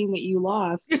 16 that you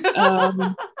lost.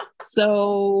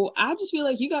 So I just feel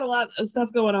like you got a lot of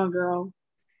stuff going on, girl.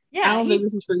 Yeah. I don't think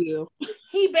this is for you.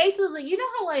 He basically, you know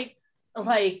how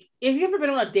like if you ever been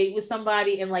on a date with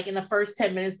somebody and like in the first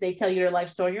 10 minutes they tell you their life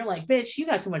story, you're like, bitch, you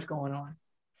got too much going on.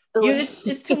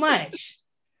 It's too much.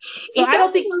 So I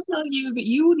don't think we're telling you that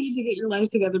you need to get your life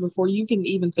together before you can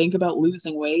even think about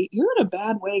losing weight. You're in a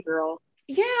bad way, girl.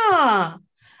 Yeah.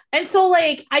 And so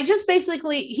like I just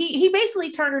basically he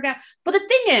basically turned her down. But the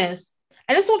thing is,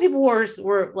 and this is what people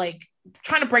were like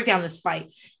trying to break down this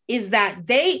fight, is that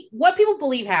what people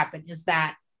believe happened is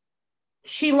that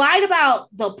she lied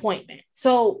about the appointment.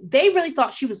 So they really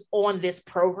thought she was on this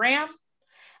program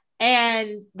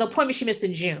and the appointment she missed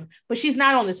in June, but she's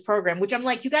not on this program, which I'm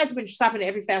like, you guys have been stopping at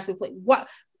every fast food place. What?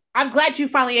 I'm glad you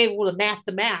finally able to mask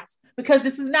the mask because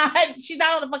she's not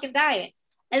on a fucking diet.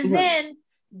 And then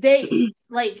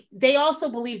they also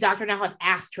believe Dr. Now had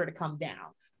asked her to come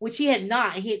down, which he had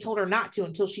not, and he had told her not to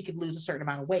until she could lose a certain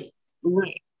amount of weight.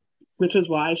 Right. Which is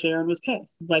why Sharon was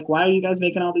pissed. It's like, why are you guys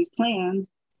making all these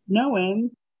plans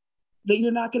knowing that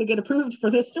you're not going to get approved for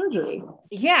this surgery?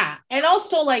 Yeah. And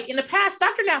also like in the past,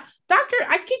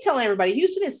 I keep telling everybody,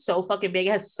 Houston is so fucking big.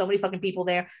 It has so many fucking people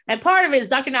there. And part of it is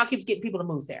Dr. Now keeps getting people to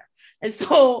move there. And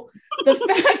so the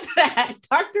fact that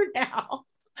Dr.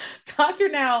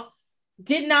 Now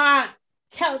didn't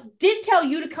tell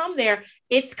you to come there.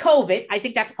 It's COVID. I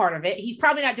think that's part of it. He's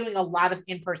probably not doing a lot of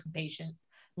in-person patient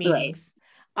meetings.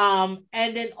 Right.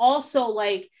 And then also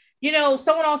like, you know,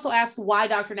 someone also asked why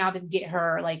Dr. Now didn't get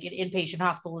her like an inpatient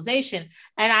hospitalization.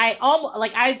 And I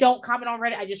don't comment on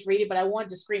Reddit. I just read it, but I wanted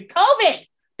to scream COVID.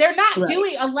 They're not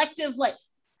doing elective like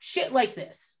shit like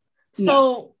this.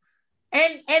 So,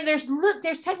 and there's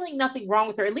technically nothing wrong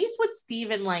with her. At least with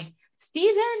Steven, like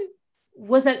Steven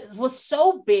was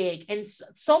so big and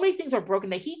so many things were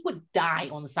broken that he would die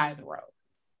on the side of the road.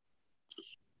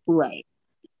 Right.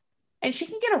 And she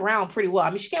can get around pretty well.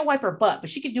 I mean, she can't wipe her butt, but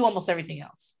she can do almost everything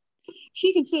else.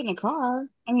 She can sit in a car.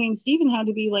 I mean, Steven had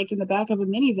to be like in the back of a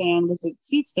minivan with the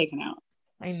seats taken out.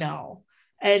 I know.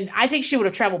 And I think she would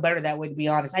have traveled better that way, to be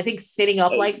honest. I think sitting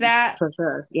up like that for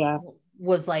sure. Yeah.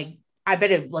 Was like, I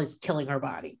bet it was killing her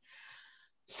body.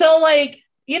 So like,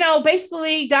 you know,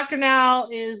 basically Dr. Now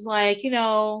is like, you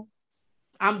know,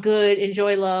 I'm good.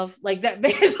 Enjoy love. Like that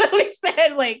basically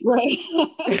said, like, right.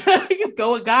 You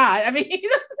go with God. I mean,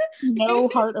 no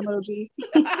heart emoji.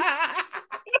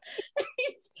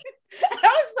 I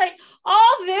was like,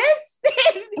 all this?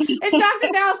 And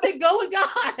Dr. Now said, go with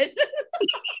God.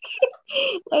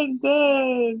 Like,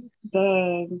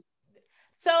 dang.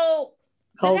 So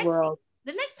cold world.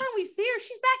 The next time we see her,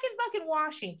 she's back in fucking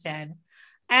Washington.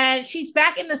 And she's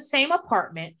back in the same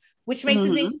apartment, which makes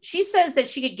me think she says that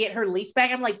she could get her lease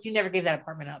back. I'm like, you never gave that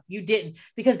apartment up. You didn't,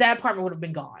 because that apartment would have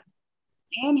been gone.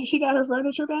 And she got her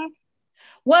furniture back?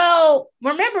 Well,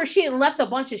 remember, she had left a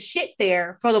bunch of shit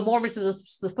there for the Mormons to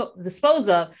dispose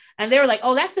of. And they were like,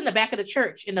 oh, that's in the back of the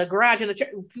church, in the garage in the church.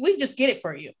 We can just get it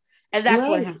for you. And that's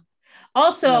what happened.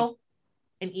 Also,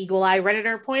 an eagle eye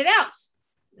Redditor pointed out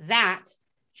that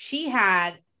she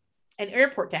had an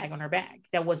airport tag on her bag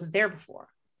that wasn't there before.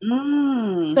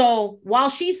 Mm. So while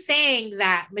she's saying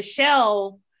that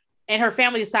Michelle and her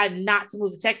family decided not to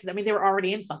move to Texas, I mean, they were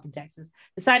already in fucking Texas,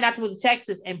 decided not to move to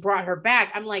Texas and brought her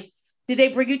back. I'm like, did they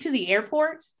bring you to the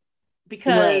airport?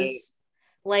 Because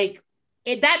like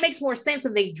that makes more sense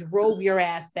if they drove your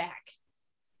ass back.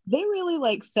 They really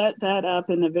like set that up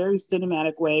in a very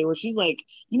cinematic way where she's like,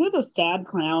 you know, those sad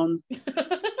clown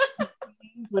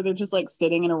where they're just like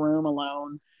sitting in a room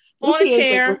alone on a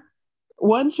chair, like,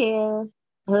 one chair,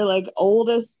 her like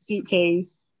oldest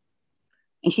suitcase,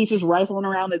 and she's just rifling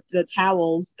around the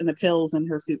towels and the pills in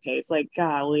her suitcase. Like,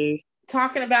 golly.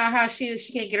 Talking about how she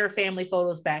can't get her family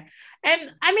photos back.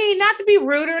 And I mean, not to be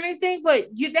rude or anything, but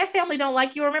that family don't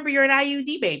like you. Remember, you're an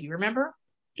IUD baby, remember?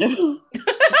 Remember,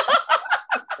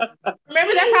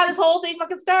 that's how this whole thing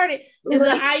fucking started. Is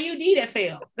an IUD that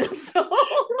failed. So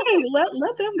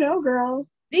let them go, girl.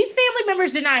 These family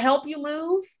members did not help you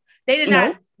move. They did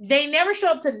not. They never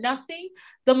showed up to nothing.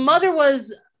 The mother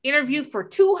was interviewed for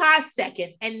 2 hot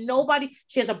seconds, and nobody.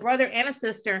 She has a brother and a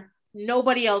sister.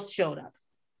 Nobody else showed up.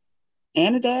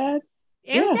 And a dad.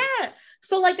 And a dad.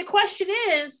 So, like, the question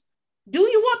is, do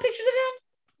you want pictures of them?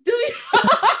 Do you?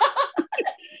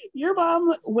 Your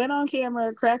mom went on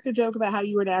camera, cracked a joke about how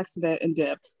you were in an accident and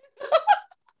dipped.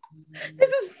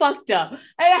 This is fucked up. And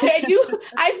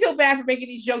I feel bad for making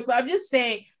these jokes, but I'm just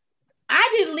saying,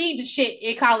 I didn't leave the shit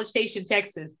in College Station,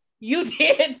 Texas. You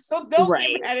did, so don't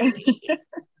get mad at me.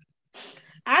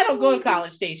 I don't go to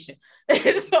College Station.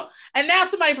 And now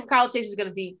somebody from College Station is going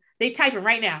to be, they typing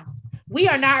right now. We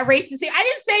are not racist here. I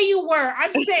didn't say you were.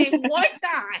 I'm saying one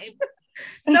time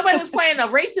somebody was playing a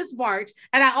racist march,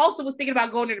 and I also was thinking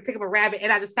about going there to pick up a rabbit, and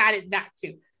I decided not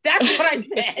to. That's what I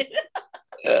said.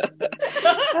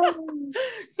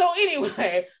 So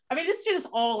anyway, I mean, this shit is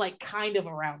all like kind of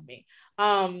around me.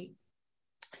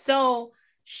 So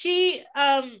she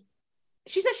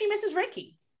says she misses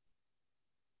Ricky.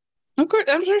 Of course,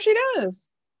 I'm sure she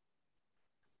does.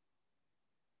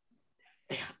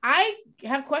 I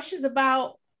have questions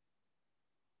about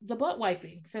the butt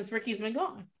wiping since Ricky's been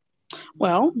gone.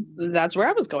 Well, that's where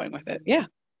I was going with it. Yeah.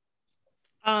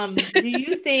 Do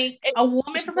you think a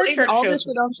woman from her church all this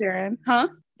shit on Sharon? Huh?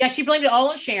 Yeah, she blamed it all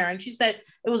on Sharon. She said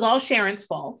it was all Sharon's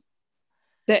fault.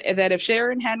 That if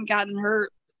Sharon hadn't gotten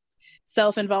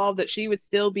herself involved, that she would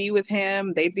still be with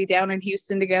him. They'd be down in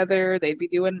Houston together. They'd be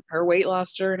doing her weight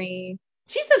loss journey.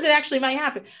 She says it actually might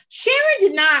happen. Sharon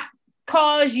did not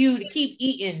cause you to keep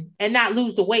eating and not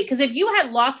lose the weight. Because if you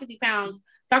had lost 50 pounds,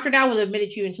 Dr. Now would have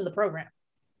admitted you into the program.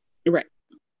 Right.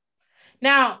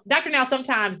 Now, Dr. Now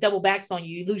sometimes double backs on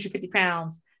you. You lose your 50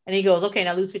 pounds and he goes, okay,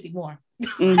 now lose 50 more.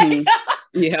 Mm-hmm.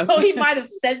 Yeah. So he might have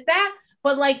said that,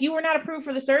 but like you were not approved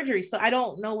for the surgery. So I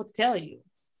don't know what to tell you.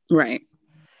 Right.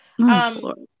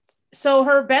 So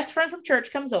her best friend from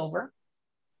church comes over.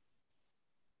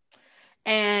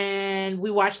 And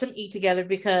we watch them eat together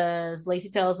because Lacey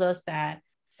tells us that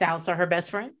salads are her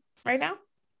best friend right now.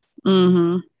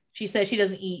 Mm-hmm. She says she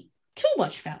doesn't eat too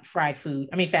much fast food.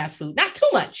 Not too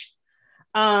much.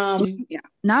 Yeah,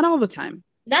 not all the time.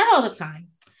 Not all the time.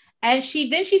 And she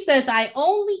says, I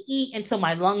only eat until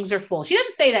my lungs are full. She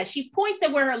doesn't say that. She points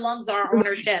at where her lungs are on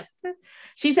her chest.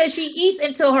 She says she eats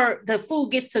until the food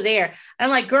gets to there. And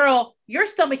I'm like, girl, your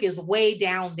stomach is way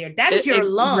down there. That is your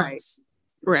lungs.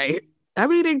 Right.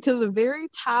 I'm eating to the very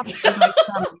top of my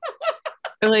stomach.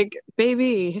 Like,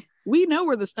 baby, we know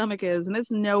where the stomach is, and it's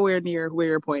nowhere near where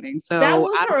you're pointing. So that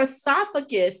was her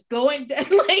esophagus going down.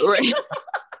 Like, right.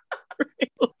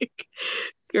 Like,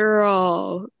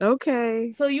 girl,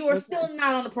 okay. So you are still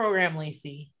not on the program,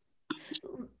 Lacey.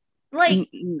 Like,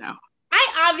 no.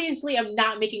 I obviously am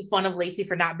not making fun of Lacey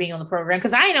for not being on the program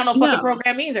because I ain't on no fucking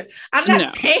program either. I'm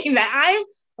not saying that.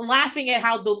 I'm laughing at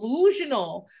how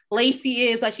delusional Lacey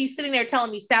is. Like, she's sitting there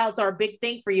telling me salads are a big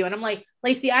thing for you. And I'm like,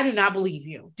 Lacey, I do not believe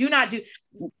you. Do not do.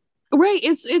 Right.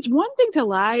 It's one thing to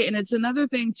lie, and it's another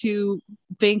thing to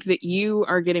think that you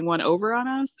are getting one over on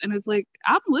us. And it's like,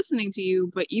 I'm listening to you,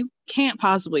 but you can't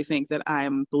possibly think that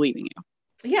I'm believing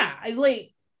you. Yeah.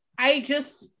 I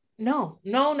just, no.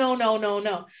 And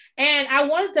I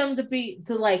wanted them to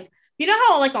like, you know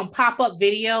how like on pop-up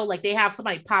video, like they have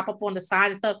somebody pop up on the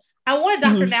side and stuff. I wanted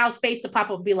Dr. Now's face to pop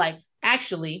up and be like,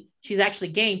 actually, she's actually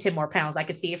gained 10 more pounds. I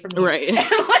could see it from you. Right.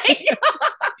 Like,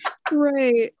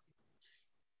 right.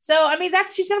 So, I mean,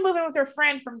 she's going to move in with her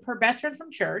best friend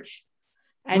from church.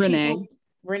 And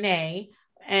Renee.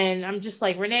 And I'm just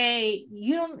like, Renee,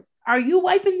 are you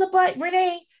wiping the butt?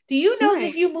 Renee, do you know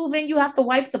if you move in, you have to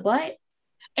wipe the butt?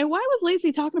 And why was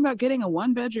Lacey talking about getting a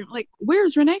 1-bedroom? Like,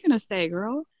 where's Renee going to stay,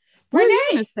 girl? Where are you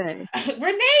going to stay?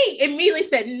 Renee immediately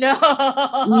said,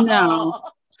 no.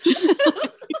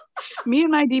 Me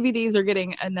and my DVDs are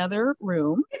getting another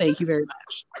room. Thank you very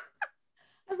much.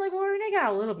 I was like, well, they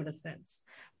got a little bit of sense.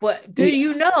 But do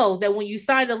you know that when you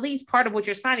sign a lease, part of what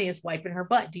you're signing is wiping her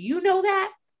butt? Do you know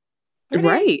that?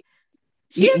 Right.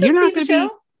 She hasn't You're not seen the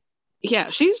show. Yeah,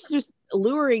 she's just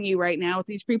luring you right now with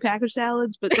these prepackaged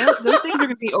salads, but those things are going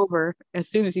to be over as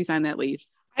soon as you sign that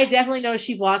lease. I definitely noticed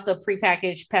she bought the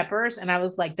prepackaged peppers, and I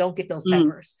was like, "Don't get those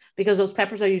peppers because those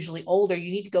peppers are usually older.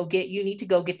 You need to go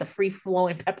get the free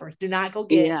flowing peppers. Do not go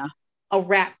get a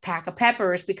wrap pack of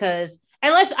peppers because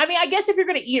unless I guess if you're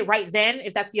going to eat it right then,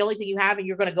 if that's the only thing you have, and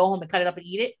you're going to go home and cut it up and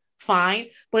eat it, fine.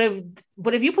 But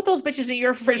if you put those bitches in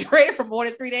your refrigerator for more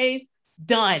than 3 days,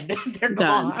 done. They're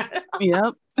gone.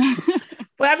 Yep.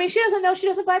 But I mean, she doesn't know. She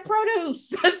doesn't buy produce,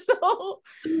 so.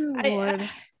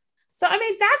 So, I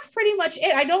mean, that's pretty much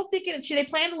it. I don't think they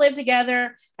plan to live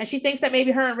together. And she thinks that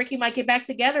maybe her and Ricky might get back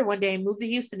together one day and move to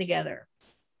Houston together.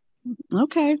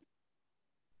 Okay.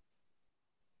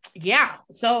 Yeah.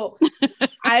 So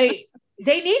they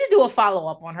need to do a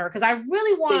follow-up on her because I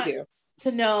really want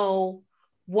to know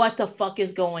what the fuck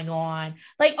is going on.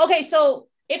 Like, okay, so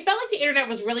it felt like the internet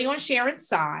was really on Sharon's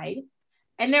side.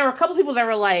 And there were a couple people that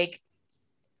were like,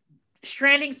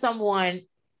 stranding someone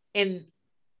in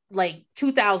like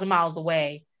 2,000 miles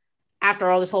away after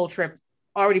all this whole trip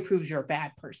already proves you're a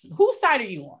bad person. Whose side are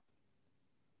you on?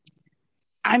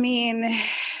 I mean,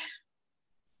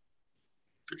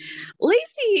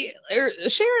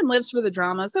 Sharon lives for the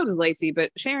drama. So does Lacey, but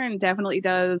Sharon definitely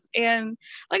does. And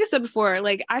like I said before,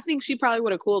 like, I think she probably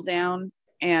would have cooled down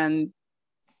and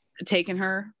taken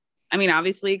her. I mean,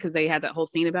 obviously, because they had that whole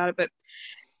scene about it, but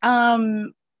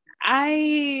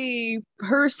I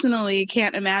personally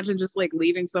can't imagine just like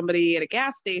leaving somebody at a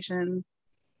gas station.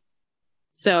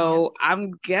 So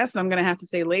I'm going to have to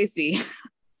say Lacey.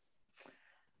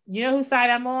 You know whose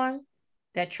side I'm on?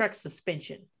 That truck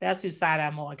suspension. That's whose side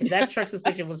I'm on. Because that truck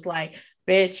suspension was like,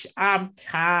 bitch, I'm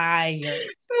tired.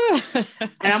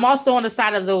 And I'm also on the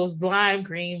side of those lime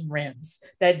green rims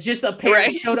that just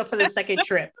apparently showed up for the second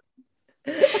trip.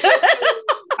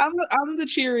 I'm the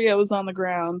Cheerios on the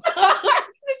ground.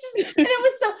 And it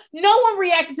was so no one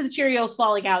reacted to the Cheerios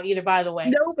falling out either, by the way.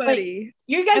 Nobody. Like,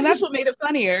 you guys, and that's what made it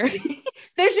funnier.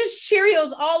 There's just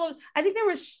Cheerios all of, I think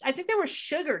there was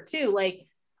sugar too. Like,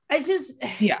 I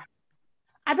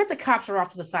bet the cops were off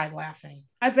to the side laughing.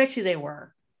 I bet you they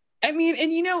were. I mean,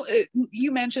 and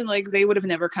you mentioned like they would have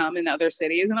never come in other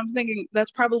cities, and I'm thinking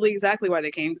that's probably exactly why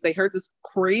they came, because they heard this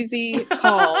crazy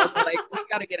call. Like, we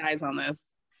got to get eyes on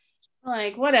this.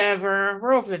 Like, whatever,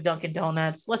 we're over to Dunkin'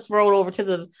 Donuts. Let's go over to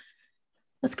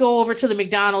the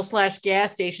McDonald's /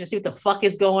 gas station and see what the fuck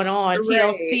is going on.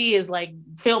 Right. TLC is like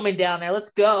filming down there.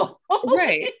 Let's go.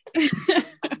 Right. I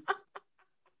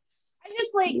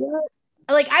just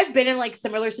like I've been in like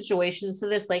similar situations to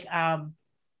this. Like,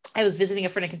 I was visiting a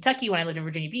friend in Kentucky when I lived in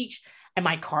Virginia Beach, and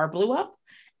my car blew up,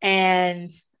 and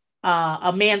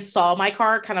a man saw my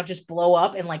car kind of just blow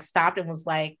up and like stopped and was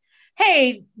like,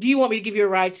 hey, do you want me to give you a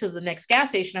ride to the next gas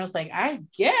station? I was like, I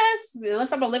guess,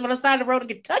 unless I'm gonna live on the side of the road in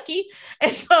Kentucky.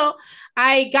 And so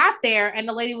I got there, and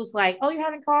the lady was like, oh, you're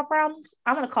having car problems?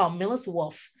 I'm gonna call Millis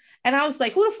Wolf. And I was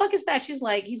like, who the fuck is that? She's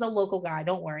like, he's a local guy,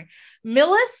 don't worry.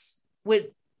 Millis with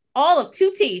all of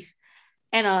 2 teeth,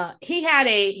 and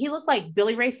he looked like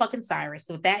Billy Ray fucking Cyrus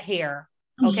with that hair.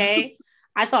 Okay.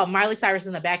 I thought Miley Cyrus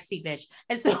in the backseat, bitch.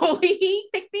 And so he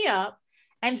picked me up,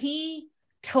 and he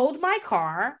towed my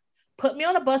car, put me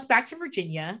on a bus back to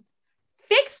Virginia,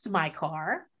 fixed my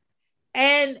car,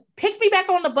 and picked me back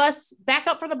on the bus, back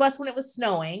up from the bus when it was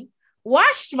snowing,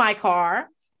 washed my car,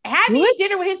 had me eat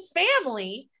dinner with his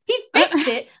family. He fixed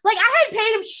it. Like, I hadn't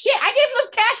paid him shit. I gave him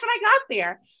the cash when I got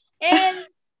there. And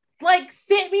like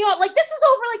sent me on, like, this is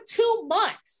over like 2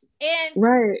 months. And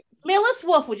Millis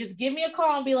Wolf would just give me a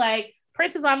call and be like,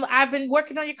 Princess, I've been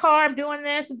working on your car. I'm doing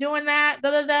this, I'm doing that.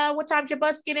 Da, da, da. What time's your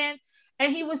bus get in?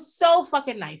 And he was so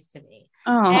fucking nice to me.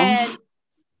 Oh. And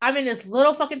I'm in this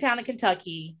little fucking town in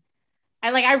Kentucky.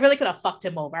 And like, I really could have fucked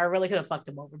him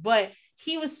over. But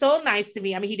he was so nice to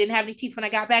me. I mean, he didn't have any teeth when I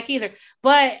got back either.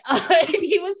 But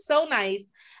he was so nice.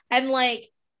 And like,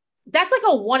 that's like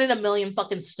a 1 in a million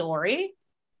fucking story.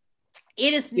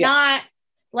 It is not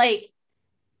like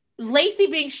Lacey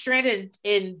being stranded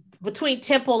in between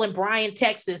Temple and Bryan,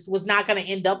 Texas was not going to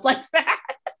end up like that.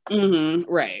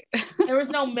 Right. There was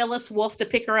no Millis Wolf to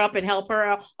pick her up and help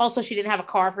her. Also, she didn't have a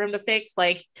car for him to fix.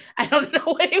 Like, I don't know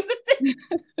what he would do.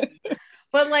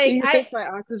 But like, my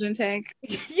oxygen tank.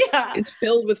 Yeah, it's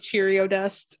filled with Cheerio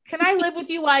dust. Can I live with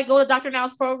you while I go to Dr.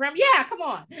 Now's program? Yeah, come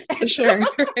on. Sure.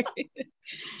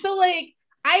 So like,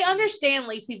 I understand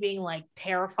Lacey being like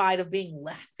terrified of being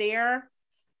left there.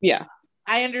 Yeah.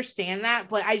 I understand that,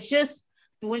 but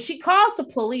when she calls the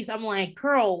police, I'm like,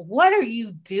 girl, what are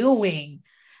you doing?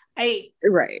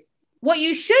 Right. What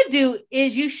you should do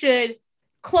is you should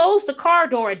close the car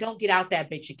door and don't get out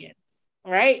that bitch again.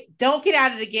 All right? Don't get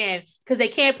out it again because they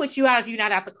can't put you out if you're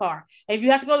not out the car. And if you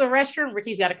have to go to the restroom,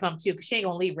 Ricky's got to come too because she ain't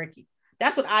going to leave Ricky.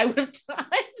 That's what I would have done.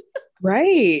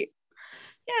 Right.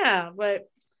 Yeah, but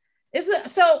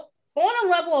so on a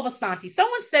level of Asante,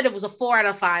 someone said it was a 4 out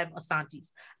of 5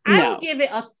 Asantes. I would give it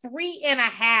a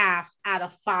 3.5 out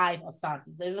of 5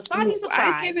 Asantes. If Asante's a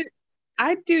 5,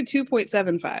 I'd do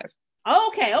 2.75.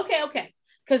 Okay.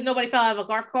 Because nobody fell out of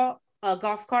a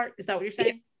golf cart. Is that what you're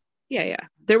saying? Yeah.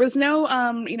 There was no,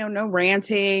 no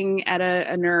ranting at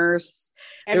a nurse.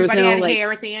 Everybody there was no, had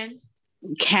hair at the end.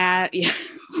 Cat. Yeah.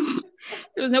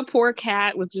 There was no poor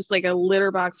cat with just like a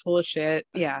litter box full of shit.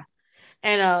 Yeah.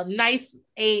 And a nice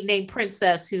aide named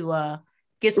Princess who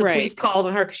gets the police called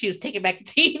on her because she was taken back to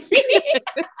TV.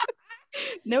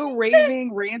 No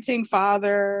raving, ranting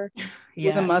father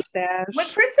with a mustache. When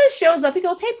Princess shows up, he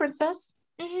goes, "Hey, Princess.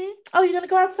 Mm-hmm. Oh, you're gonna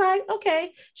go outside?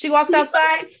 Okay." She walks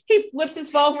outside. He whips his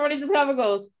phone, running to the cover,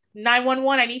 goes,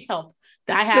 911. I need help.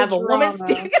 I have a woman. I was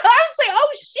like,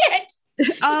 "Oh shit."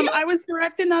 I was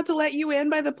directed not to let you in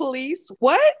by the police.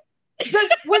 What?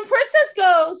 When Princess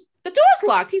goes, the door's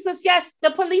locked. He says, "Yes,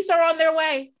 the police are on their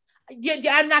way.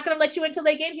 I'm not gonna let you in until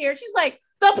they get here." She's like,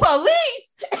 "The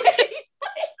police?"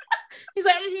 He's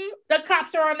like, "The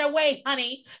cops are on their way,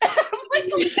 honey." I'm like,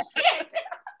 "Oh shit."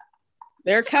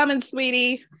 They're coming,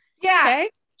 sweetie. Yeah. Okay?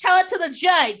 Tell it to the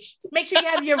judge. Make sure you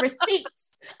have your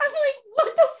receipts. I'm like,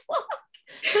 what the fuck?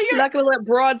 So you're not going to let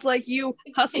broads like you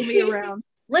hustle me around.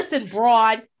 Listen,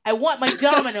 broad, I want my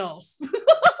Dominoes.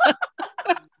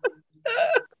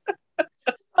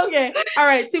 Okay. All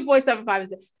right. 2.75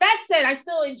 is it. That said, I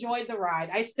still enjoyed the ride.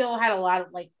 I still had a lot of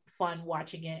fun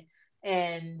watching it.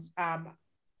 And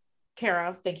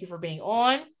Kara, thank you for being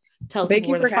on. Tell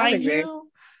people where to find you.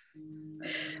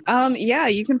 Yeah,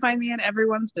 you can find me in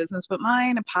Everyone's Business But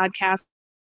Mine, a podcast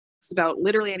about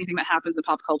literally anything that happens in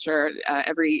pop culture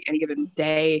any given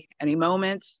day, any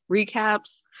moment,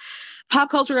 recaps, pop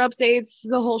culture updates,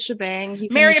 the whole shebang. You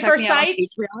can Married at First Sight?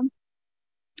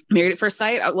 Married at First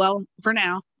Sight? Well, for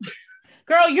now.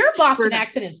 Girl, your Boston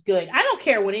accent is good. I don't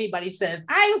care what anybody says.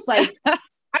 I was like,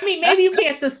 I mean, maybe you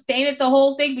can't sustain it the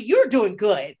whole thing, but you're doing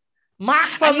good. Mock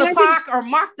from the POC or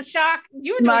mock the shock.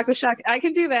 Mock the shock. I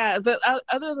can do that. But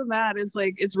other than that,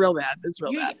 it's real bad. It's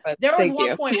real bad. But there was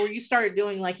one point where you started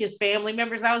doing his family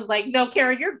members. I was like, no,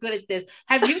 Kara, you're good at this.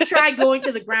 Have you tried going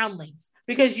to the Groundlings?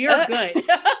 Because you're good.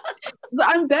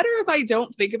 I'm better if I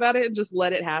don't think about it and just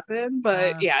let it happen.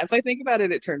 But yeah, if I think about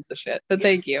it, it turns to shit. But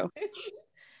thank you.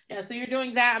 Yeah, so you're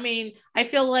doing that. I mean, I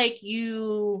feel like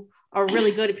you are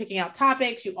really good at picking out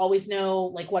topics. You always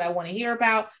know what I want to hear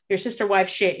about. Your sister wife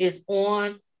shit is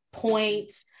on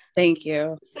point. Thank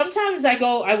you. Sometimes I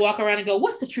walk around and go,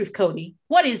 "What's the truth, Cody?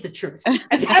 What is the truth?"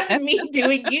 And that's me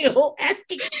doing you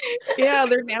asking. Yeah,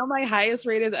 they're now my highest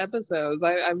rated episodes.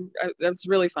 That's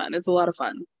really fun. It's a lot of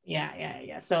fun.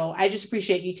 Yeah. So I just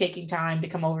appreciate you taking time to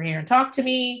come over here and talk to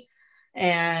me.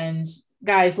 And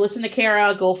guys, listen to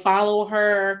Kara. Go follow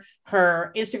her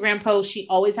Instagram post. She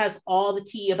always has all the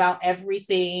tea about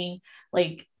everything.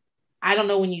 I don't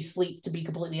know when you sleep, to be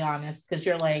completely honest, because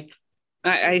you're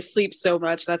I sleep so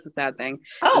much. That's a sad thing.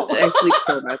 Oh, I sleep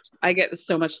so much. I get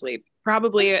so much sleep.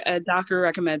 Probably a doctor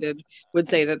recommended would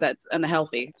say that that's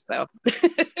unhealthy. So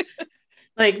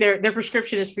their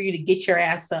prescription is for you to get your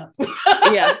ass up.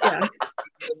 Yeah.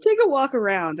 Take a walk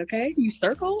around. Okay. You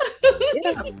circle.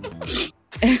 Yeah.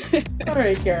 All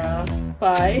right, Kara.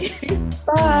 Bye.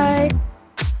 Bye.